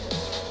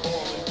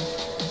 ballin',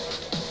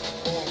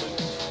 ballin',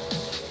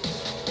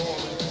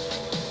 ballin'.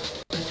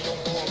 Baby, I'm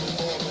ballin',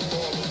 ballin',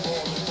 ballin',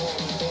 ballin',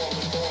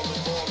 ballin',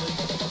 ballin', ballin'.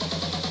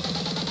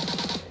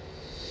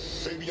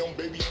 Baby,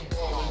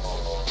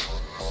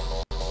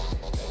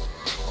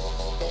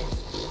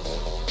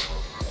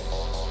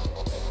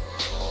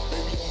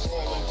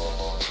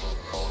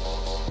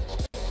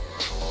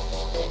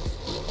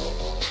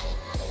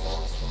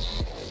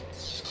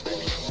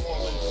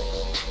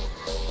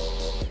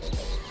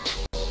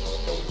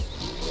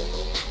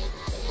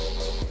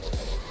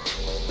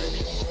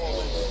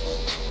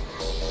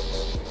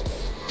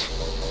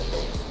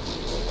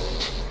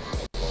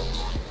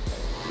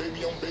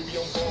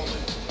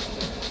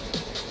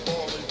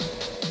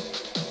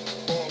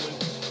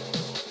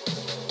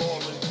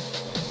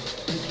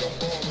 I'm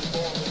ballin'.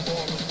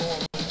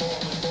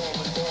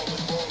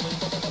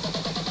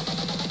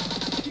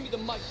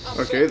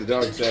 Okay, the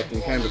dog's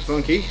acting kind of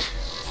funky.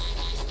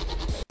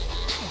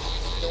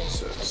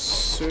 So as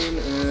soon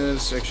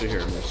as... Actually,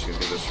 here, I'm just going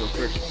to do this real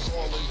quick.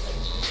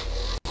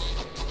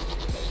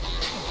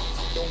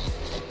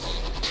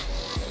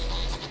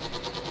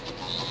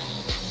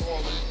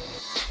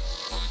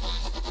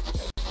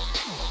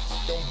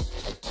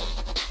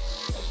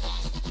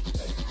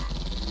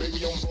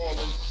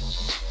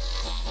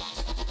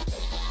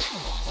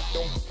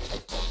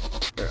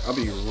 I'll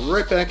be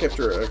right back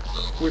after a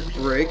quick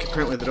break.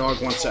 Apparently the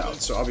dog wants out,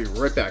 so I'll be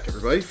right back,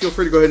 everybody. Feel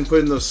free to go ahead and put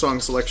in those song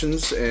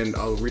selections, and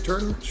I'll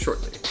return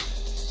shortly.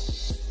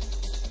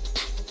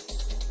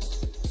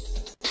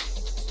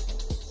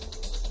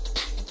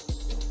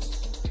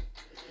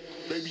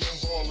 Baby, I'm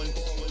ballin'.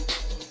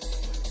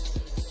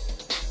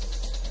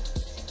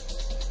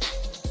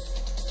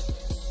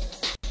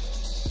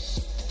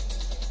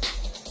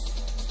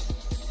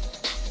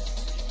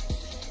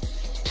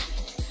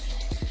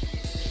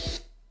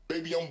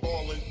 Baby, I'm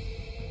ballin',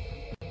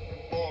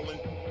 ballin',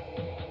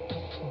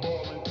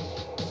 ballin'.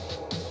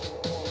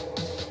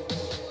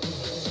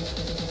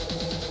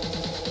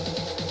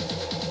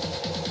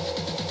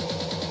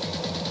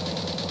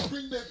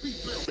 Bring that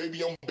beat back.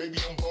 Baby, I'm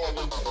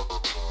ballin'.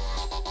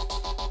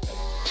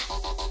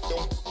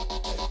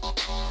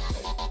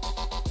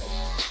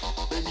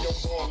 Baby, I'm ballin'. Baby, I'm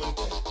ballin'.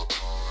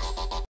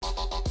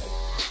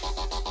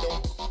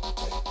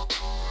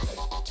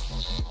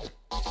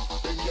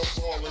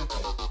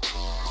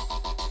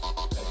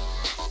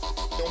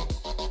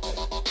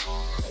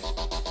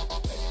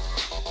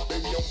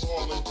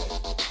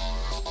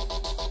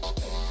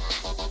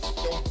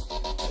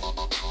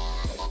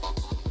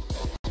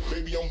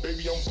 Baby, I'm ballin'.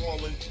 Baby, I'm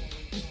ballin'.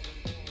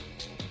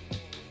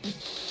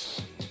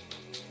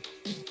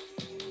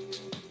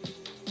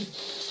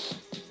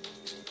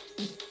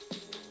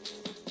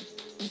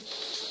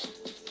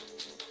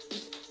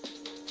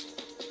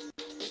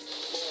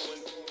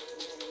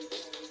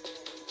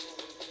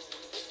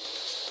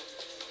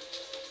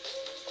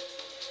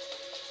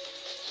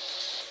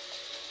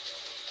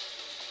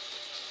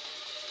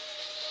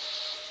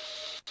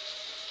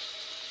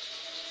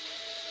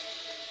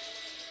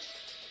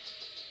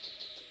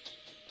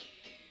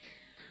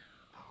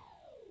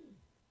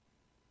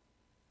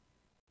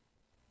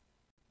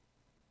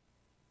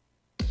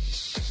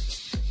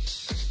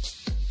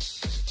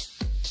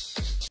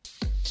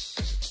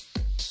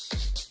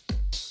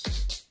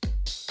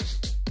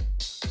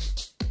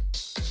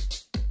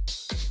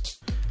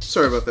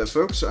 Sorry about that,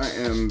 folks. I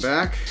am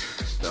back.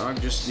 Dog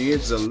just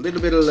needs a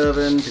little bit of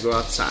loving to go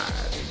outside.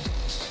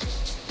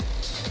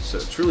 So,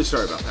 truly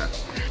sorry about that.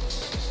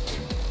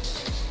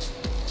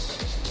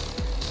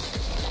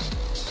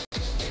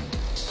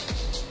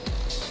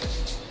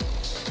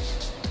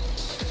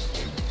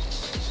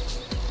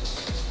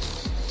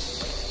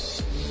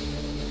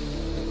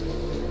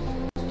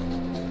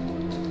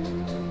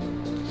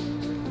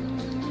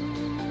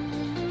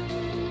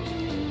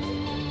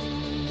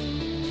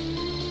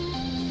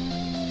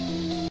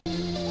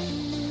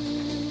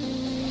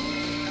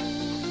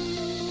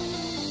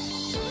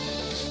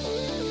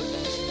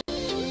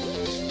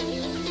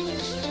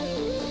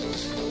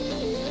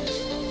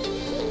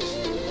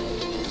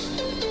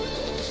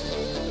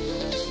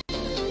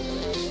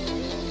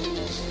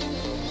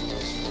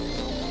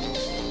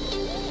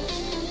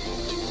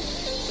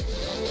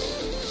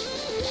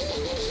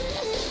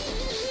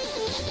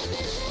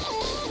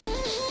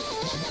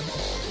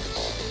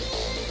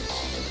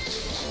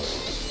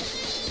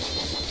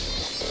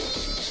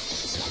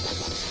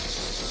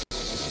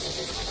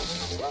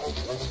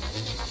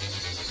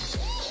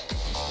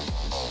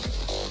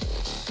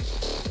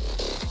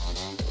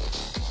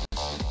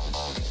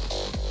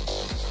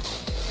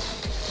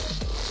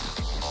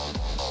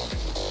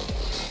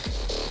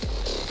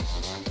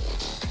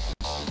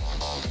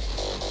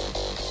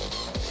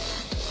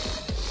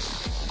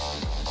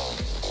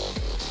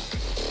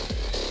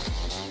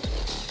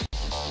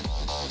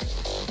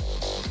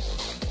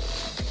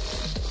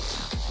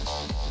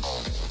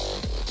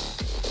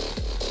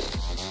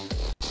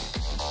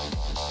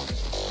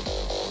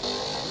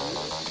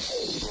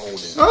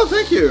 Conan. Oh,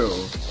 thank you!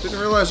 Didn't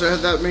realize I had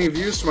that many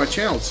views to my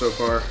channel so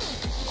far.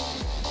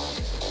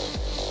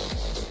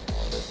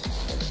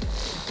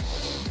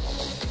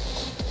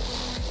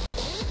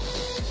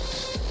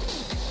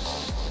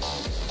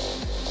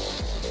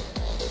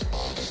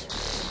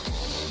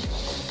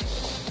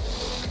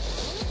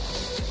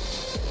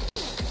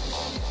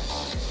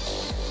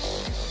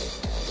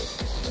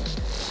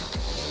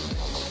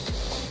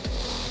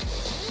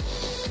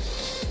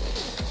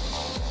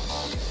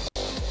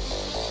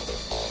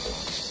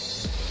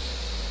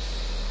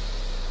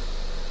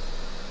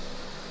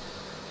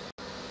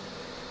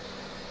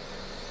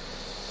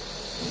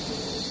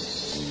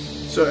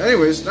 So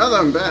anyways, now that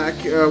I'm back,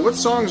 what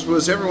songs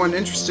was everyone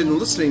interested in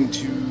listening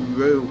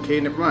to? Okay,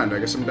 never mind. I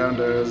guess I'm down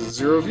to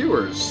 0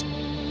 viewers.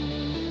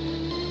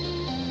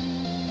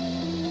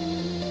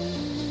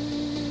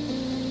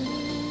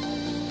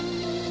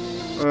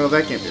 Well,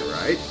 that can't be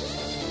right.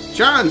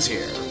 John's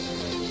here!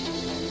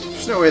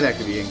 There's no way that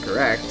could be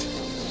incorrect.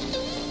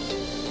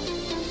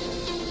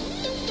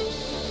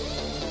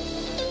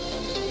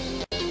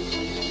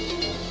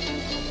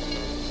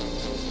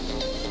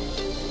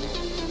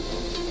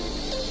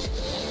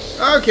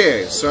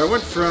 Okay, so I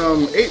went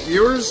from 8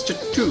 viewers to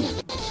 2.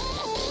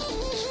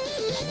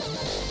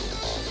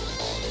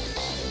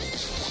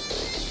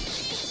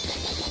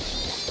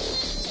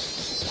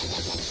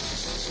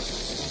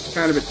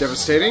 Kind of a bit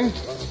devastating.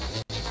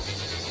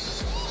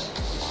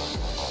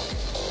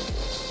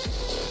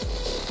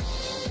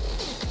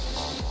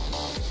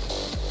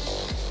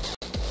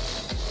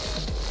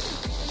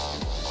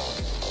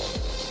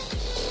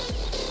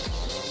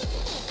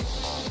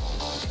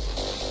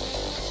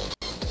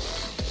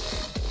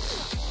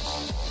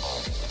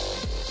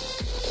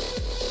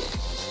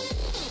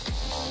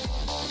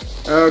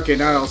 Okay,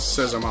 now it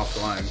also says I'm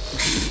offline.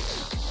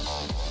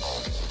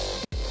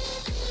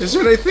 Is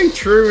there anything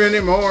true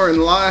anymore in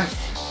life?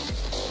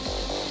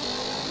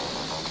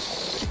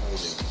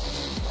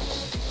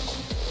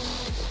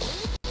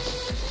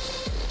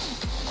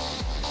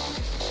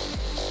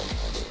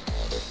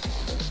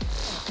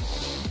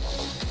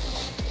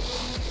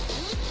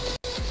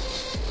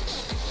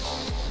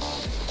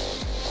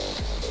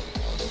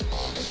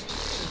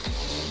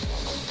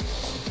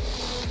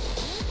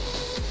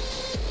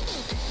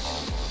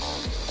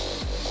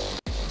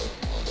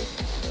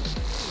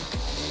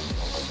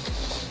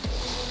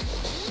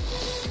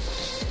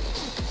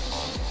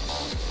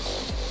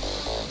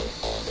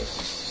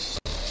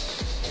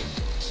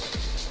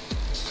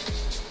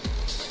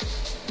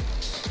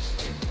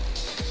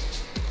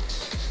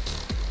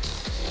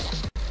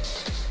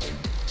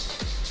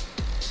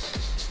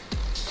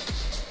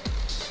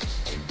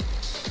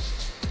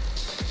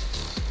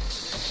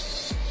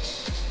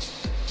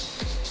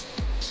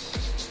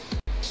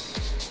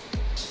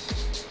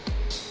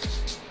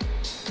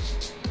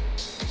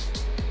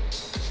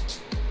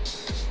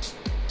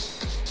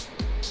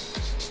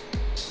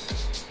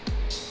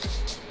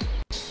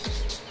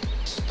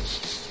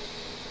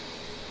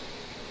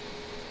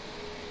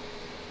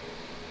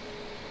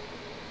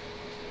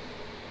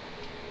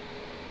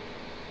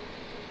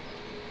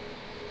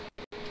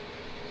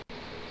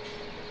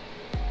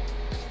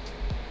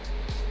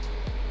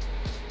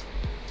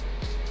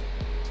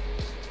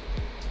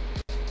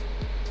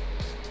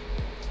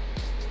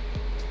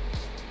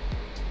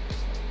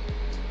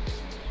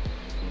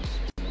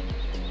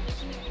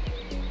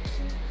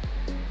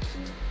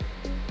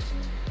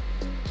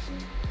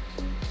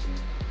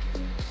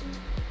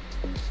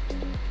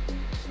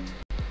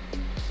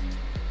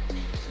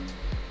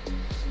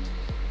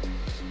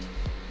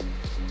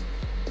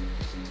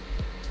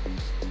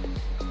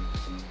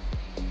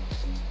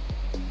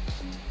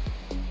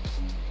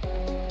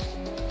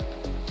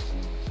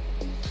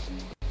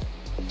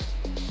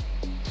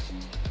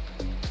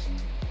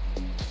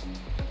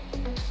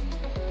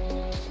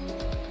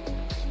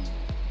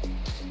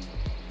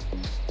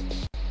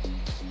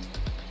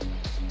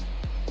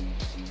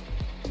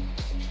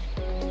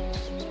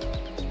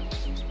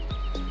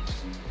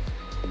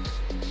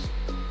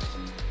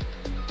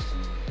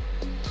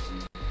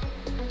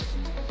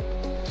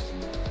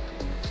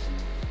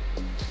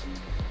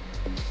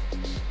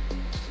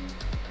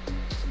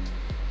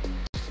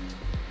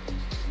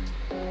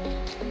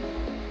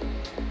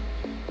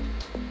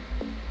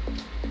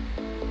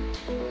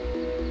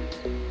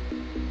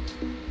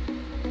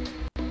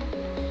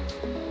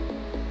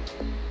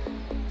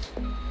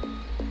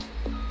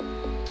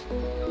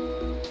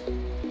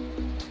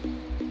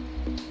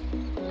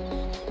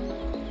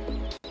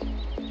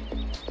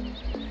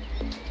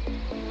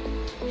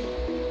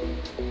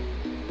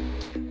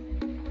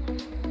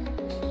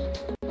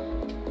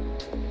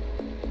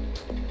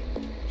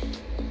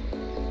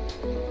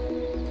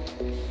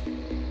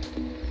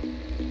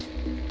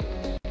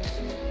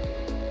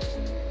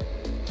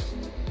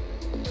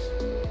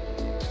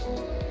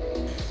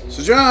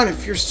 So John,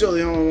 if you're still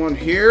the only one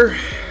here,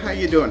 how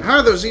you doing? How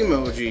are those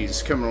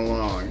emojis coming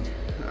along?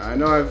 I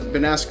know I've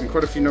been asking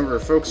quite a few number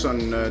of folks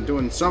on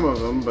doing some of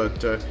them,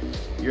 but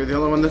you're the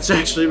only one that's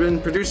actually been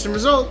producing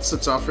results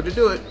that's offered to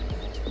do it.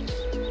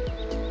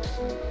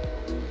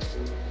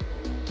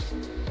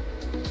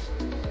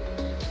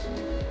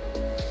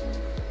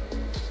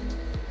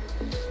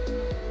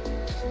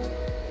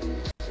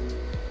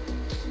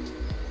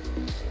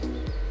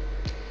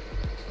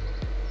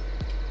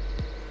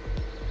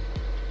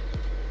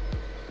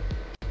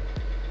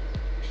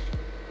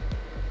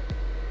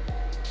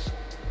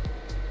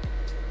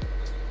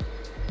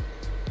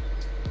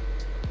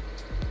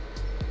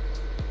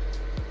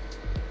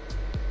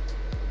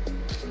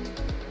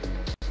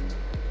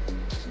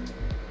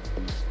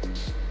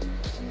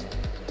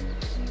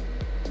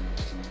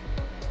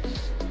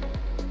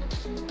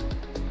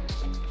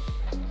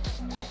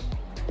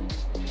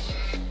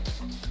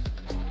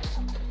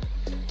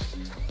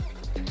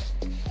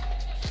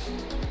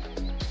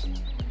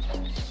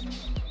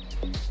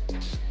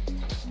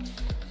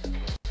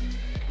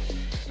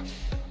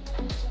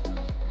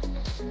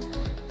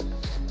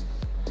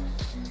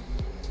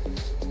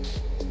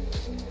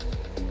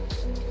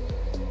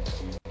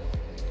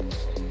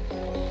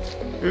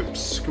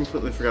 Oops,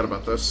 completely forgot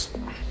about this.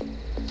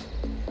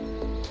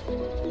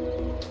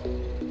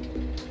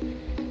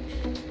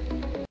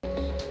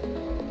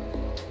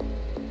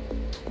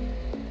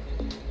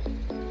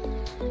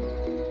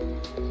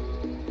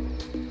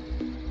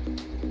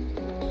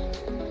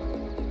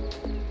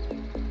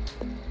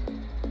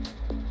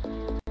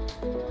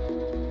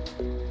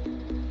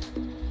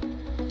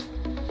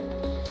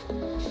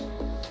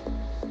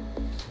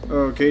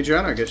 Okay,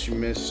 John, I guess you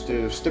missed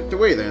stepped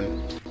away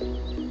then.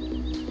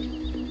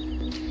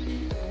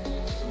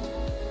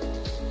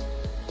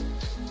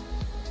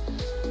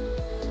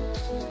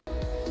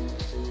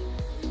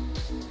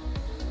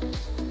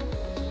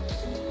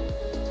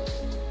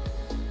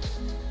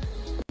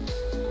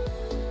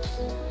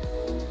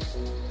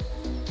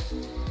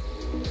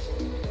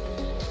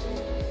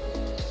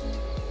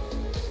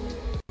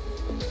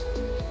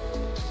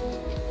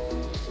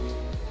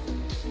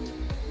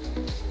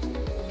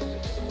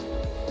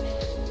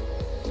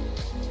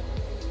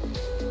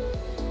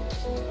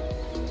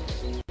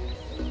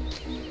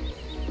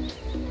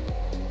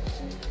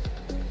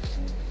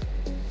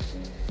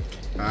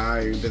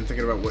 You've been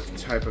thinking about what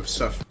type of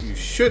stuff you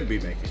should be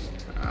making.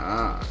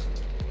 Ah.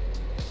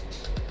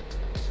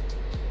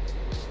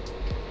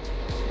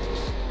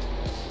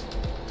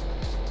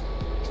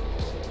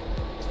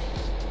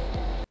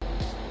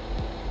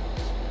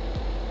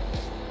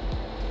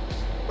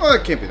 Well,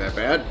 that can't be that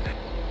bad.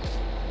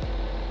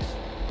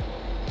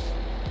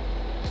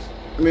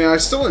 I mean, I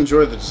still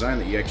enjoy the design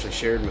that you actually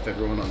shared with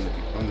everyone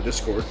on the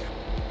Discord.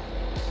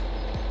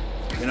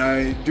 And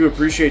I do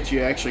appreciate you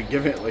actually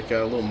giving it like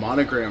a little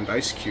monogrammed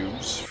ice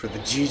cubes for the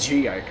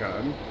GG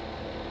icon.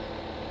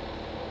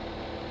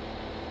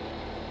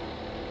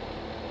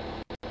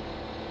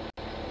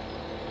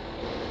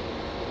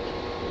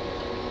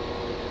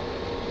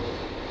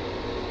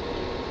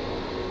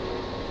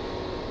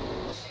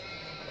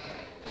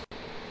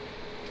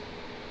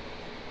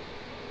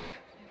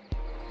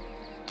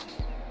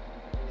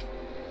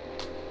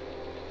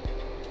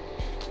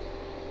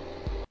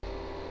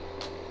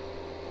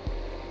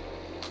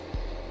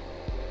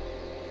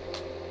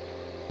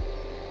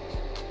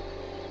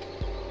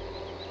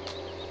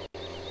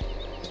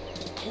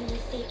 And the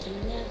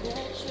seeking of the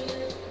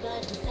truth,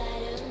 but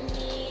inside of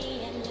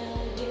me, I know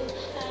you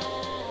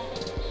hide.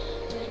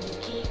 When you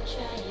keep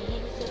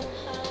trying so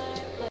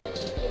hard, but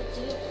you get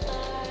too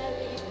far,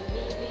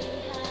 leaving me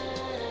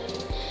behind.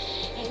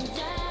 And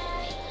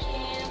I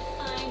can't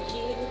find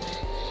you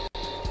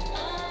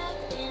up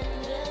in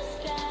the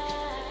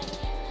sky.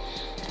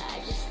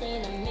 I just need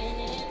a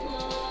minute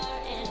more,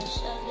 and I'll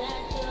shut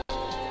that door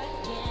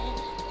again.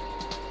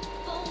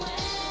 But when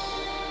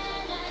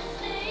I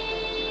sleep,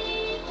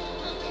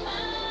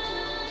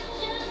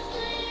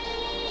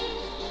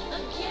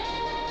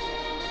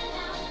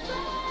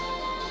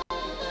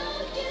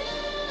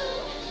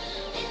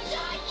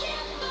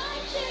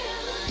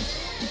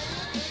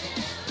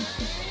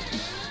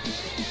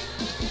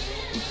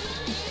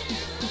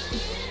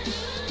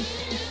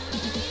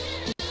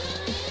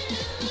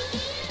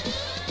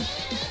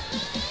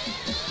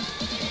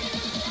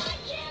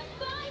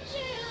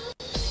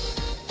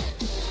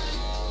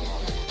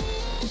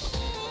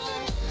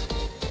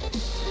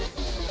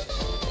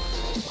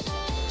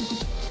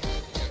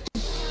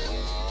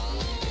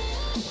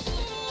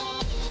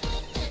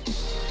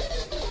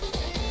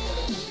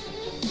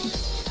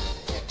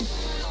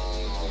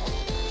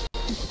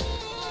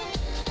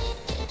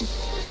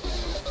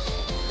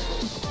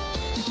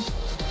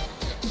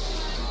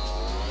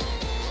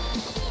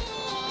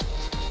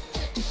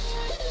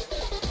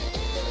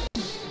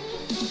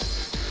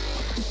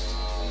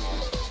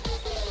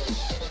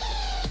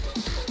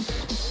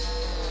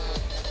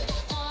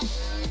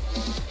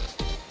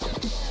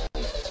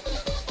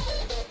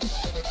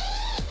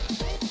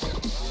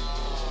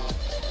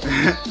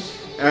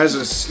 As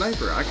a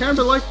sniper, I kind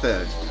of like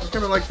that. I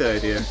kind of like the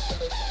idea.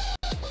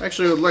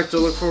 Actually, I would like to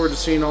look forward to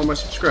seeing all my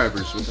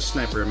subscribers with the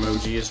sniper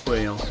emoji as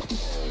well.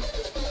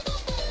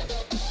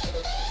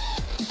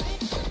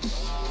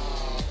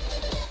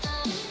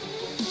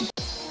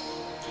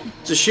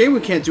 It's a shame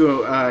we can't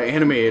do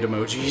animated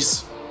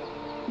emojis.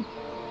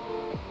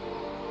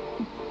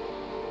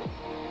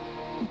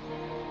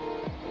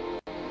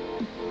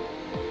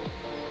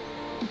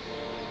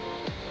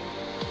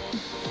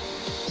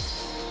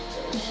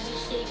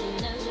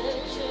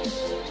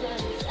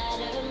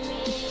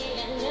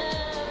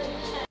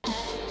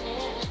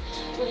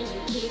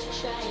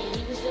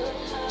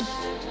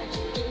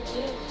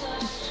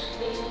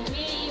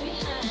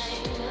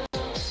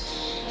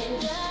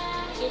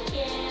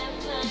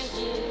 Can't find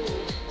you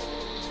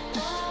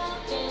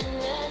up in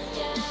the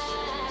sky.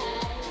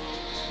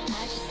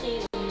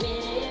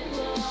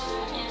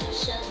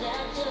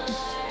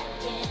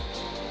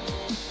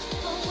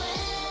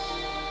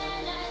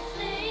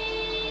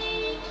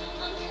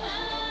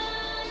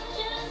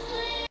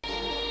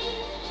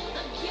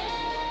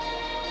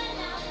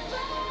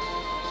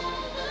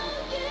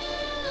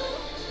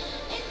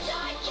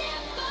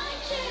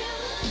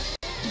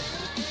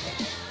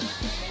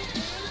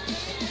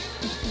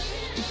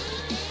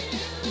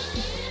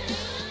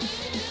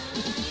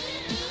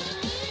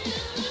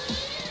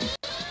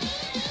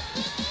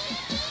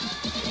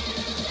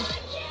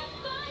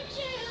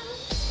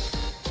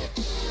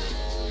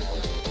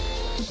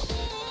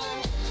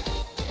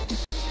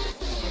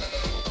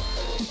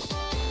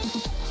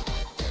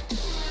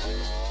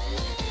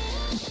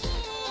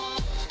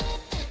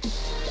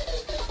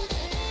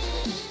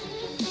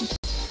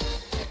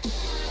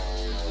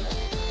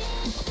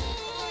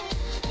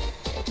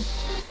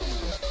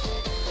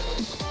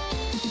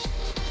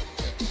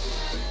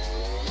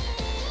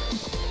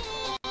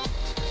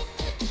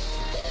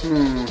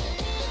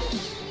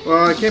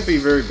 Well, it can't be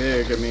very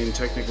big. I mean,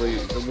 technically,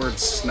 the word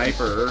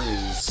sniper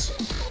is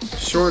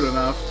short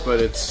enough, but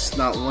it's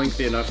not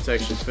lengthy enough to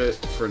actually fit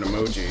for an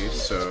emoji,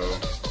 so...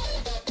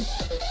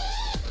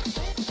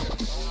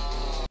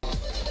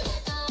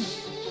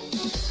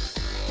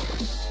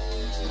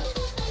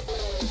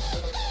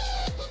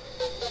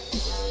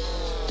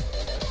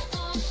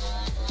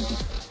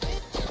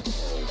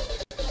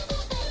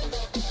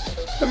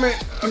 I mean,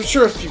 I'm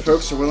sure a few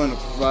folks are willing to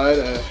provide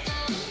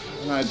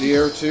an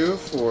idea or two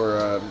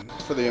for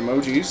the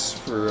emojis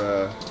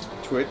for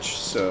Twitch,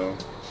 so...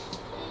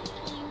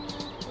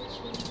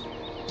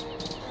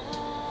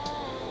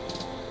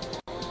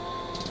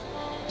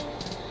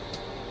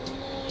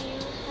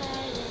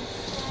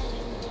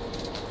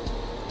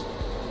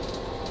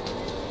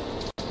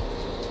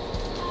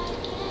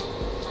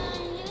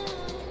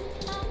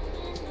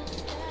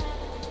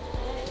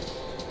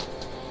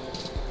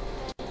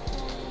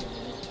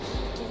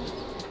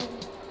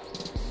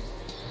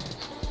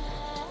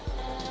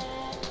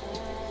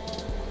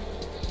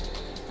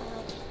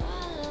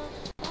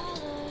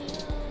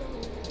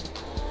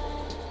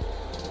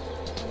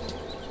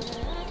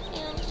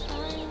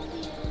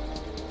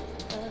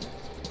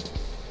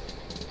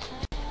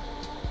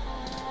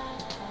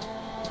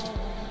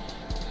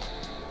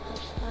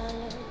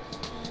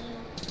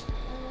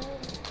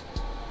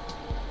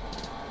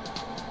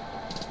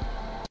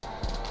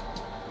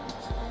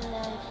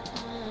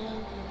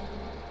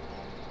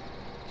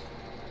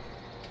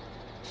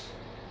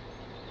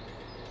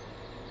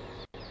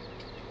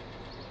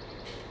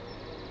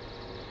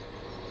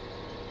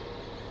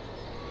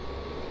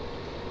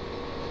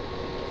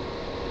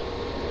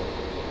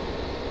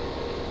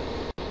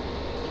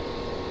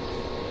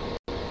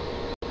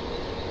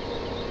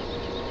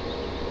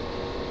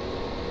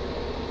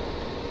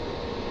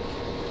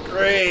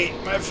 Great,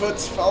 my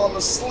foot's falling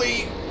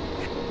asleep.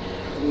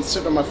 I've been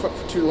sitting on my foot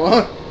for too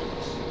long.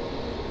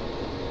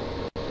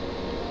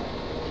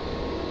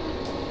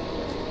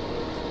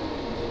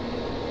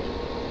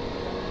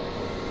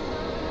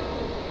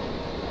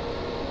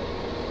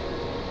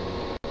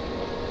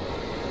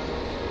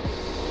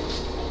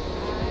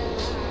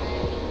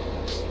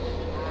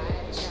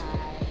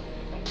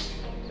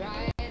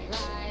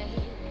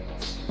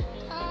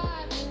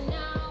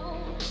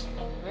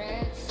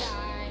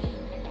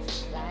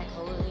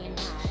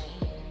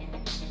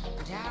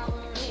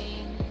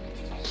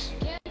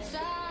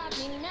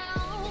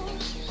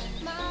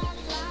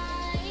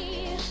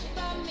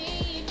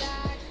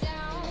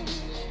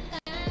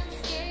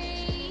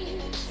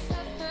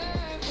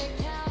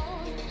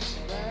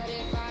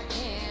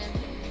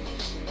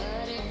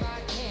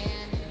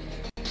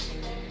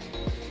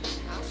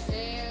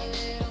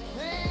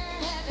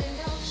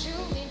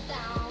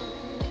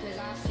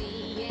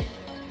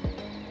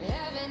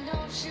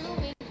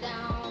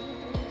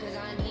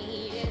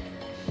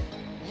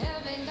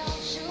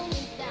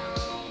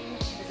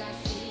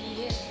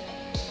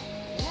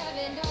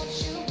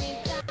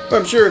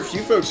 I'm sure a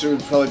few folks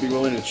would probably be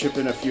willing to chip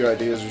in a few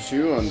ideas or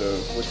two on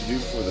what to do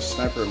for the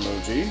sniper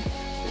emoji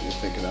that you're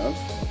thinking of.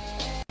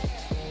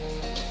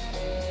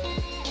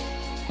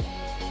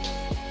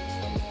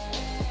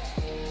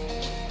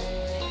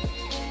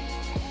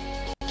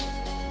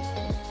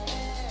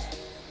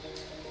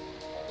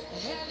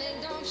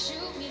 Heaven, don't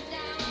shoot me down.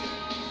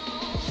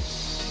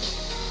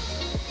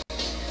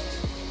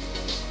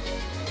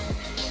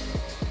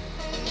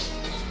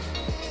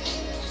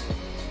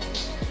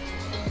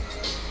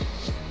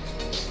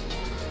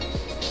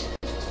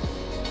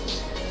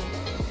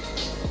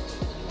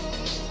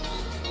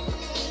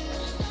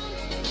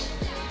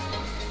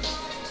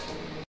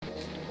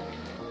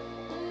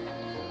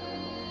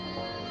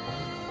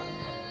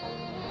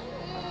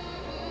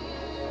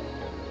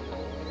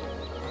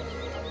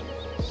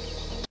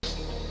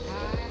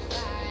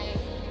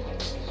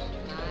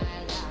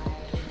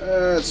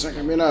 It's not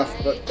gonna be enough,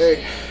 but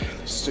hey, at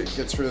least it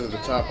gets rid of the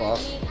top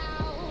off.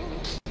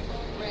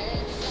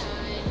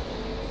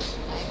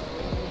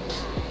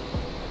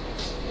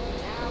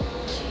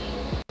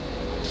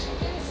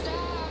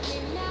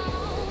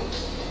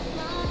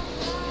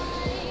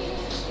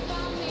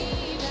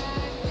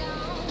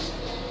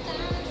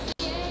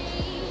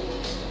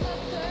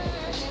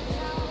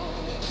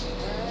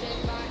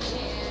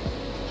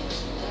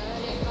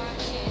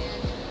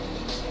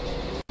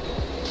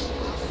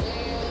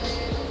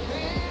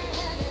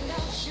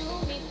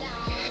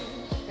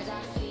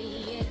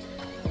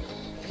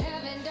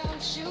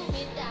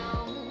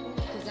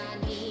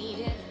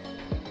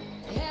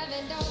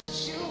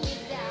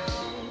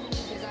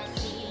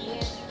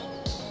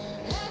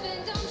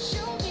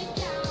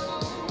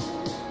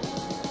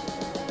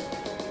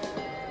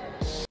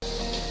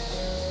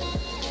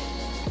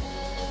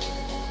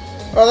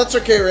 Oh, that's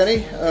okay,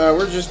 Rennie.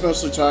 We're just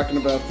mostly talking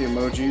about the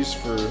emojis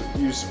for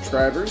you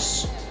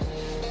subscribers.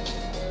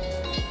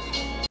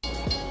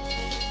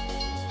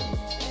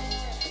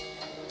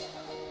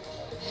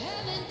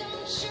 Heaven,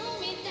 don't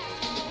shoot me down.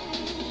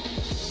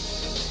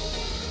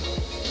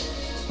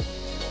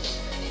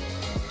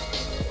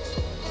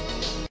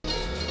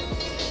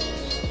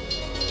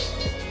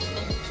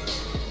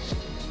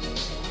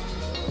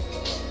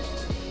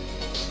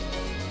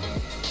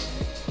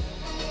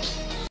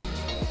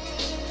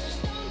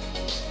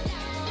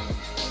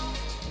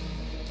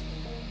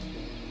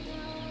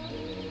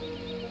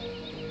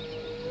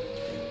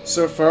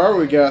 So far,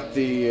 we got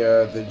the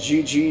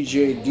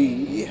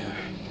GGJD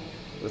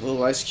with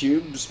little ice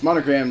cubes,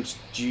 monogrammed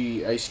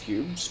G ice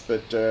cubes,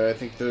 but I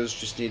think those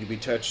just need to be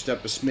touched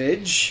up a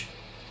smidge.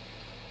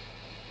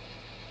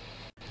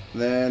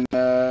 Then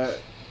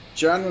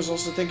John was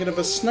also thinking of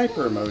a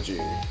sniper emoji.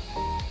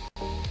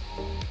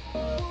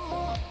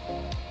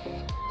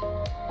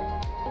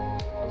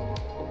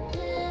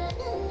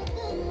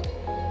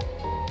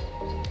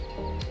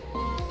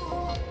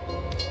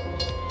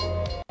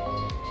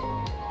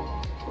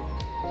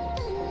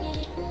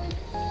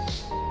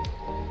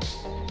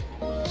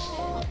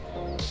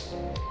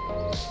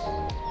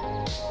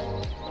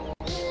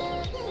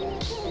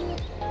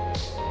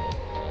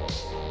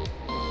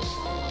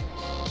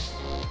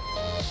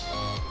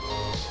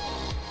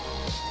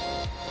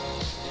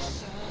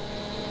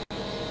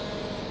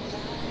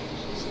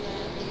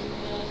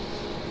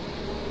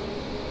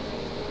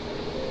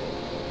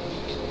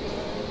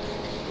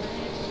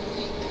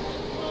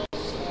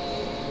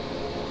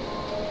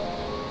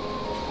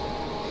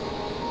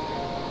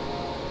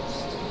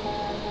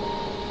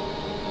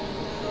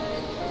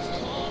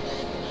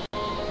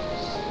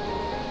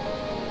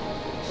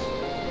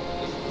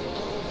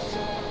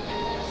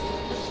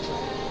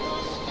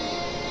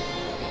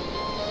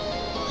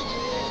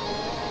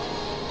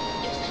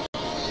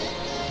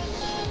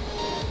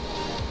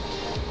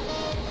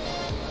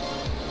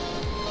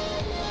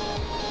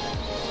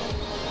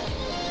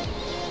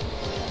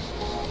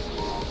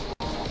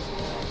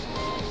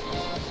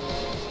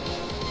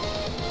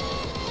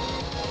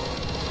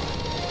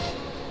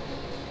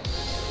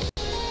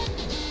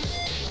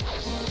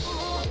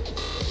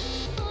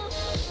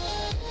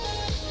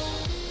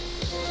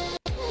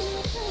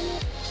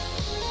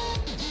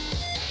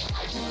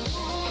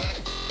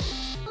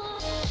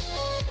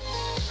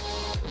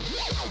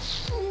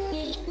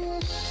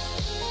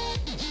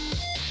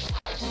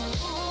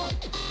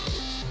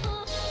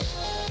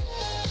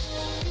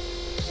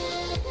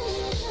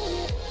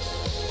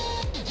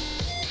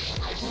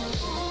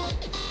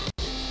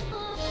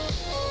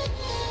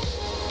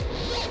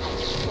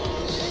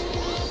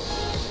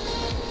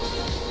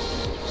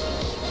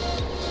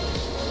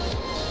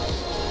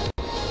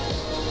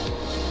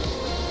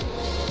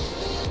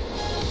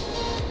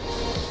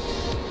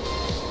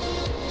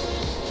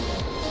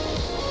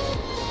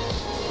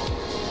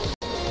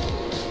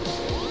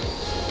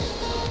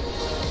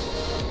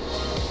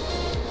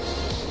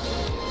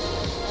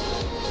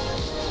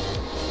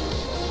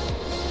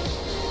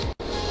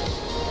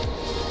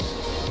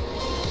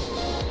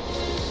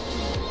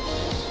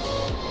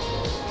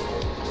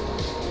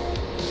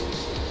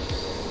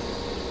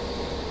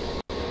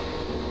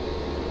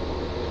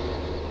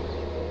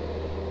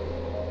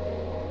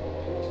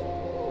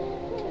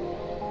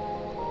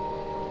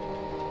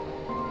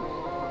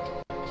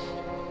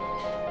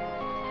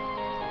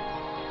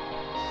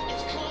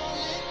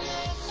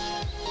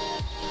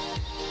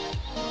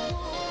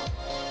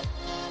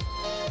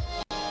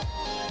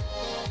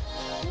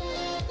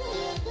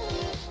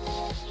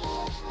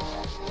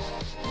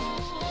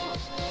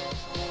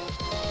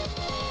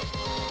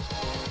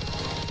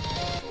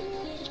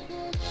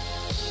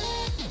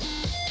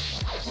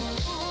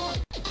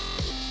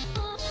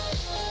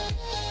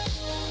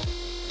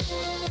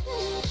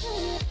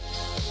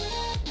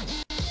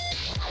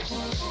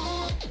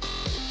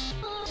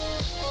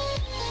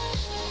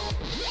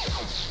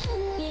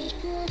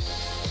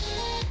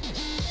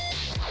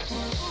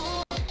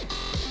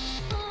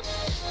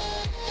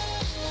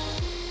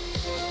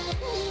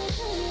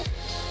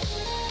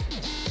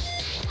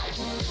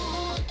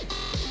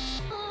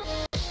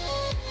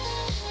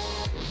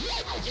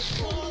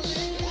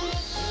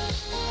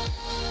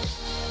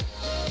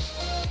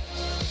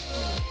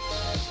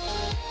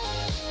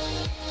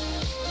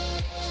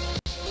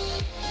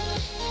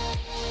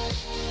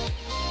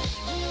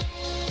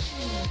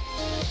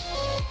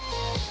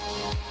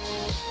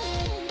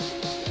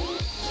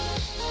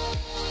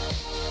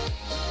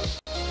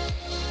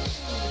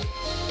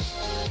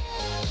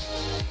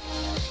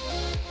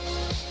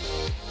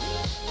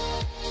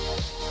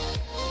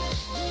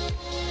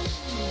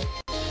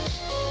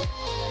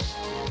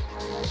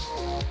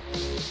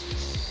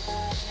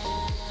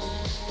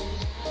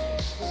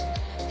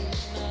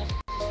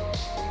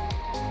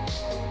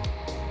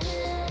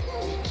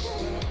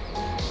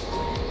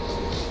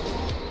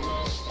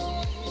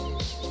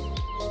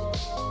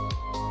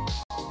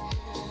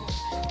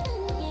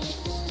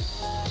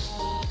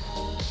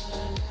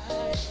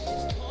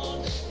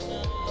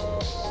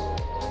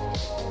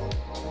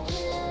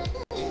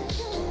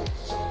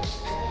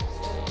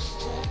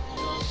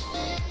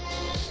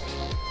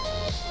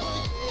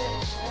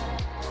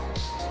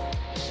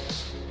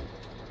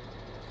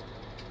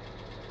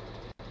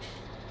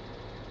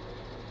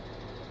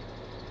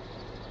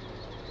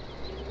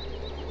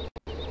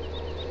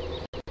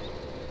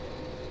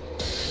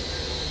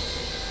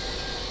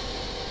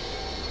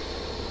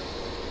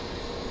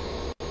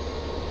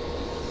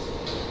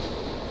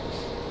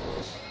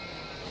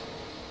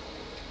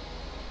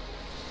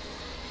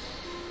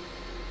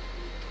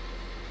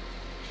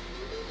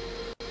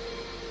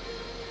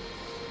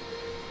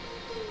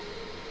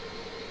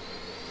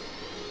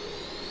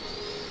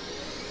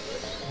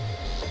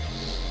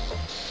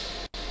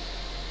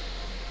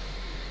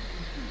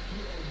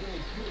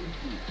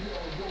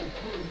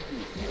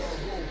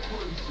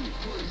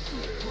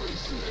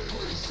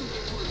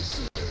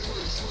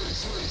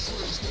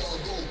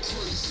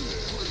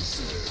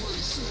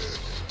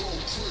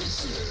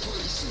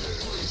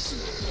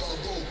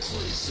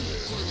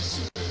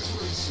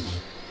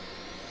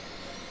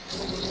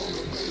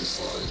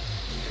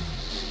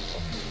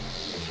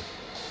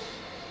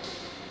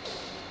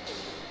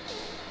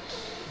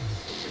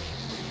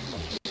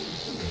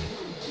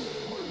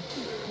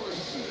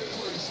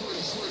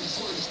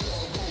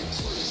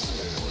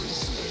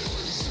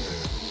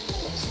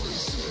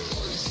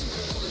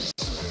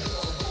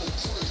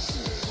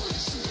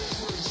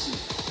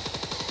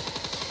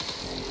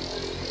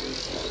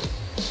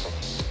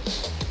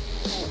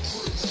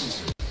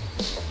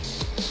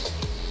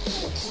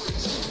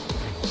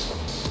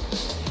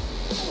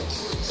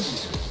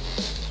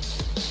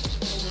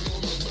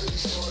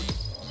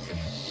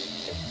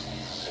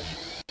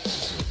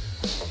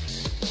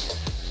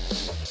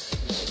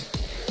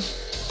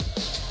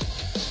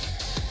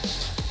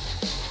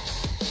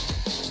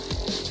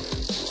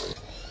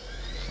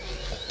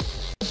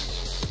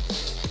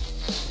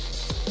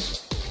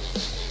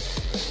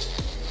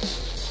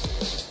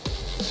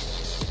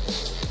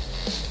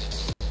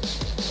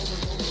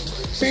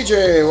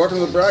 PJ, welcome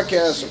to the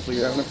broadcast. Hopefully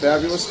you're having a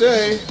fabulous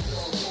day.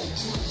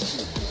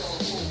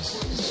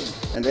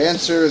 And to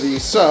answer the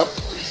sup,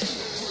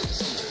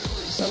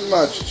 not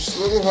much, just a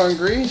little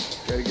hungry.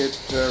 Gotta get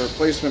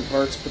replacement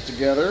parts put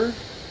together.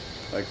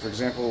 Like, for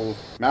example,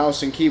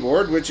 mouse and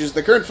keyboard, which is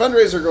the current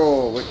fundraiser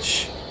goal,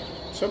 which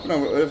I was hoping I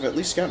would have at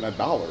least gotten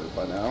 $1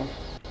 by now.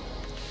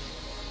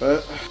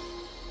 But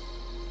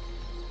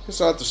I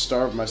guess I'll have to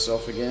starve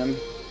myself again.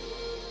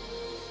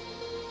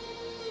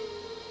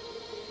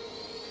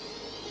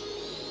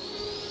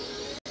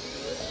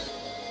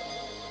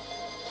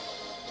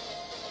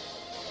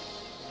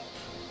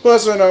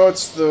 Plus, I know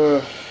it's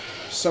the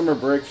summer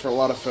break for a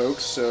lot of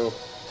folks, so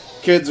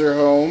kids are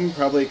home,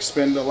 probably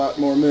expend a lot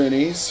more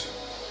monies.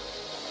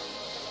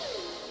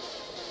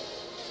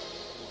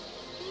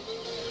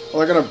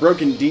 Well, I got a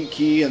broken D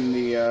key, and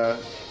the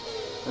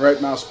right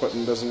mouse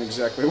button doesn't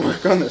exactly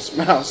work on this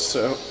mouse,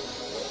 so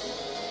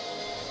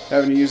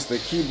having to use the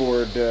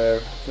keyboard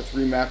with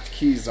remapped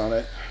keys on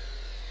it.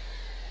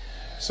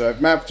 So I've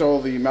mapped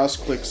all the mouse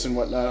clicks and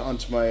whatnot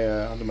onto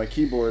my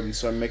keyboard, and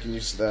so I'm making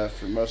use of that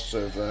for most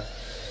of.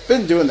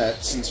 Been doing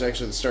that since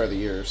actually the start of the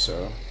year,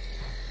 so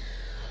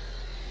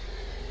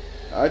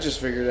I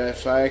just figured that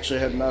if I actually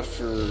had enough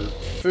for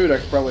food, I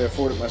could probably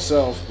afford it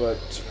myself, but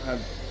I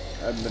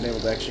haven't been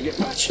able to actually get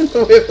much in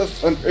the way of a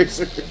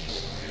fundraiser.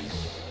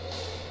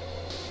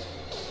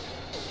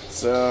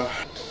 So,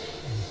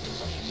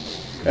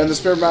 and the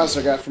spare mouse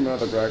I got from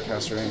another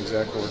broadcaster ain't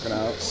exactly working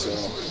out, so.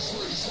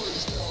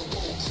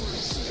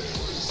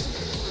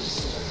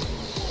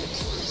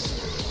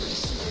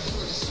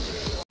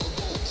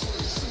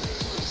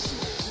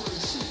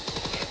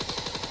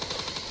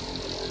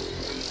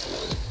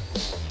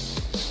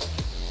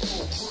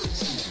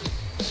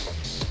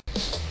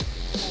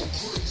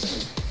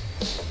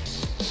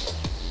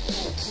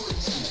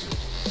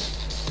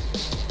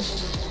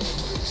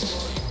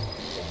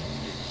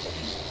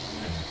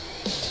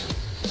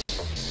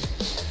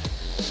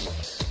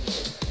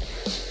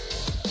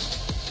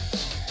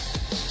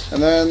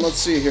 And then, let's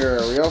see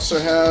here, we also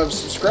have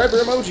subscriber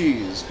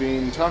emojis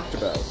being talked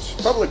about,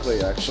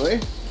 publicly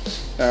actually.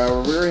 We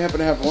really happen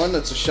to have one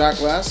that's a shot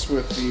glass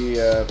with the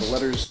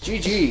letters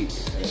GG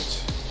in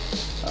it.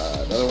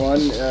 Another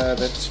one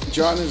that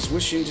John is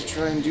wishing to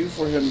try and do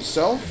for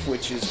himself,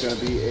 which is going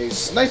to be a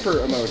sniper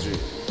emoji,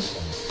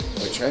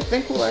 which I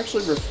think will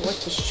actually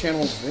reflect this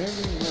channel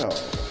very well.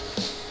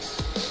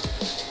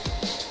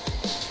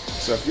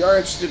 So if you are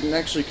interested in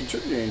actually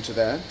contributing to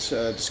that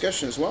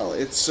discussion as well,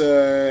 it's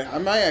I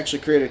might actually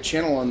create a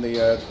channel on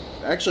the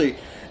actually,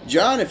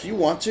 John, if you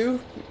want to,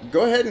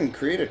 go ahead and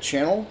create a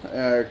channel,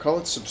 call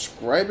it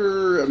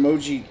Subscriber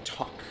Emoji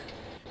Talk,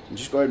 and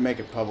just go ahead and make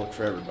it public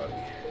for everybody.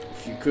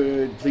 If you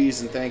could,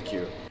 please and thank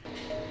you,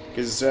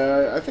 because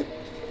I think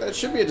that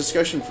should be a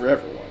discussion for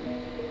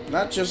everyone,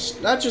 not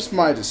just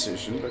my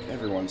decision, but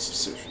everyone's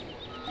decision.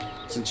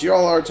 Since you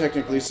all are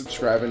technically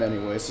subscribing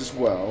anyways as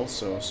well,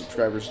 so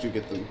subscribers do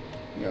get the,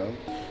 you know,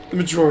 the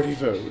majority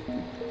vote.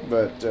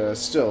 But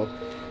still,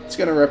 it's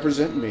going to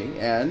represent me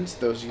and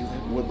those of you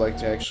that would like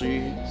to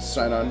actually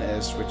sign on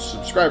as Twitch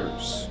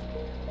subscribers.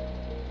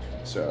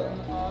 So,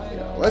 you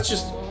know, let's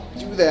just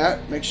do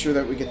that, make sure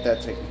that we get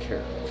that taken care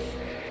of.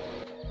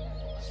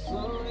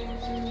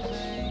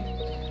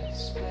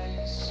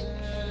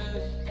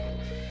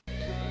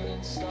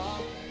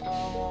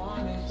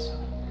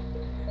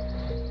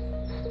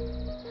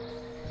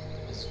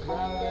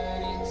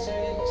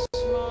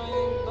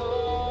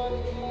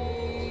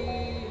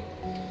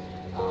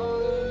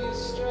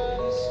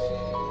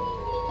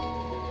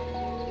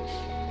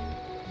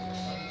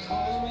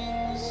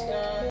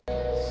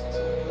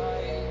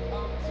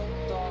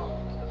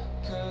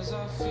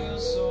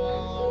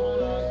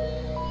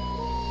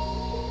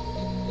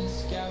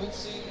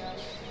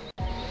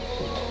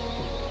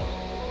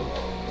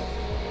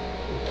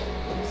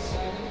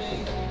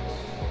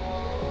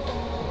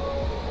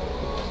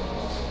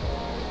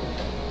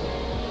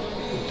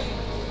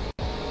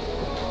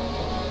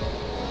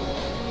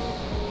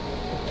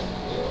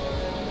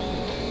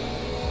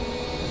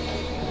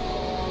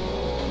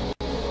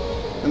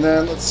 And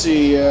then, let's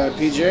see,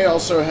 PJ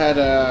also had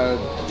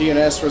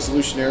DNS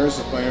resolution errors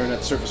with my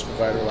internet service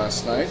provider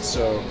last night,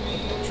 so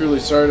truly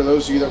sorry to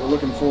those of you that were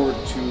looking forward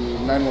to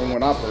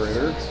 911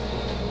 Operator.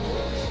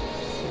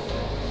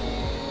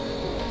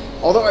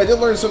 Although I did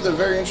learn something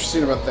very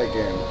interesting about that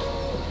game.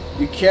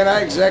 You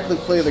cannot exactly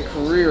play the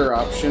career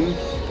option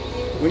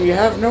when you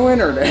have no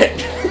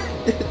internet.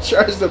 It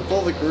tries to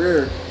pull the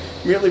career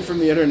immediately from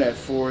the internet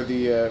for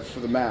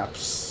the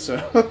maps,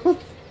 so...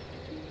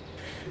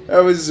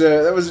 That was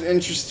an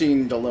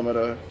interesting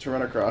dilemma to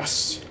run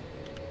across.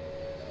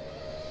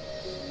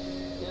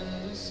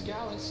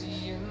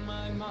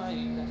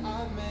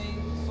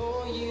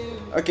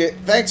 Okay,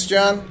 thanks,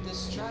 John.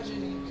 This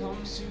tragedy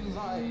comes to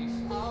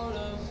life out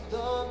of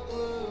the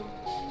blue.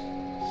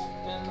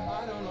 And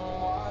I don't know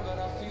why, but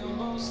I feel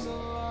most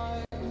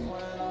alive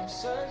when I'm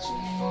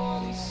searching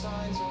for these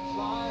signs of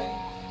life.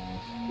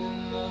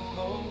 In the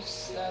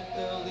hopes that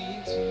they'll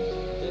lead to,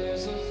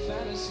 there's a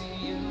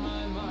fantasy in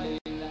my mind.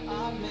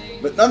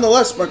 But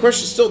nonetheless, my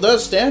question still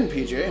does stand,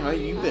 PJ. How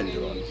you been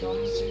doing?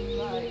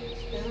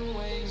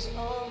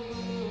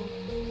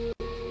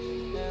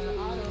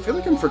 I feel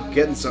like I'm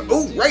forgetting something.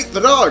 Oh, right, the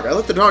dog! I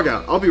let the dog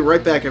out. I'll be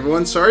right back,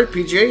 everyone. Sorry,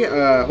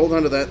 PJ. Hold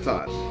on to that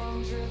thought.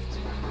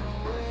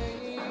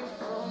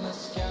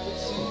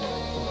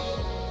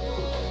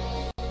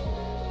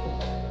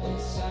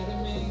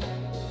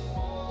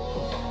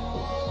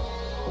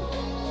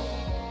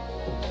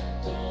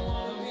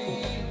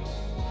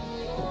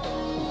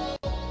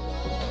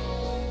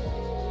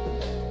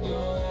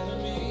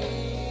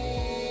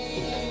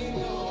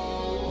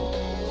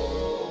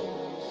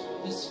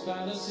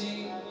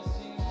 Fantasy,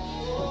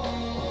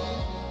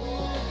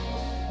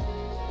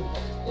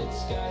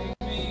 it's guiding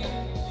me as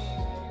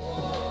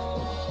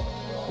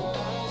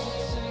it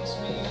takes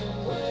me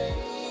away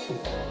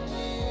from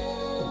you,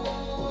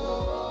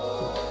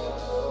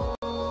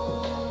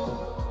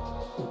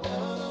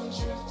 and I'm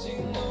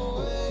drifting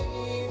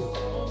away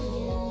from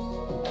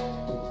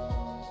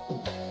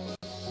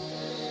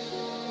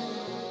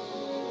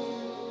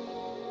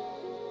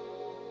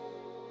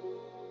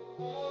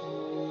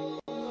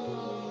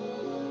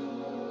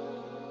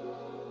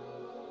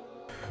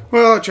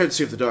Well, I tried to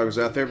see if the dog was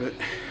out there, but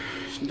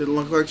it didn't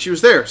look like she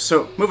was there.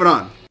 So, moving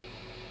on.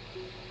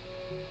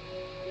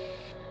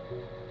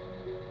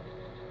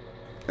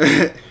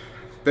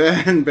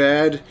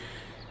 Bad.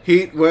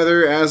 Heat,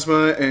 weather,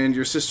 asthma, and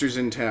your sister's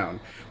in town.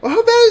 Well,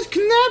 how bad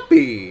can that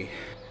be?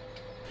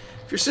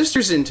 If your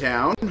sister's in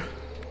town...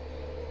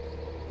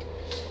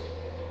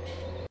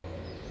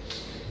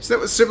 Is that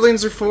what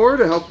siblings are for?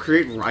 To help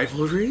create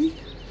rivalry?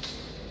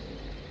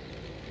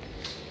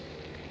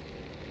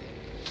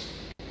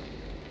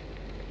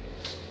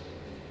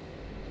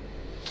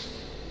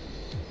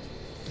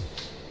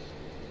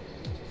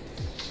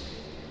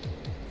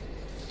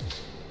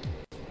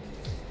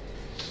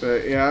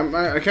 But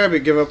yeah, I kind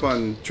of give up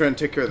on trying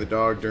to take care of the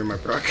dog during my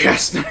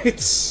broadcast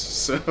nights,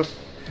 so...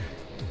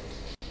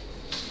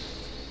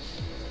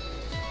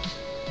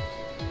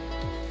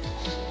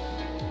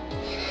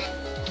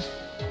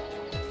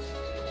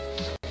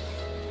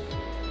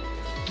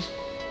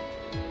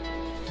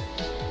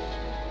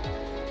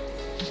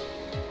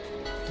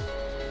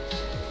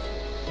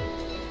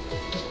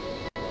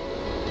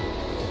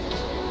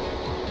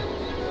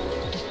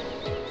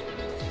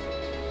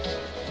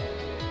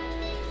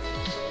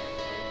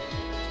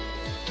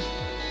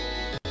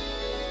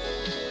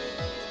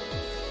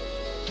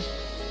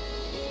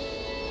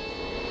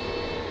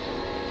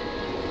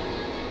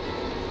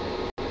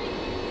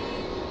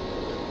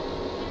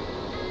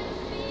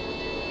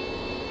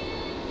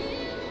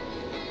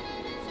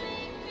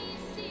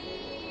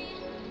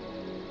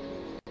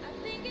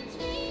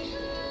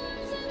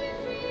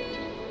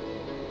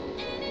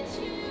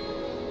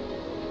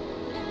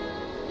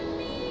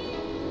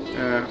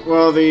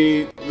 Well,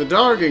 the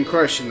dog in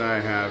question that I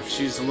have,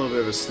 she's a little bit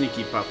of a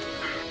sneaky pup.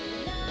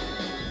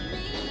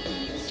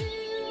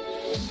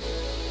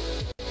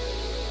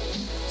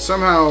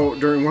 Somehow,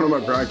 during one of my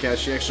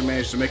broadcasts, she actually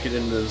managed to make it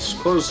into this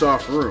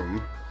closed-off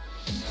room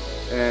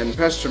and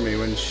pester me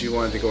when she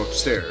wanted to go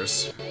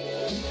upstairs.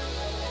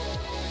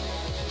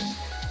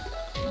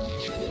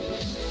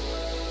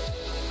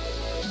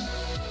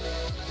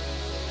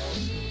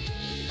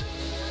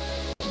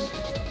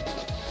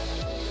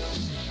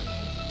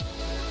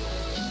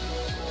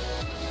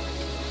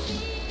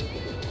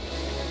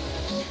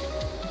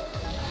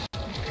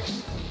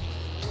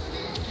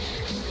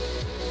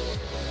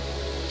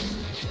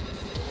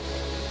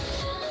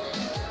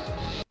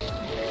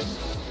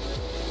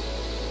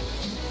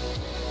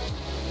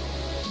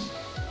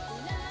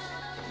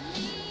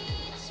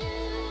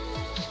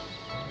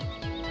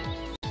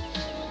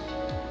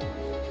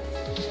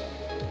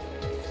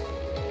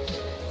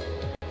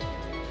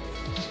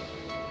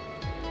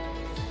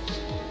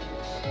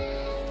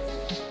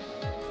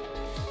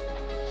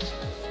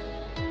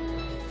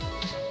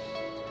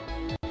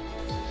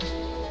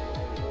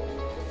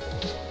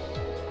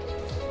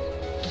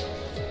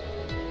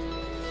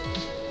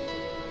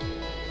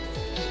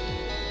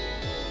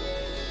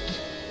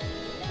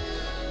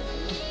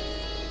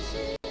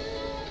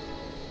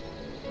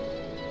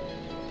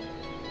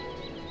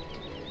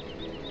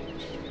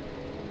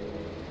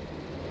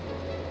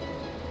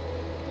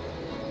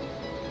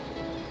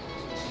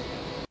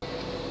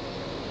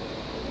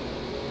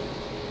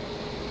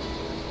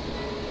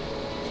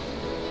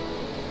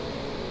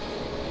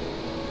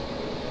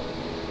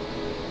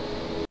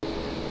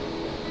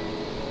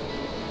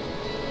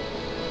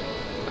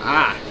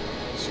 Ah,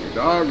 so your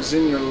dog's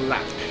in your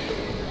lap.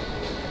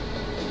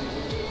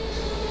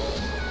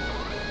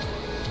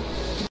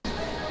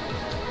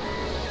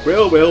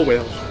 Well, well,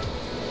 well.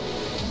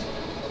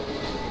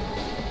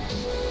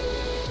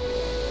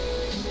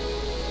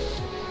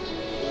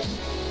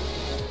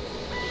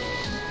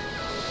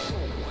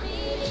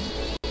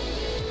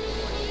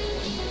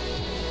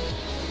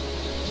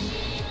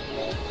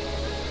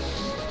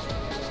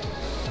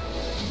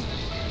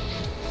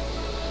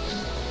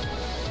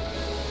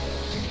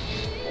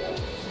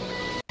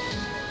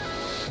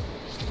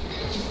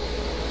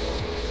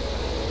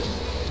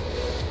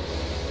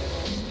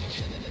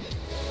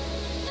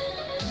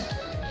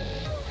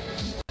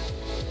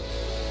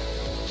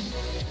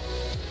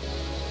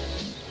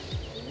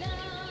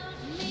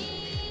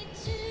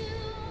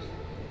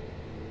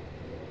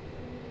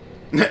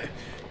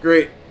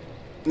 Great.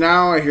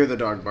 Now I hear the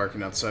dog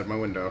barking outside my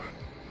window.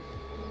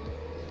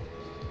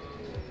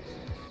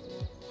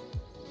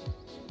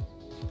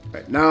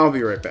 Alright, now I'll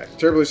be right back.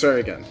 Terribly sorry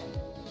again.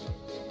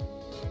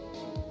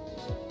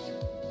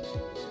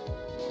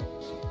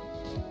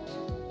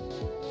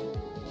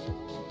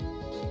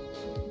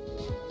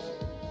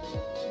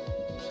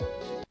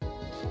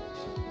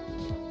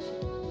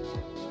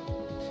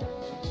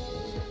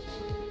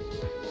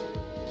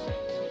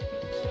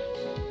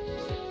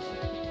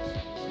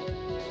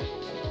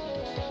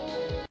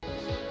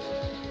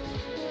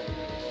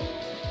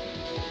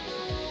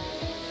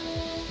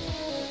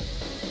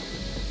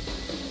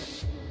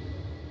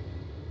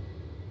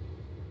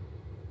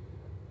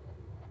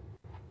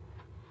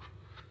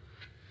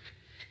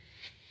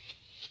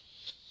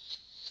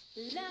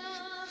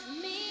 Love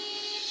me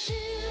too.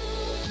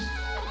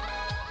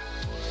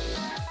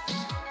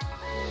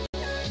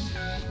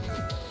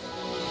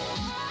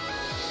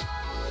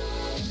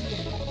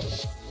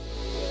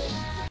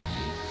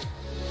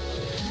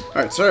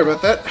 Alright, sorry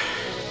about that.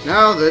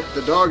 Now that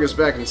the dog is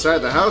back inside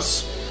the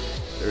house,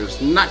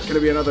 there's not going to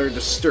be another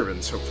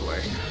disturbance, hopefully.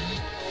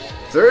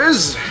 If there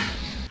is,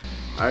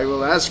 I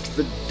will ask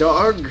the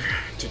dog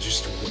to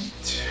just wait.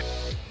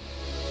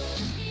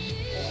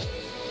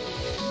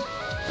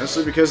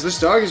 Mostly because this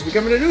dog is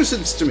becoming a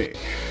nuisance to me.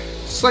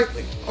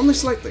 Slightly. Only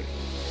slightly.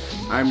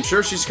 I'm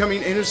sure she's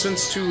coming a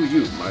nuisance to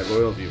you, my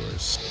loyal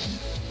viewers.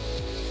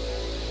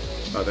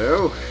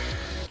 Although,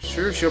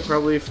 sure she'll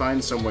probably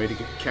find some way to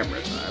get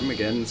camera time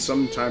again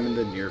sometime in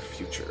the near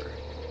future.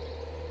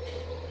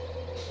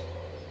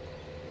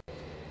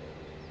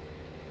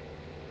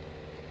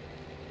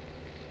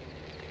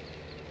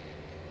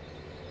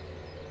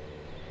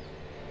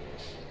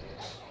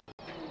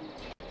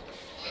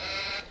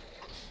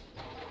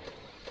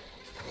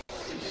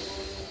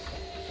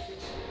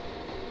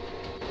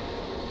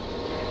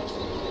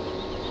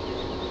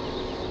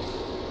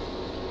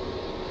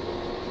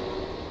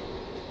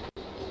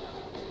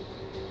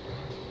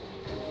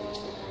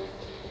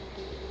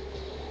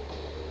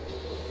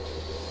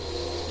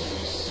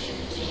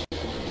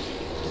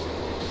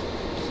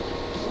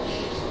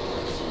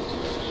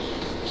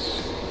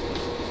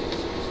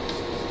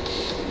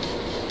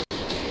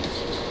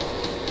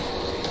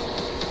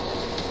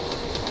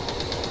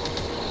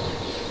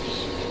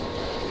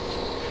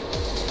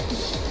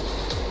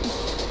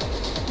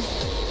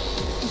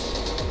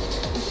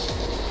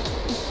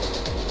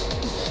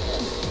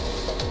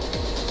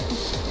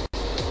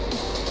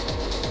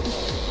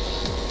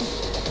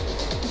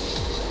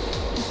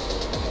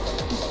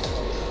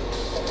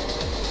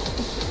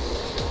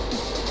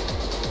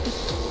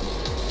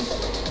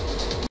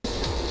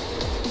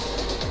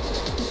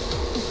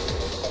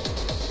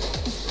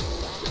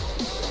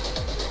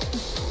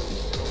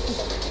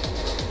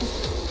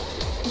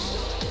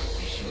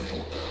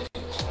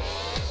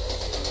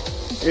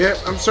 Yeah,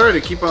 I'm sorry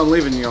to keep on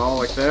leaving y'all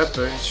like that,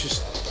 but it's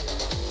just...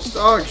 This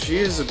dog, she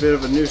is a bit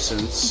of a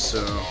nuisance, so...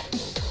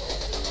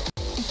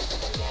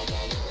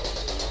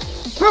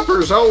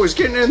 Pupper's always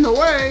getting in the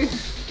way!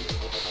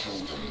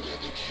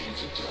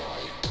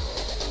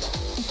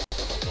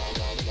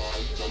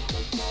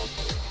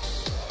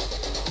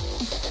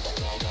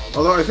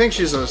 Although I think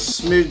she's a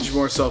smidge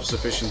more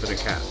self-sufficient than a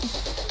cat.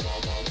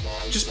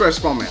 Just by a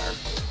small manner.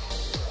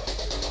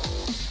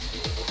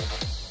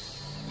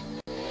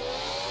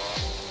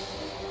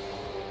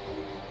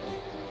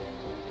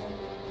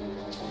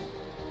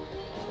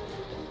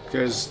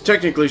 Because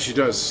technically she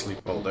does sleep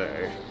all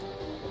day.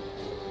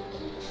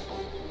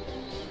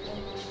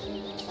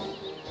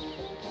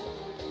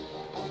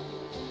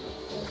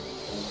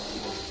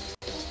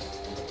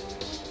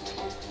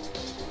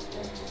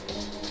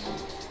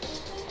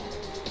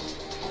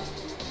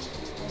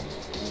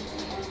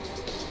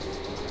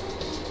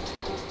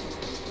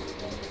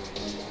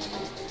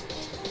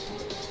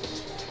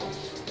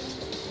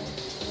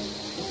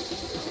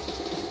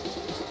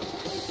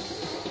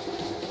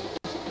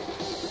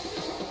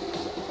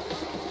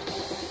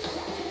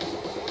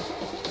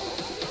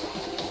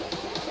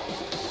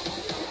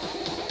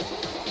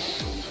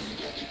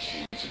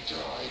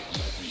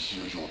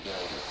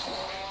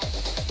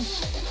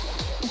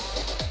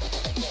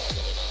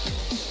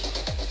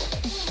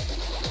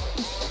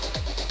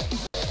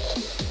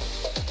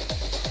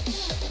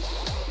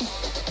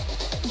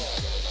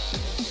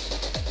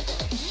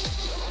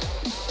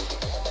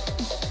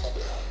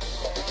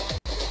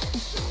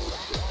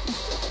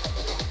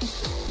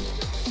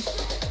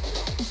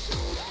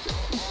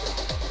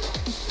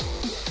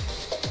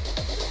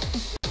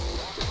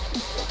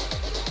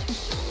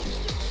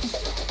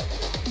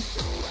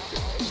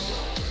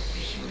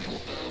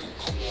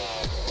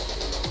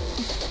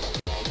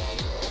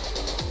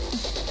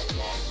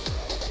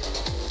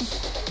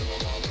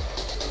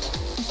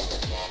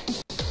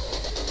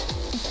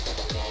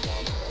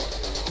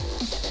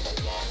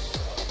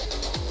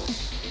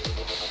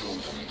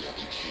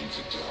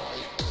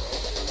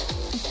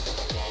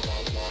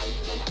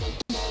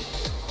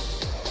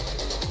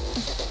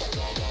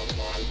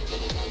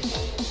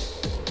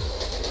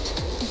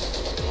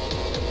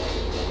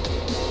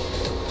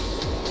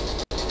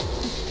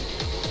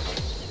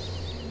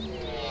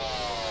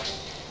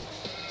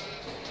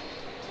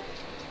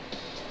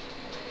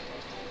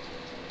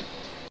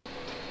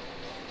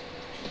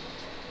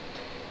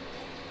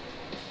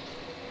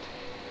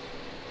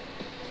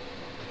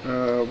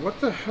 what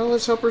the hell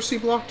is Helper C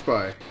blocked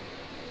by?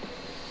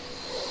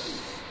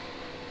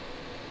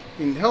 I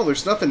mean, hell,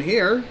 there's nothing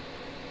here.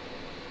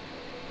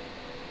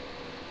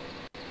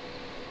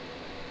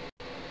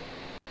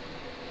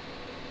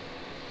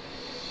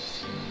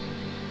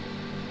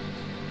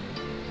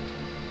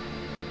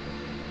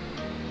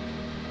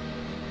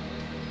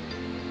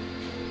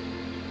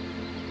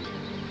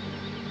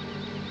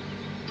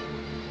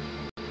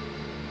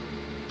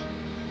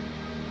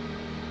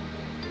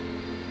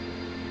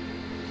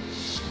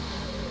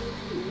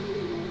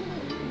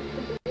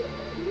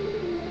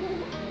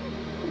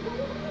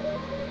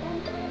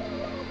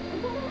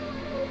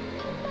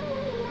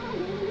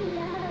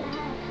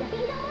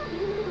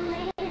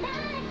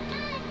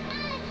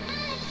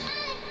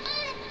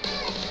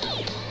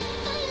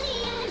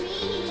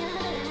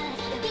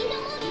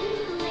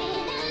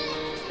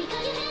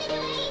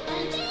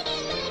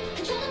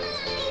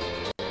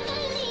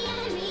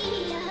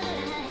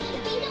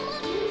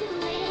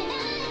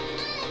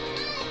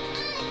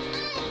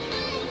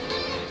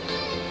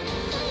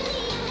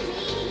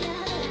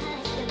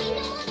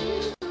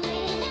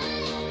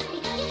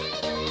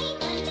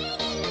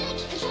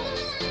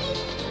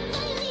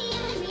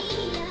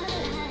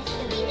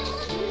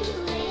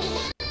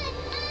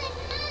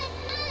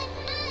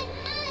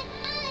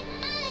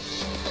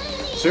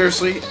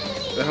 Seriously,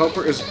 the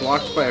Helper is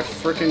blocked by a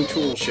frickin'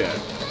 tool shed.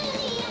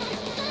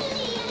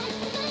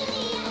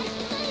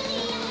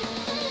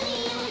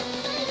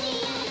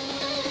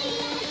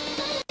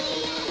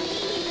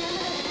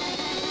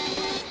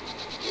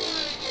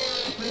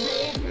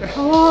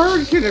 How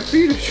hard can it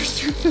be to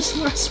just do this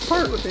last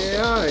part with the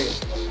AI?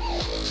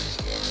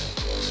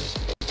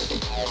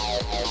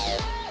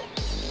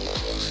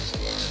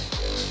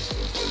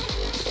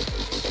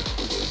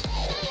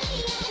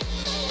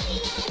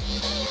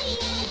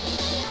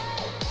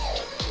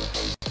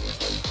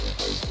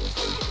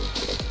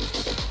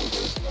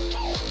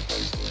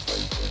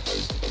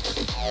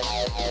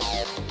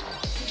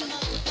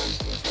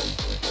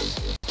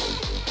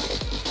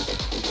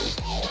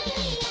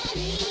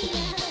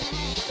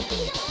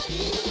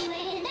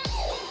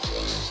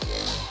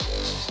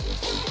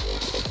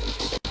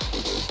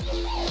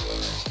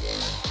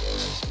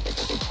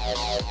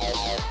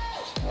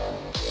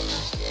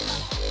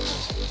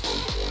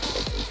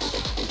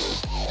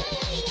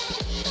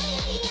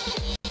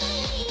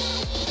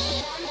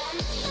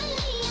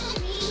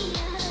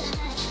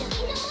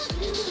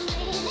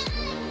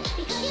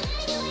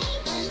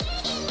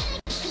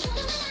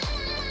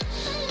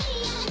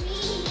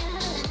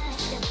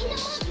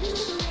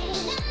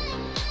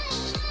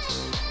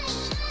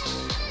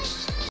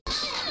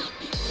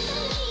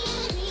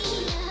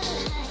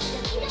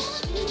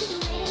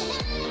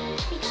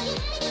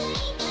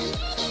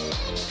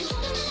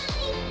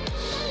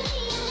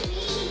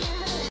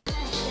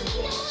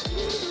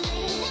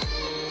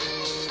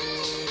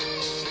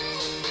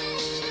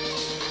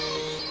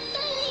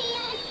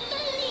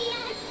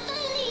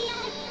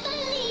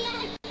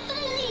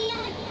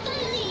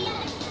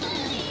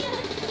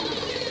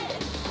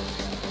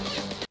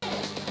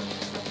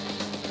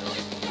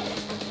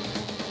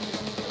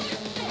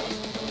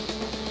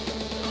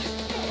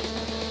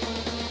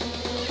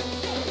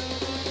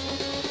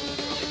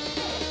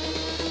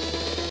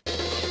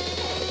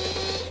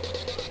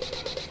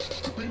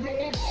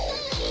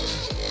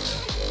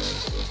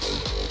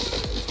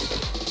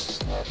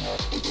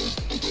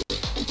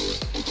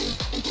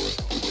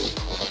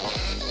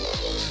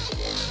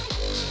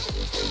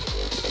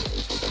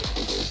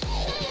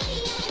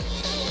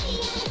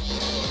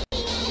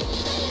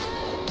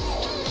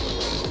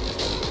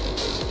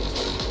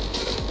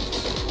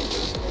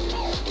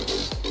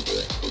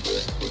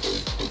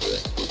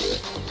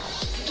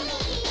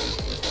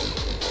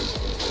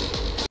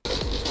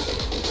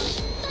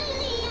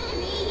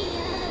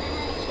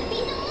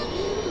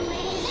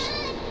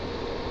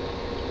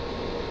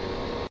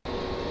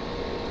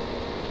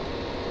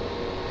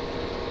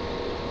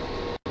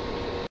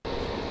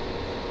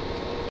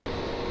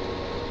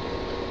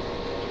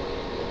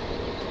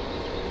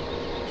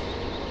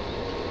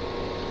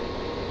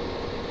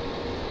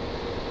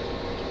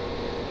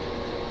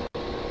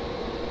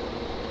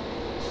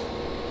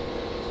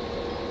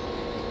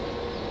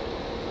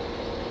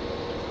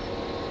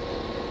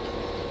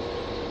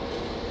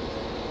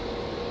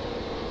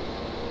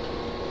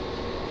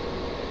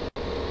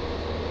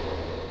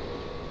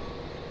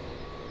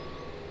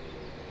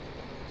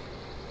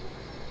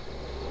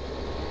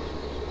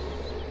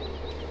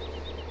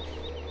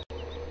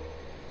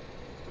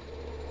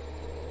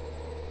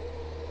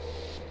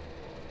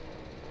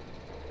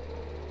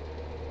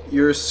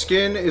 Your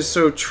skin is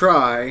so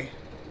dry,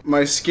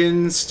 my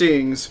skin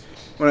stings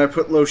when I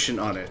put lotion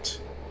on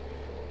it.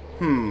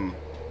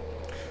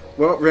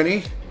 Well,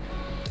 Rennie,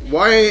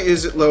 why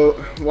is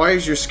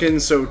your skin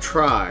so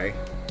dry?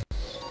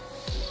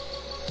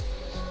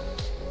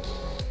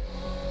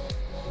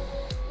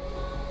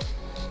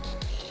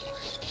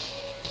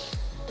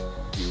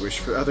 You wish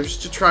for others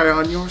to try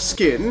on your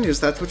skin?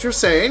 Is that what you're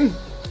saying?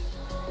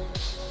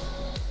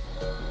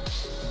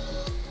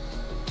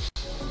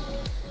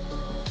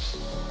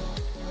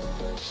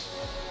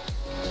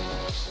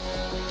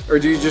 Or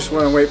do you just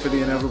want to wait for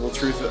the inevitable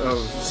truth of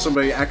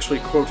somebody actually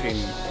quoting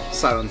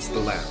Silence of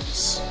the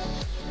Lambs?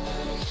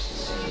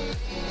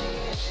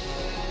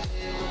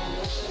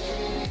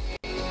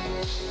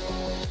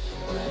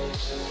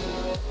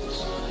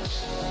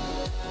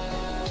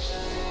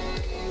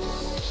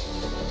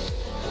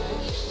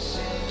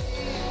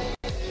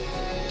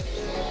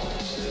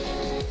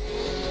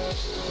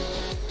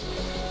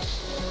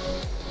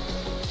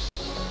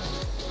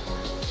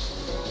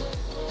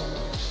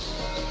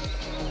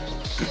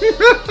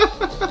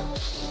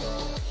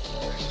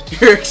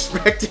 You're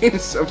expecting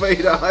somebody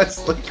to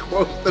honestly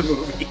quote the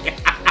movie.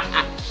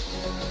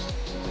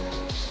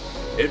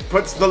 It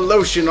puts the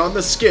lotion on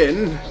the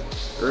skin,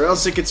 or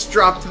else it gets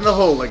dropped in the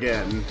hole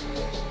again.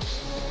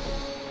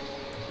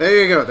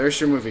 There you go, there's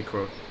your movie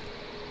quote.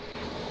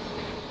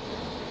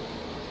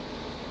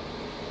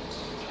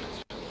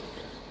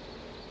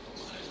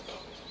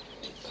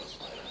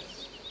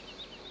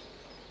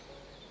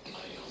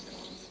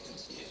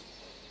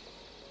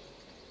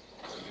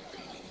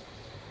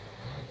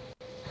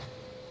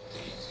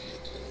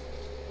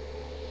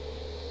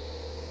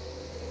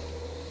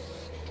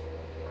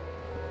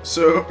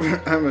 So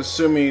I'm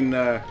assuming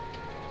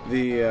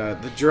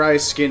the dry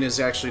skin is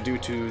actually due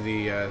to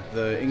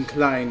the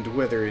inclined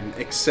weather and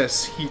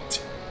excess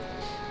heat.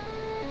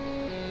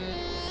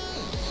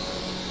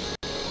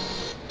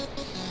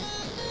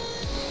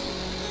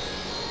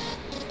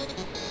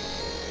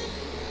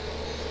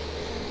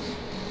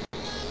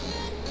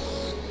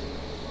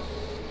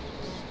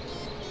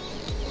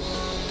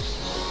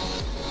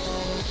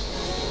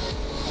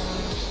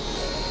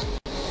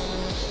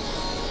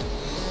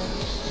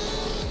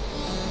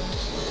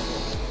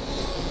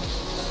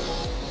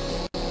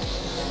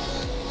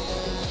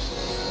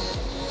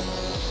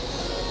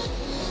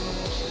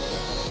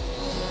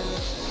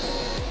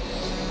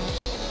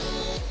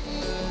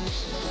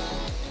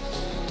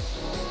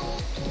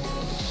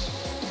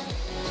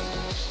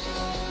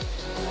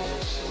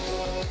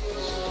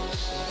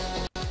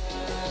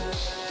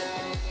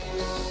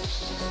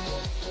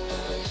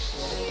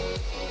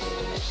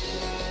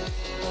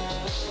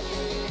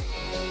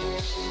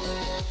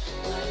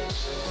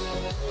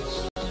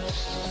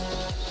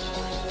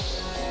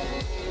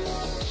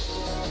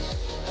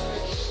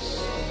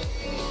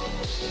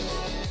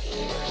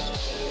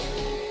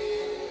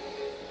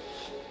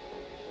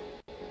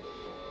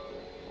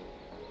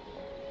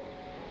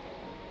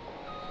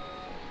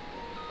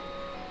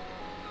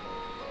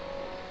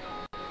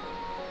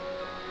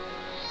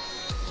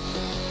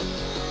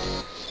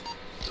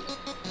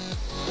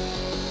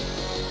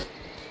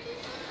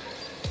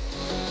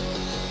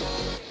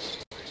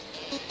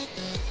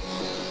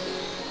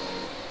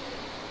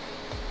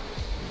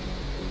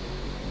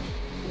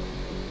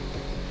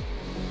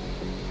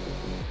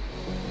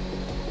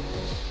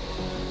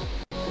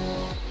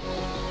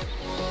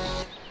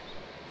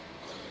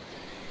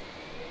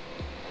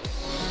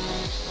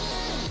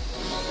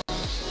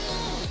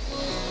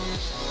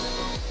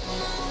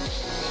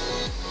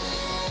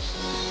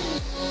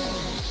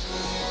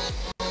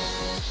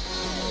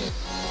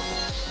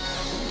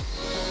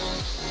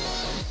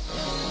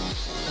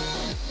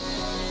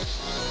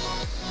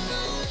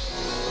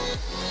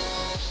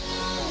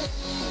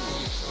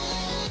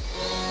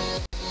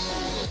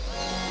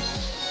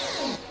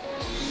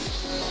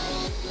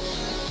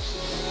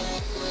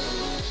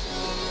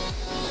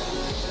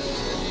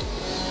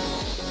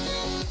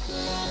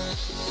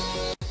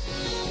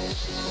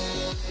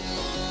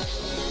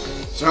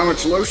 So how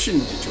much lotion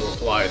did you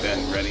apply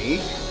then,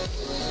 Rennie?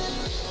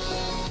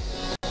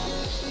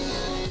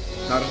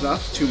 Not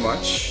enough? Too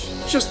much?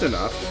 Just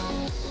enough?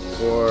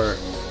 Or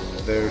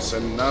there's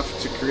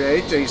enough to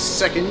create a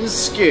second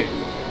skin?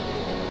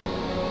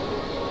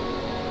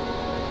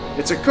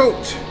 It's a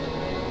coat!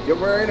 You're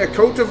wearing a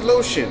coat of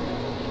lotion!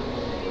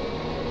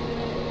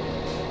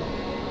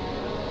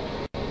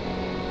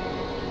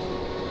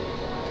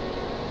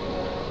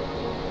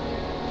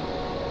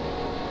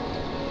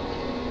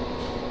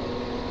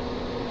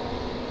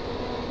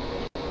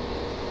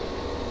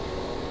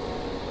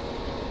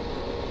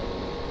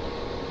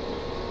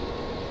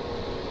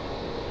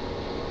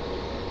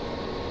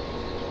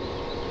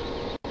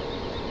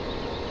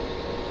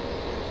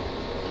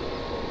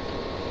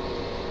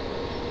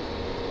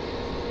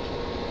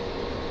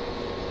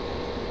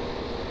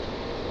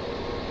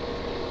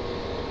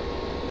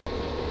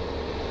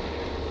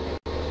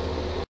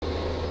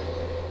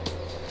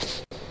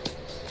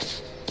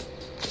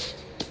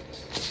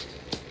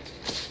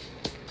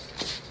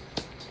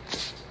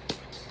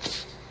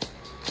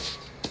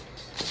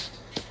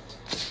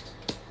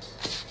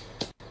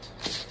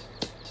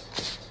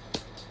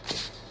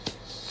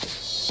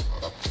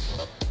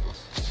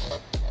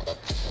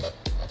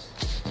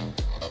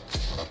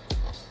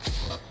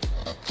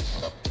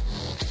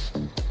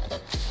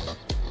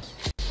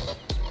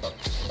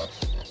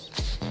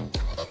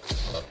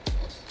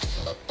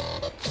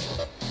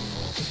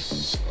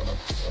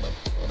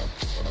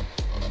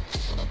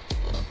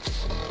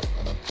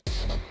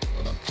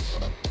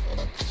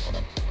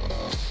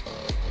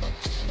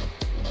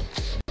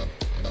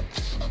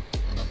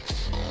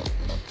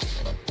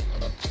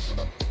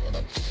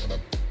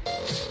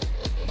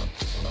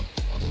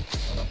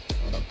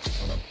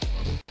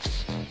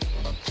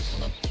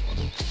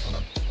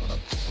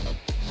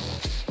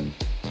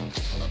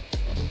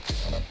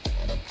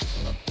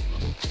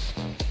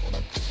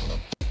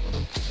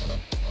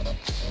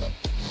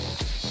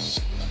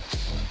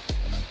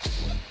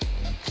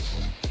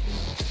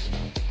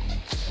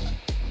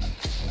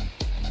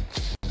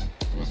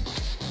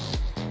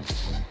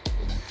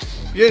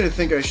 You didn't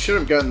think I should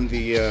have gotten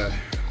the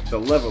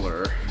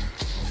leveler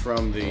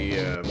from the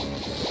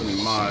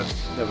mod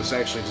that was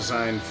actually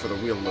designed for the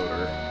wheel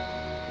loader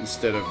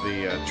instead of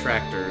the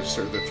tractors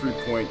or the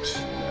three-point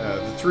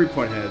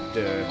head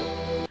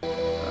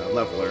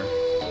leveler.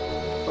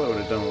 Probably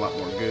would have done a lot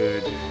more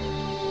good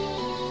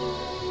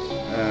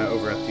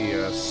over at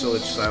the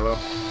silage silo.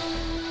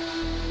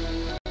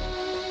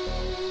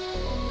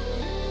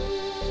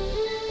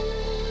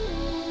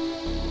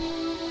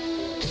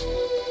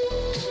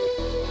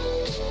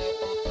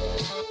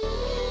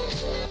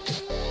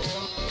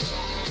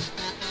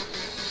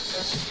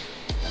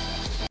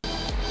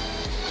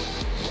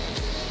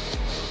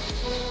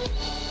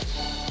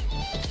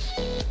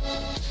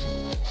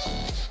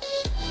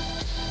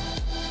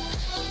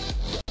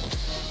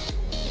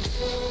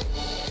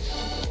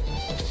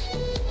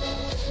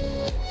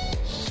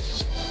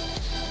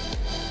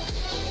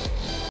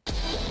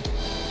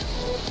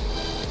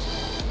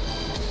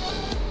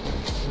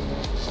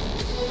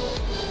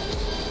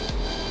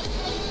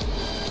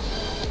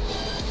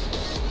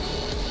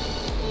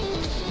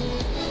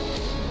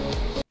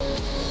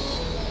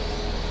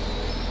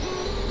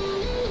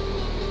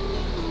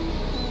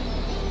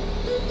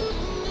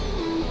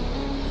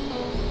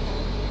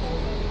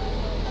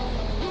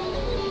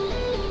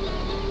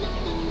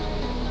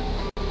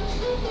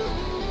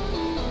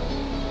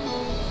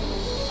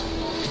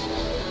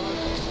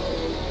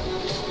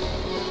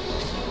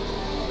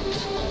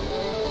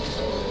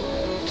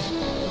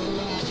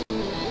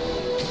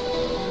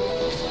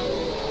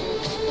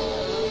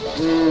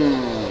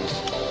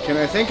 Can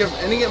I think of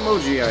any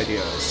emoji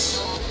ideas?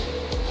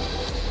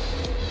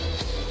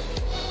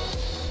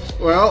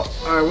 Well,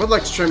 I would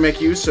like to try and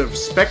make use of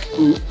Spec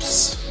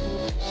Oops.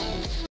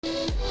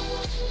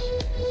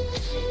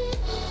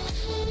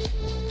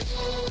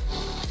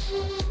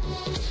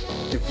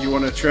 If you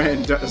want to try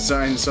and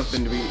design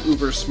something to be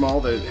uber small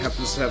that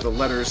happens to have the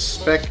letters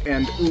Spec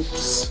and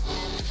Oops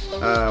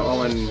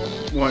all in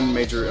one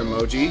major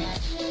emoji.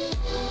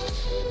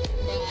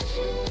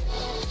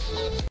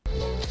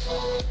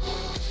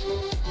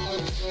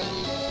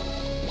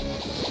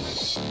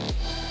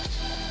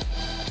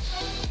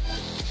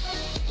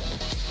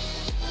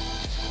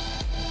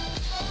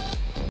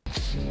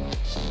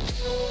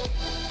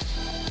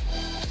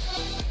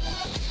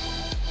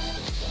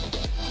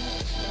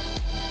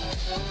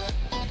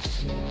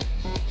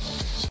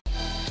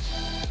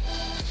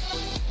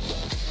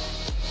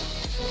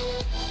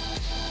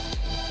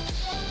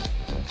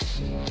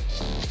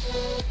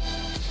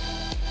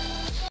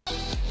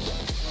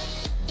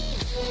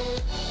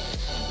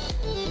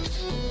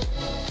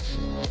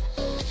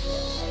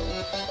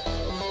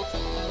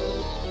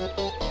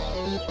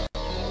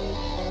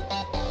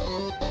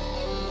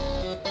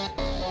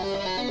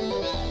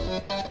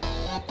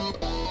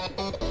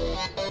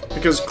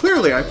 Because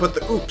clearly I put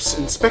the oops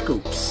in Spec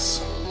Oops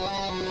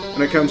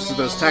when it comes to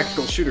those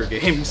tactical shooter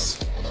games.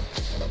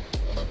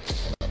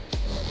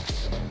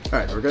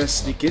 Alright, we're gonna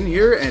sneak in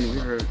here and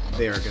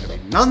they are gonna be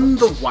none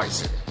the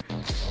wiser.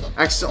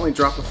 Accidentally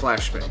drop a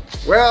flashbang.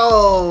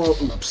 Well,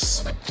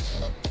 oops.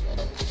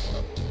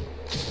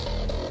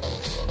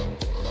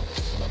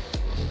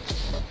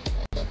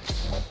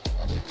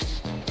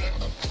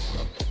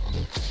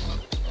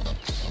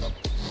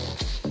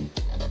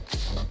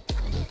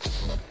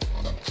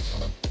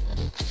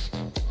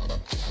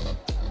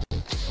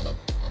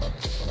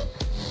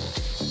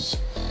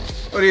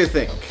 What do you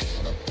think?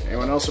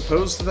 Anyone else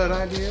opposed to that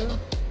idea?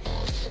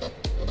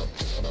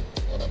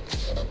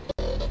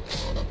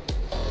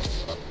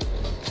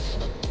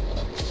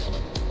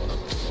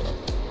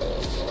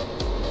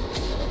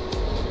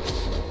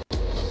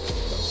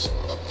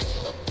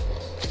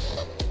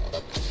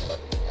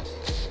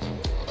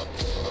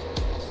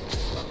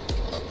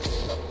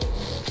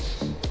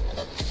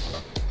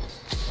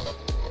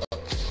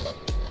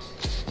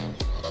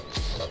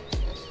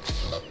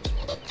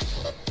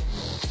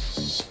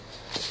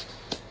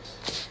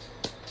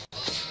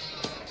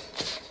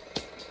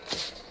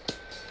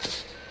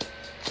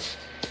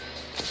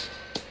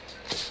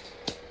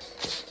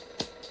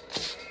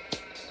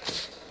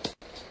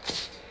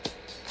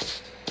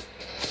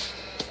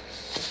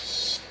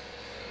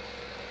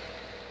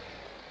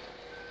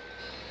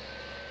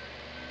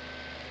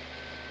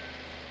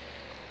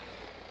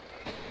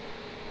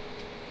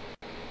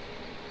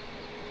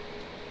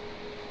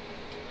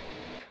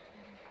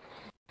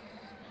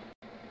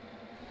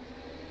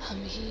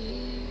 I'm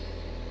here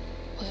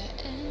where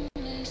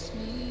endless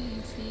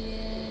meets the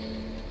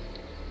end.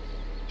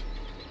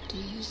 Do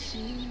you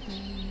see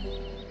me?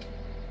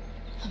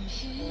 I'm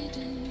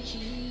hidden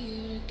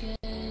here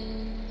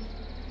again.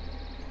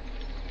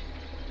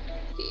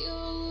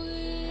 Your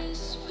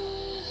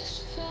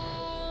whispers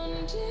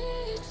found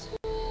its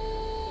way,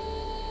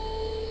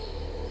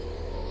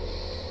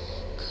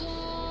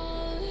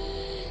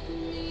 calling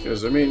me.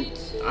 Because, I mean,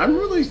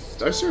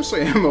 I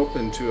seriously am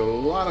open to a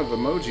lot of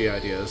emoji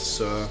ideas,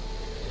 so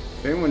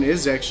if anyone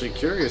is actually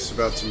curious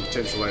about some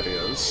potential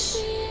ideas,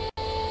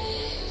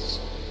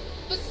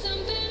 But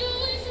something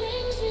always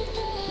brings me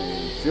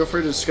back. feel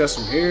free to discuss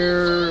them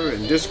here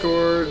in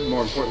Discord.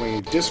 More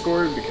importantly,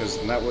 Discord, because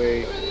in that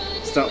way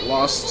it's not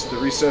lost to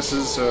the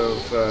recesses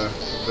of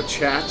the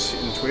chat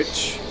in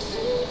Twitch.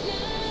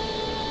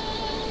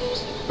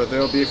 But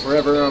they'll be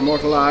forever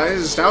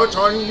immortalized out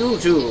on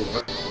YouTube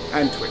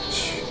and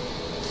Twitch.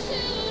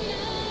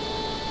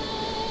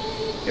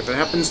 If it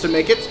happens to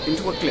make it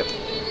into a clip.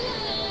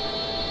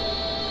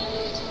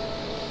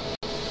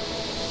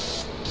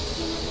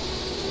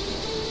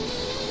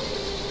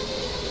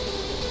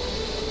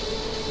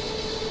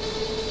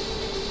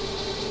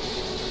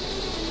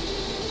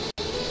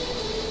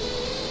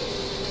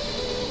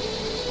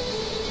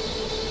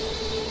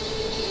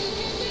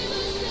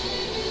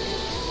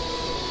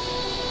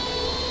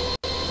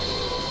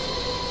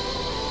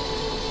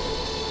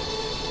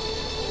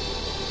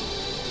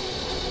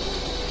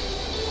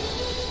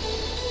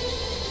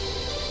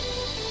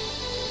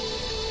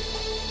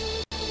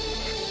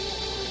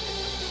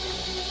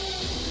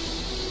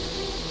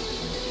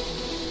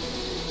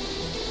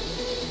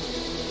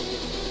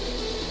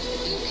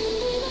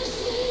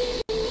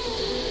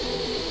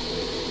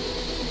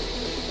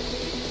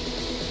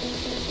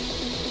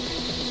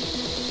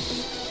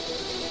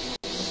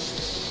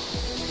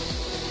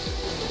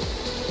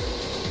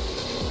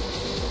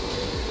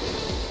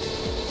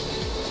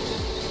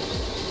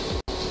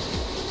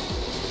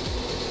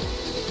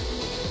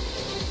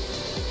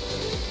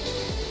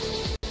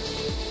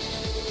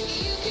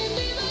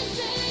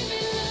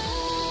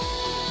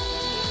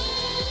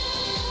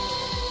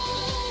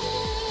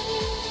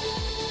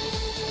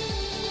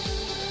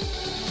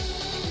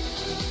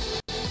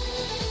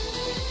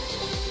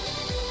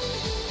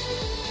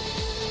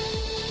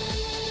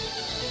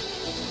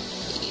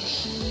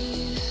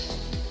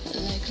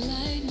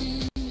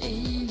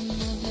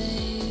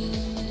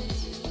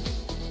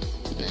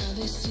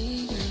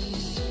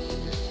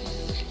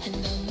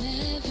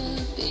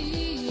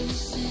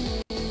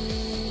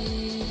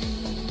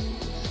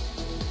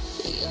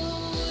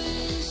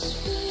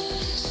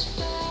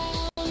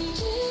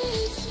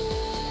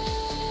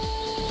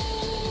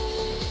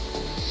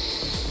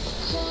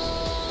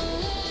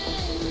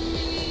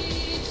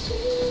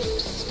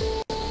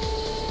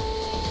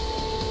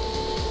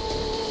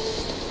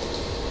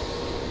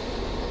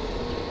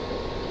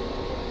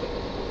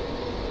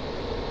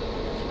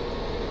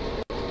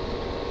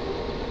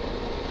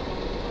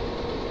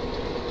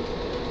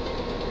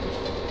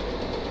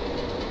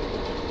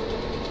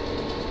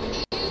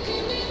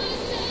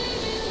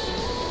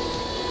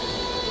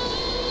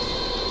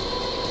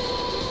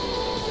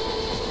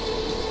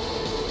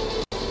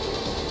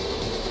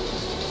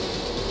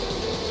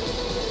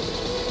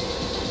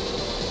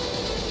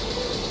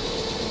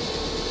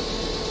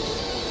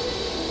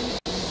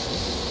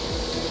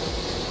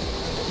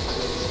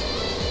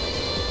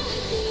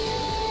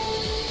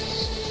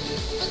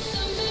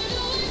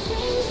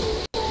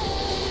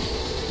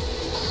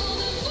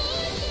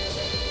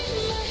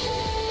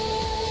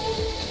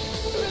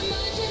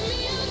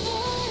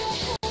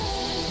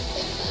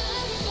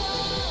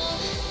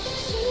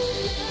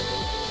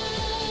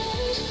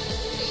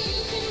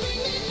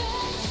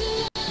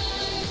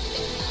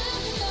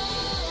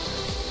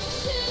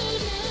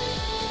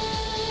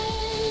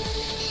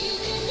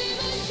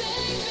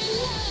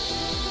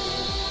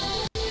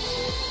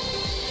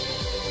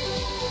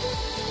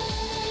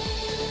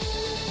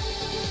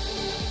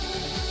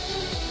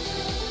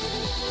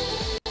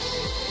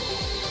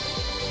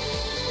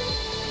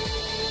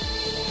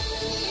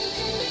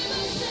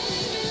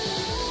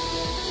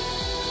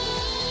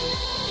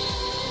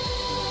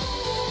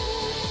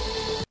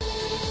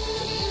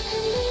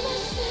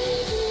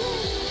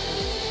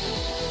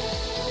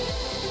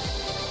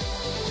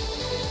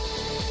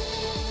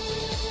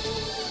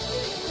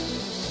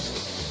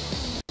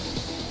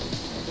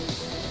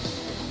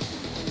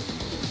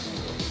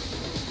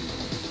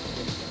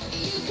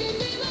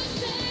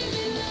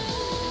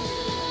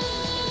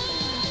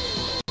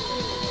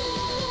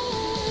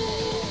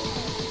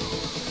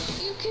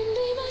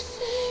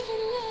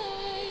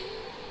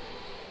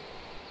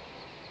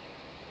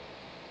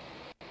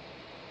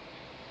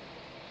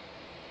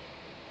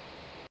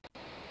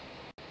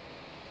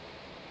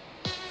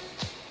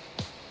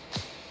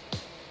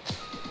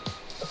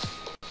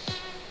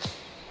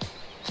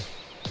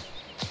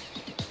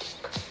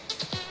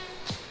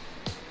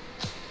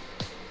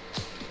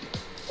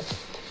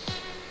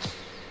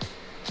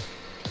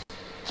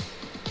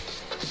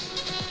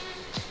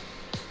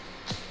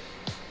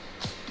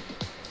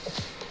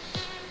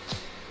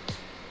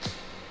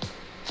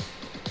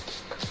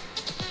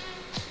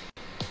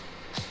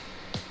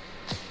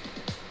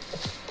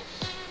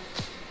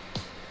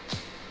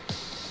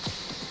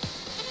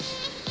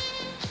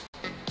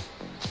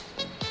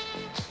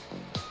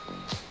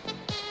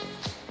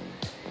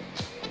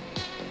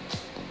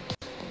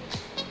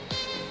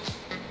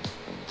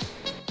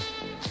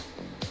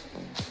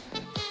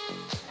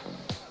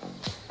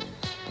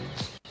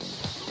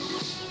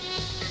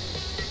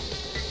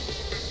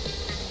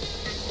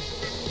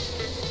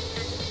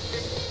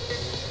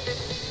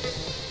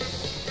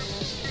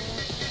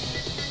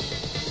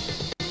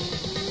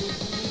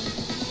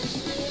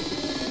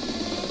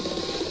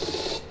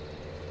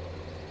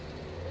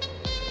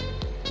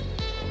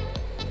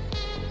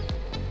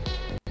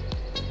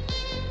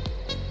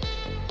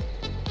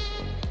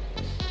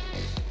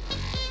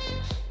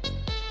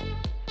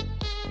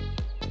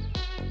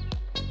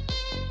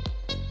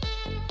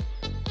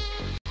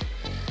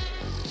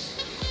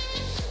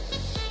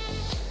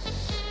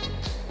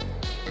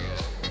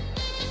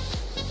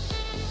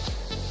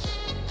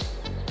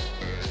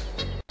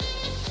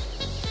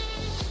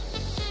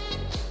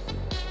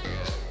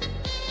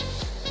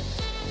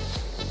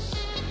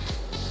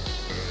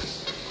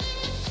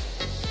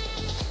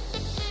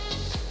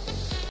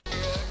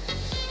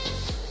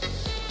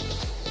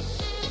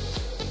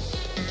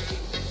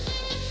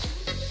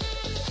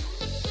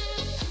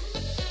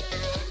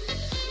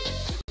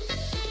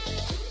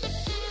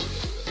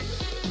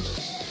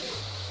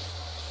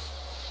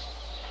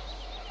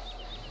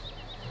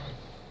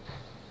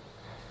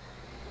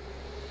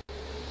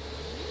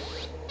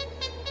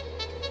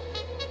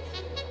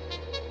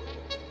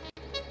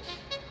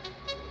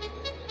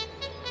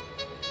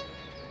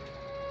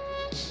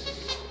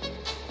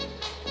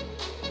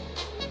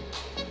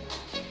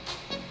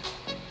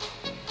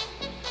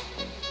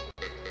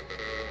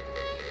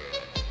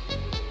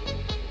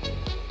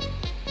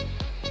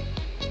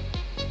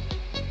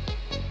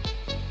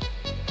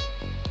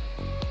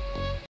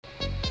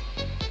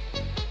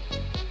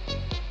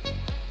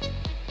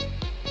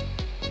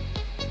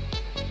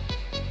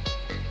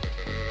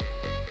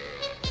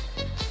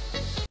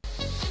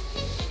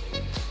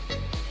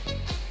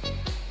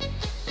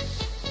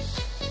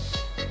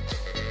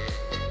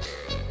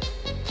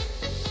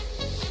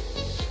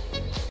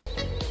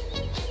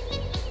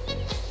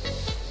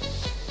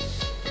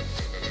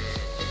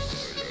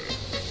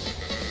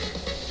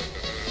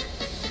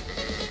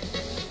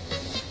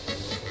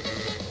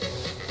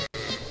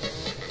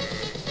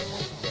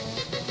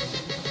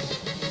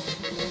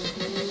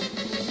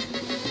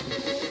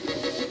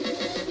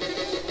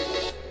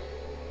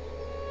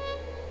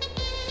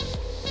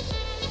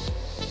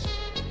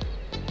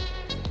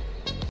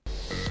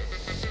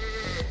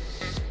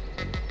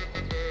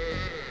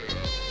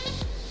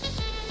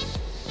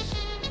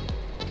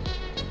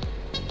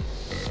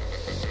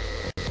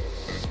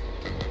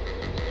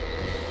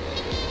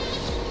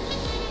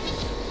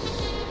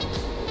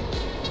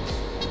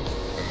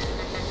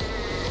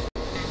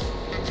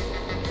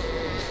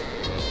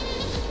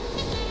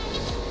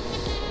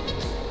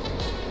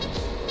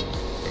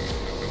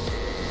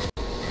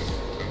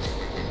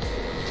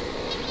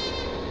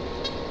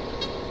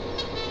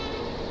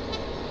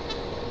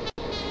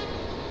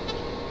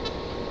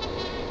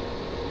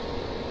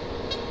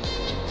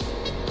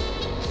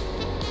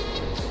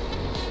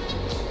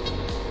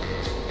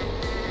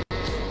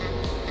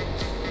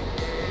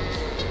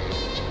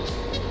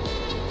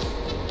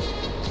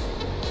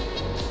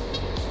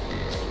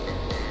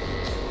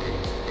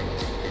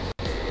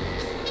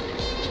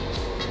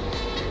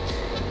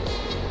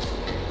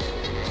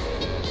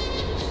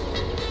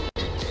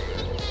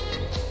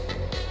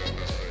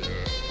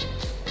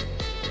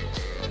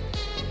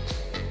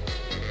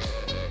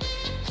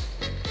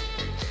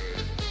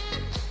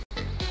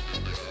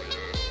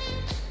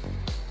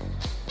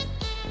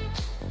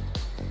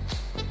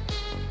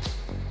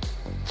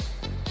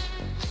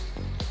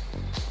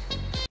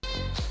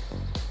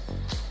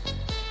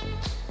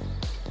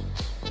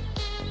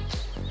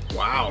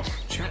 Wow,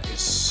 chat is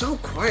so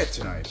quiet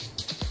tonight.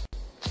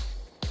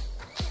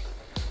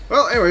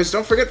 Well, anyways,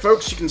 don't forget,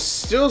 folks, you can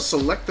still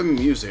select the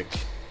music.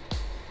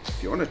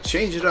 If you want to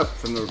change it up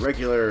from the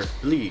regular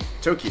Bleed,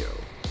 Tokyo,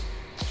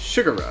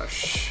 Sugar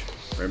Rush,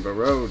 Rainbow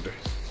Road,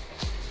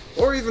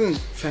 or even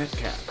Fat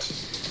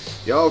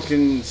Cat, y'all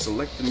can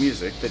select the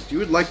music that you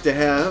would like to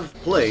have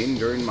playing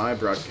during my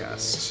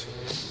broadcast.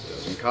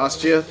 Doesn't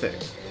cost you a thing,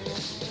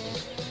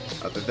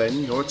 other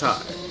than your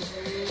time.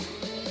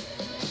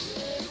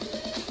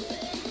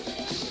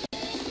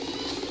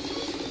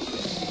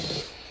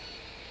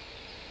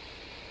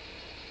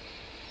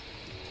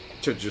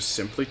 To just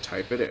simply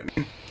type it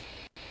in.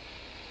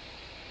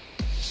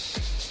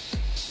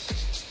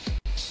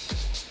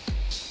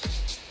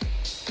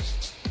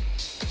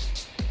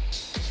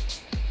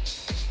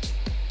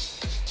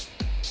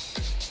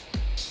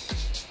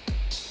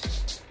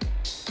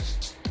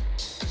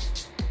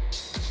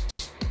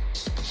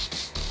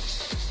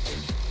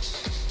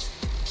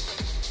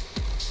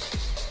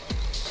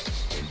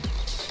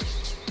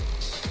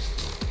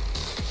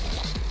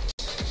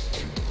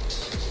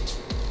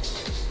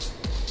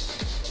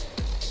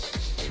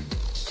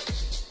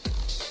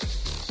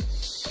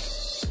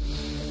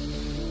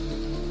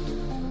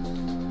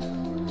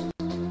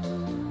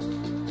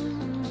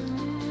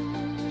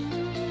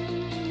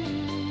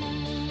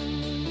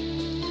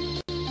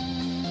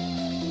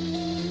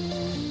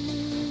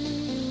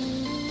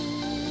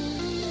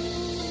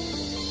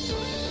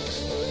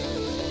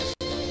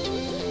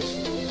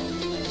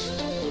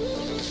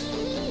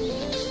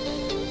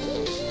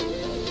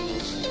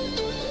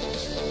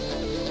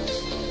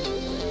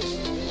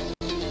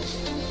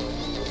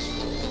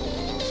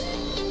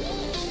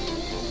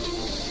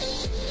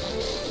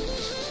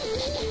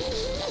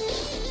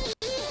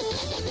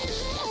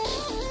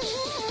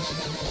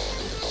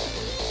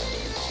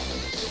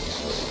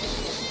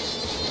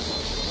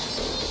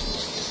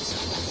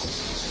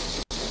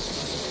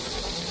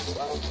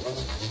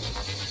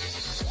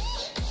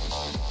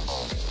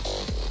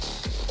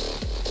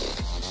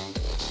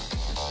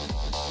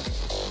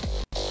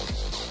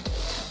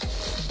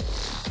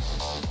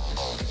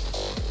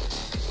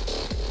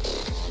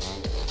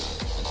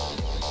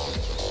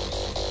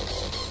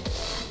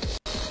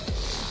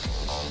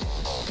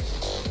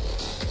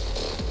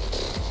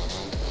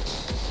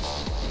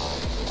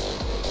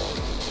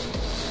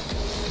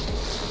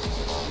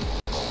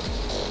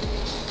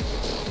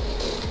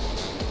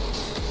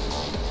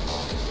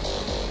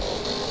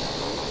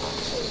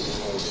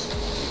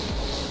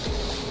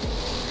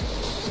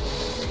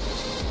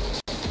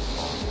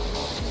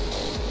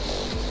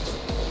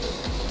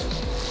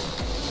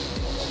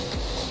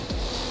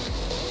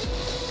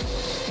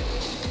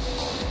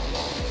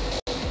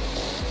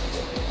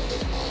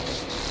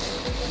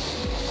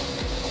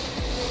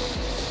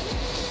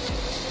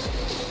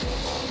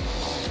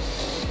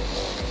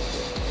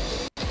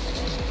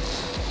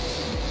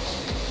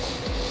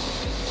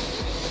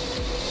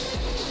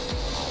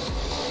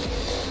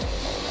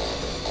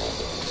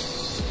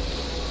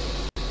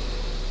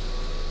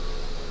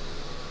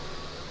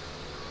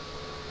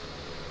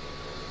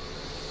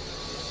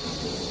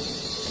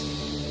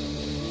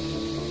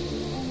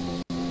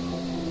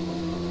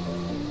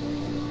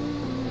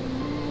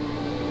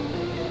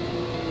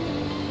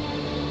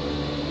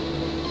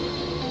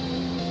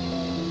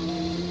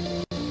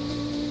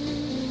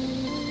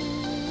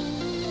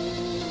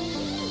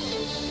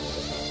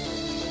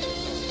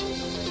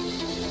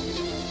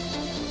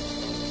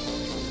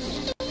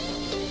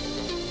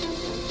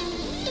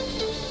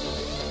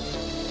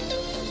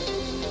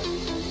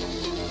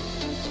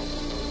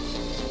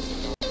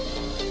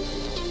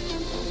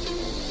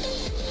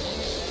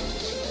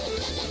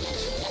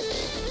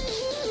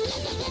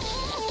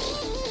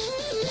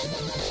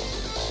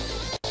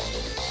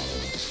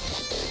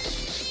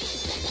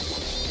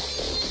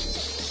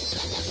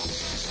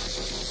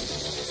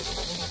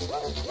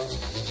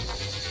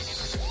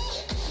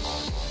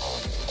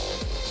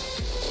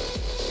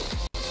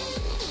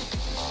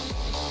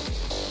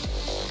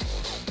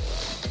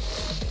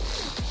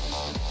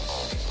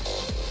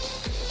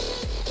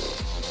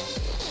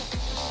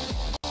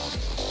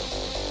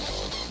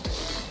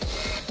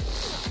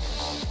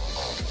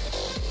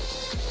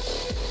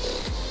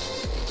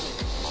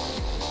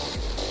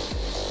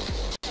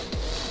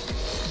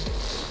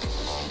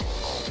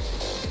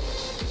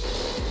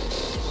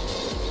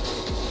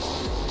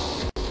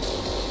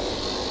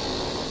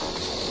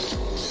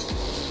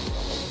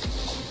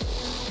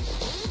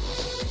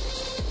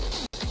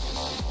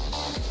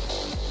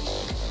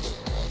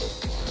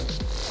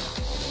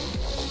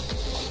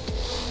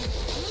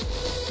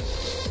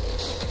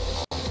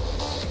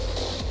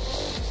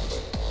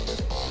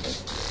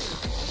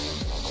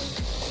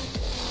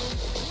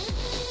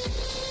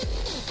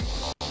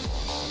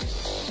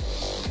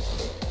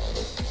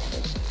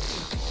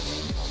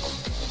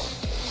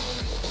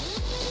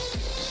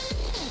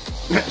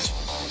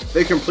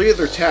 They completed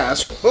their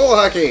task. Bull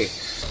hockey!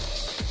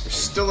 There's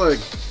still a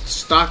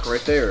stock right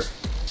there.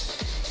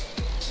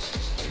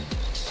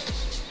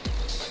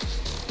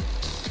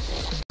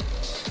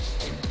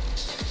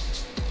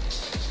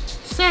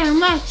 So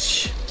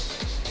much!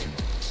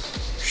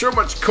 So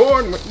much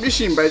corn went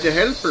missing by the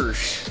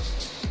helpers.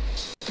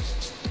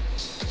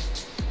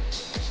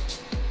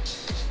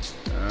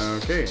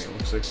 Okay,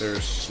 looks like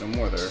there's no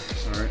more there.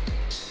 Alright.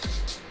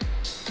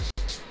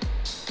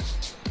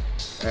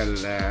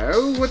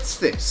 Hello, what's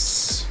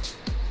this?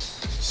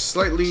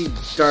 Slightly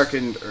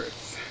darkened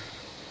earth.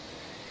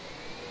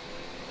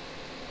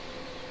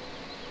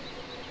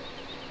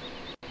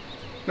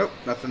 Nope,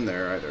 nothing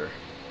there either.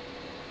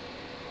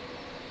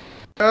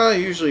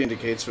 Usually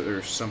indicates that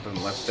there's something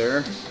left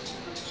there.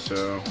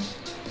 So,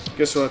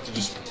 guess we'll have to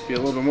just be a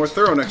little bit more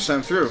thorough next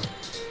time through.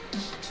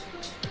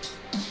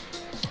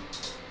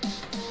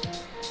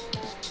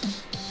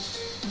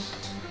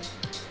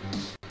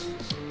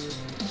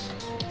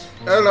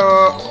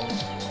 Hello!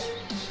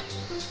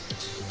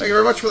 Thank you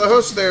very much for the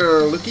host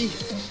there, Luki.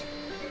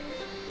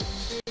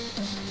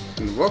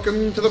 And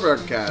welcome to the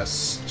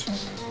broadcast.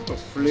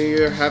 Hopefully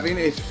you're having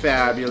a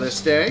fabulous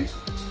day.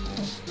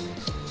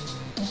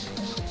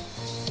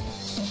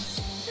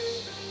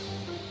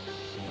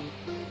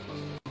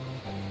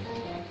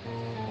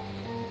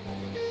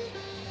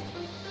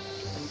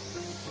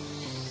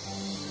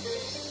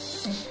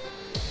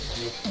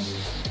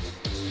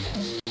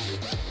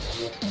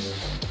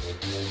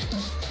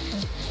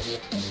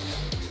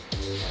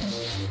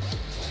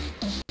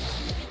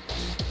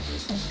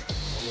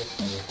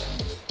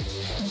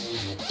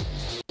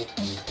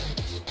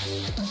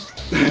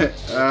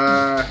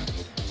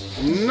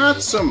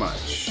 Not so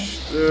much.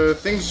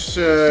 Things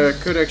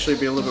could actually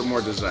be a little bit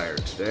more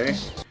desired today.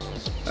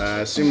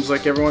 Seems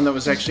like everyone that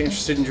was actually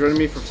interested in joining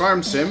me for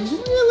Farm Sim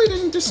really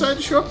didn't decide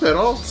to show up at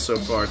all so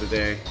far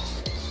today.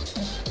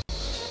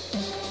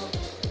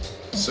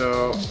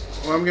 So,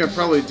 what I'm going to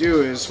probably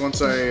do is,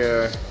 once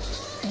I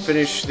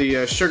finish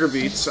the sugar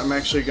beets, I'm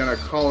actually going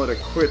to call it a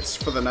quits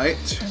for the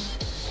night.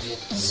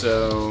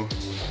 So,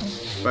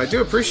 but I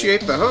do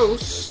appreciate the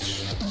host.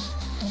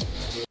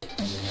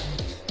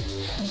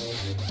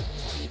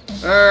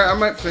 I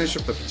might finish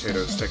up the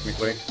potatoes,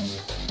 technically.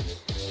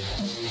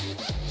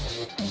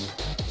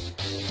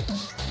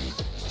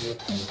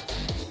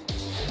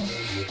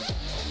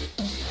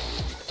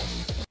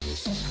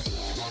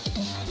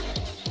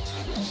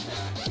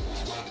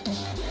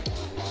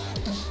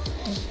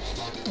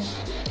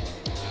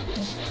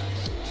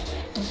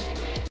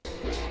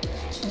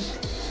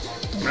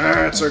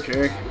 It's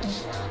okay.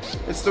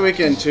 It's the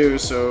weekend too,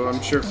 so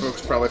I'm sure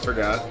folks probably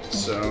forgot,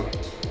 so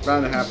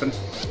bound to happen.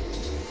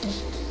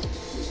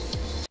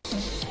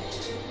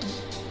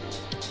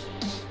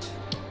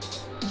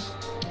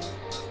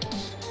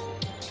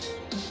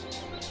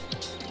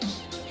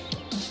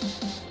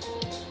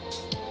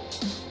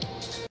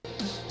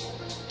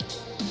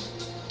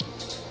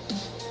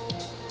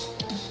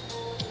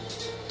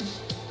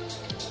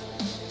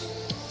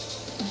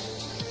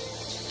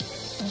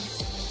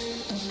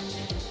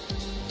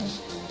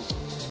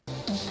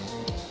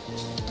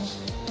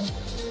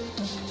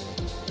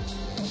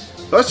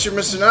 Plus, you're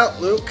missing out,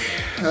 Luke.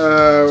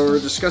 We're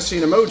discussing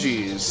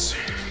emojis.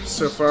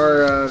 So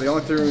far, the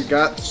only thing we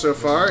got so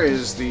far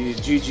is the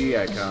GG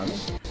icon.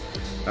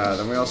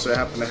 Then we also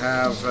happen to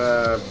have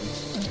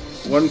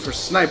one for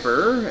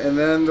Sniper, and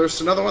then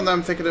there's another one that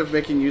I'm thinking of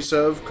making use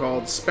of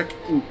called Spec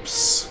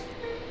Oops.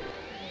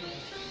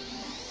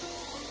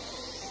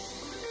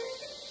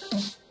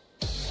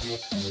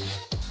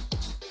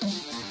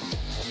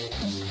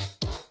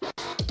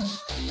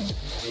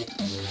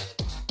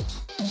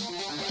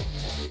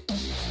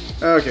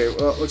 Okay,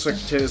 well, it looks like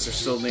potatoes are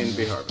still needing to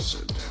be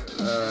harvested.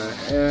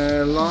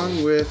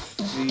 Along with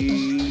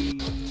the...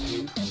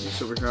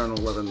 It's over here on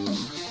 11.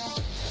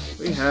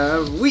 We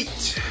have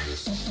wheat!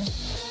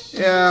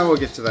 Yeah, we'll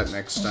get to that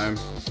next time.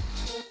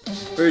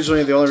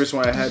 Originally, the only reason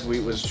why I had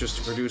wheat was just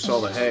to produce all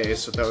the hay,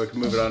 so that we could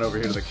move it on over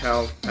here to the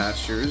cow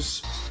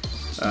pastures.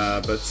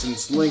 But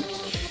since Link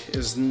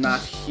is not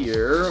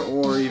here,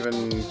 or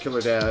even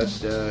Killer Dad,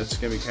 it's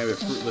going to be kind of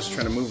fruitless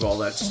trying to move all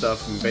that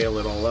stuff and bale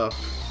it all up.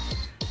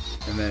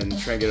 And then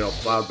try and get it all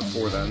plowed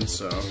before then,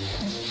 so...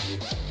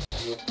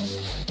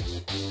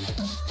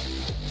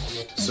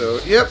 So,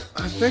 yep,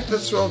 I think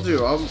that's what I'll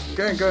do. I'm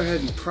gonna go ahead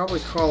and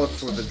probably call it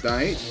for the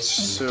night.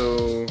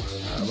 So,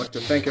 I'd like to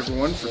thank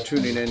everyone for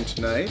tuning in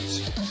tonight.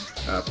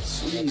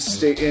 Please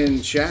stay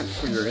in chat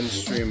for your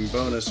in-stream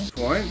bonus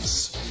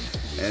points.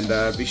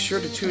 And be sure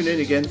to tune in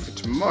again for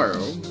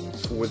tomorrow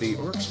for the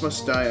Orcs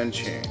Must Die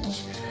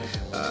Unchained.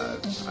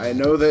 I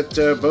know that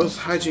both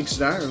Hijinks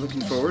and I are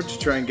looking forward to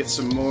try and get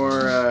some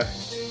more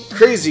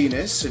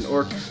craziness and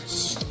orc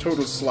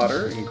total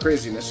slaughter and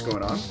craziness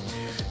going on.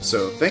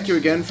 So thank you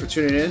again for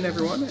tuning in,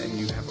 everyone, and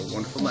you have a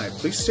wonderful night.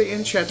 Please stay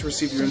in chat to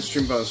receive your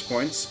in-stream bonus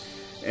points,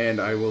 and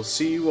I will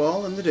see you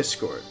all in the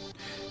Discord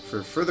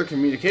for further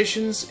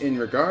communications in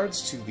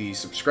regards to the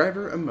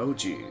subscriber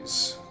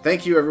emojis.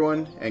 Thank you,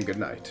 everyone, and good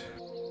night.